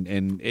me,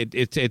 and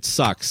it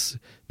sucks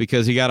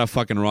because he got a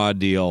fucking raw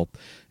deal,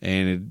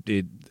 and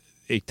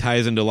it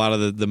ties into a lot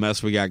of the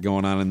mess we got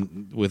going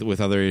on with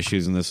other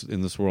issues in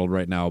this world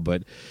right now.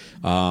 But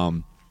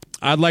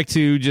I'd like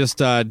to just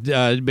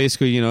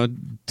basically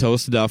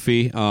toast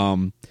Duffy.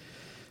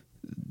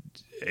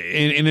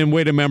 In a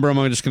way to remember him,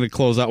 I'm just going to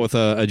close out with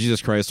a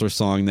Jesus Chrysler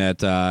song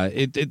that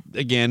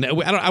again.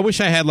 I wish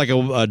I had like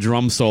a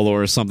drum solo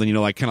or something,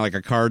 like kind of like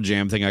a car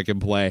jam thing I could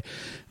play,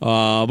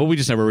 but we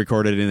just never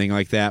recorded anything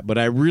like that. But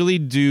I really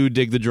do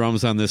dig the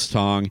drums on this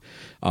song,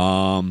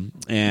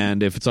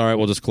 and if it's all right,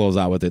 we'll just close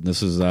out with it. And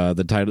this is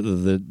the title,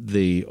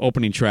 the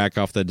opening track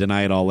off the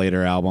Deny It All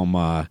Later album,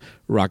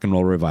 Rock and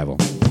Roll Revival.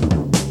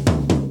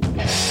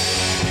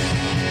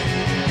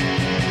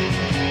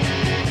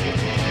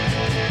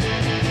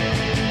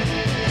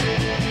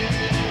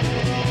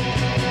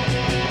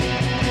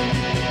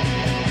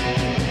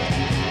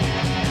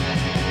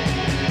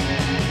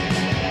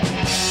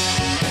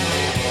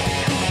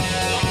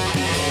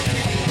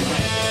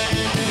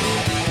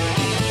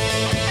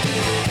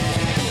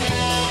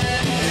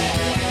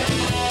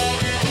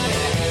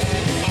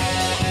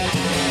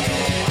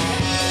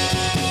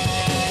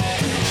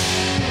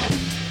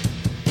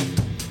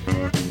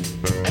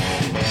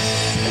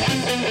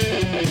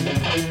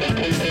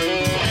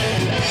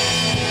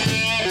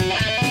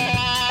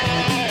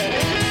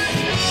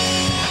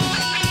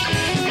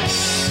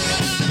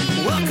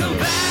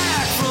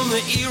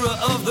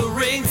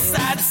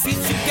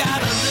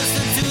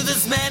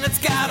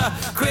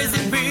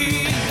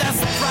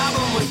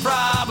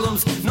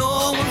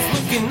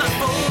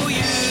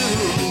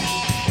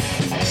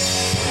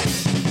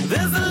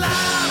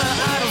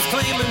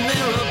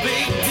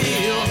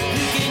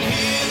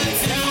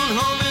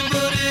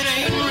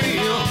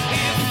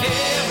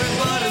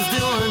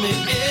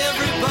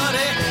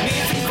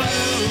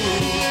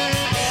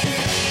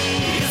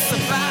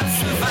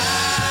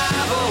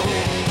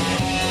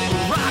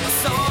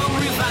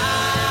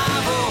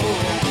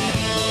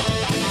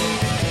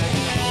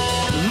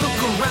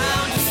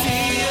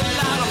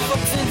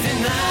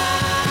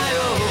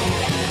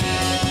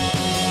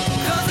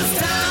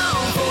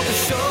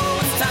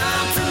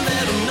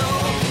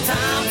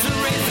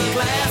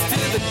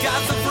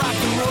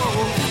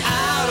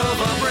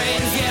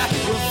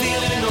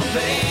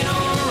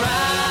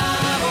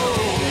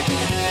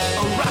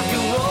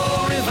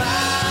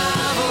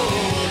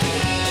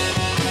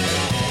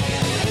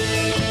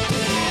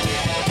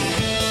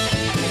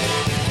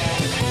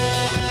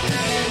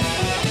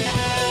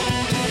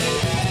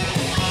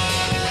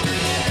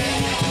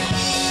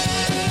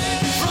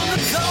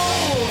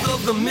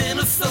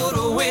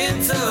 Minnesota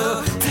winter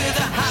to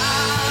the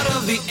heart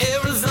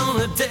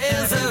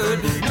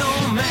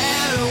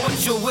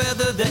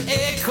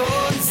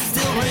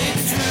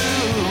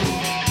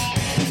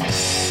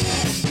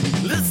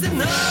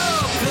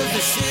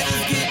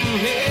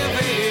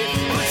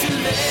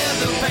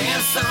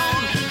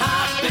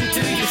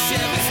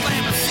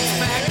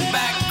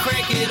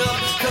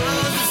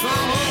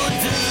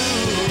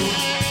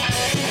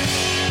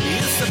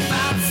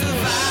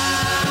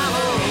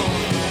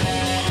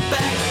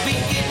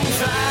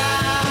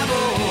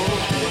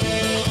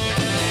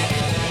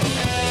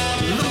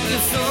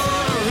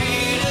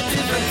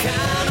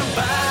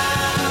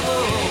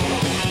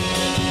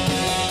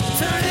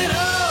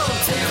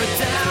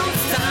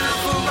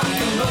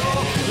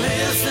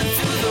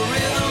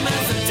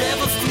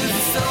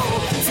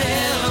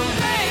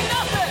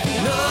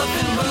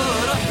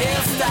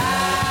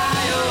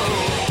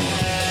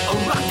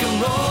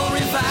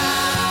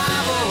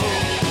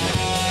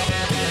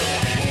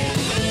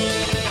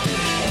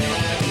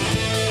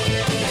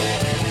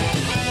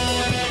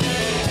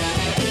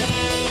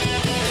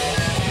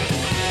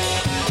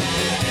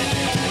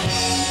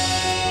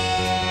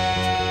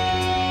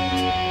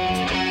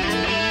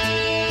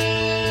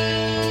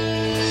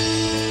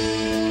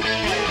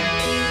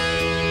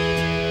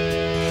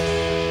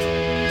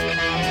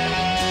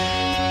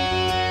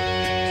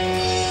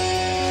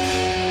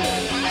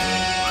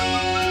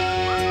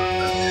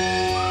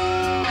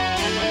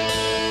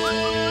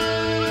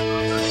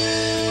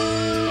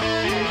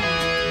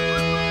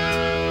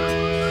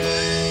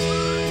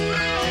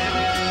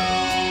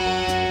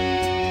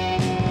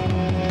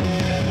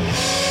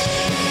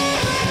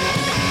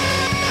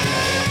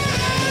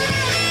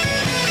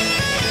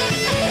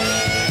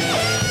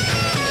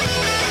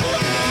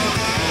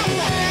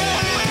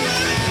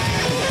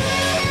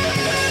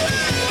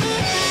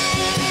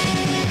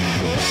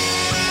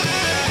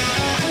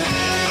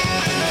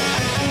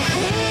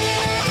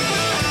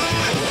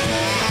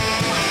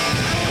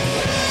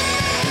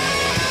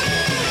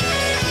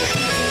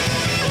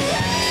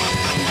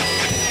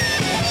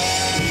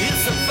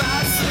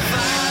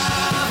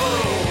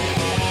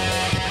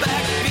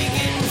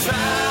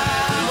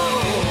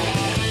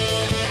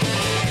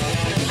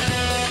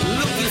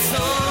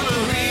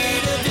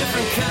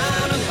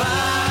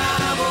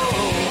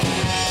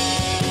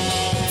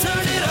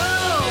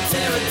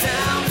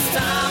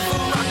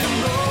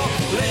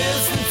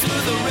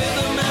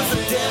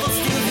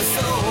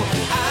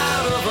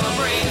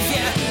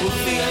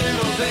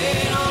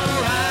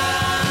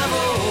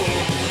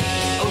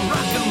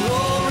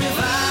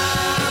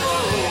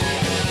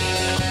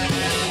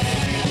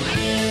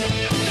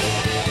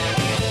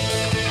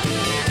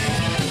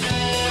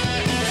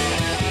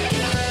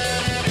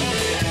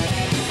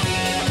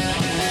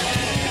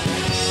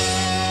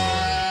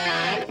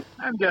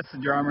Jess the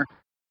drummer.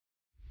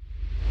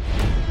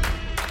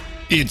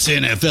 It's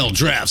NFL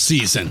draft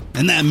season,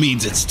 and that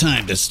means it's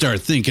time to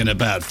start thinking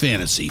about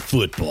fantasy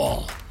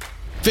football.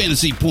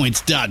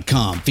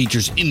 FantasyPoints.com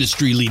features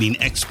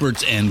industry-leading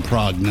experts and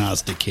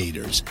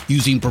prognosticators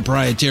using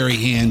proprietary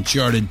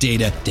hand-charted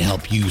data to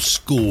help you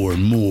score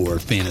more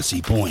fantasy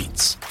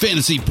points.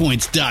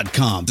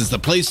 FantasyPoints.com is the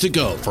place to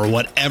go for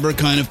whatever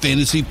kind of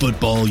fantasy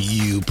football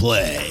you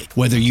play.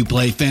 Whether you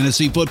play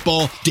fantasy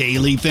football,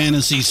 daily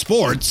fantasy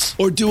sports,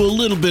 or do a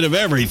little bit of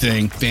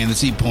everything,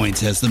 Fantasy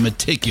Points has the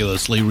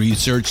meticulously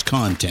researched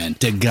content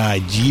to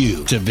guide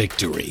you to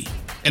victory.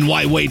 And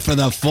why wait for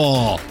the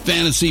fall?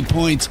 Fantasy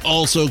Points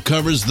also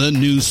covers the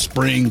new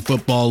spring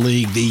football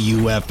league, the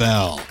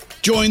UFL.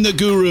 Join the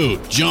guru,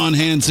 John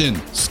Hansen,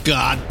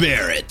 Scott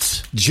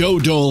Barrett, Joe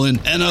Dolan,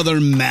 and other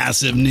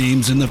massive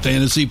names in the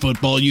fantasy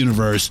football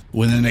universe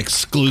with an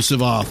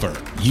exclusive offer.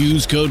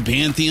 Use code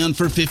Pantheon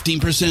for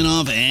 15%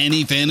 off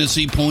any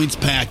Fantasy Points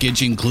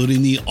package,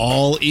 including the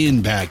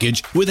all-in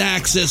package, with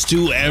access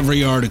to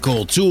every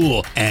article,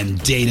 tool, and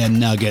data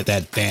nugget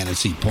that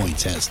Fantasy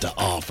Points has to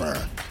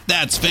offer.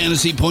 That's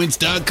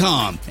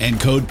FantasyPoints.com and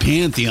code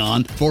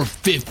Pantheon for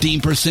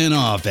 15%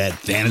 off at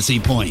Fantasy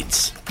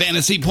Points.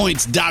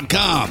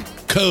 FantasyPoints.com,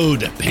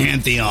 code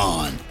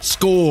Pantheon.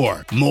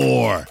 Score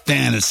more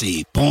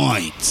fantasy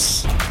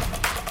points.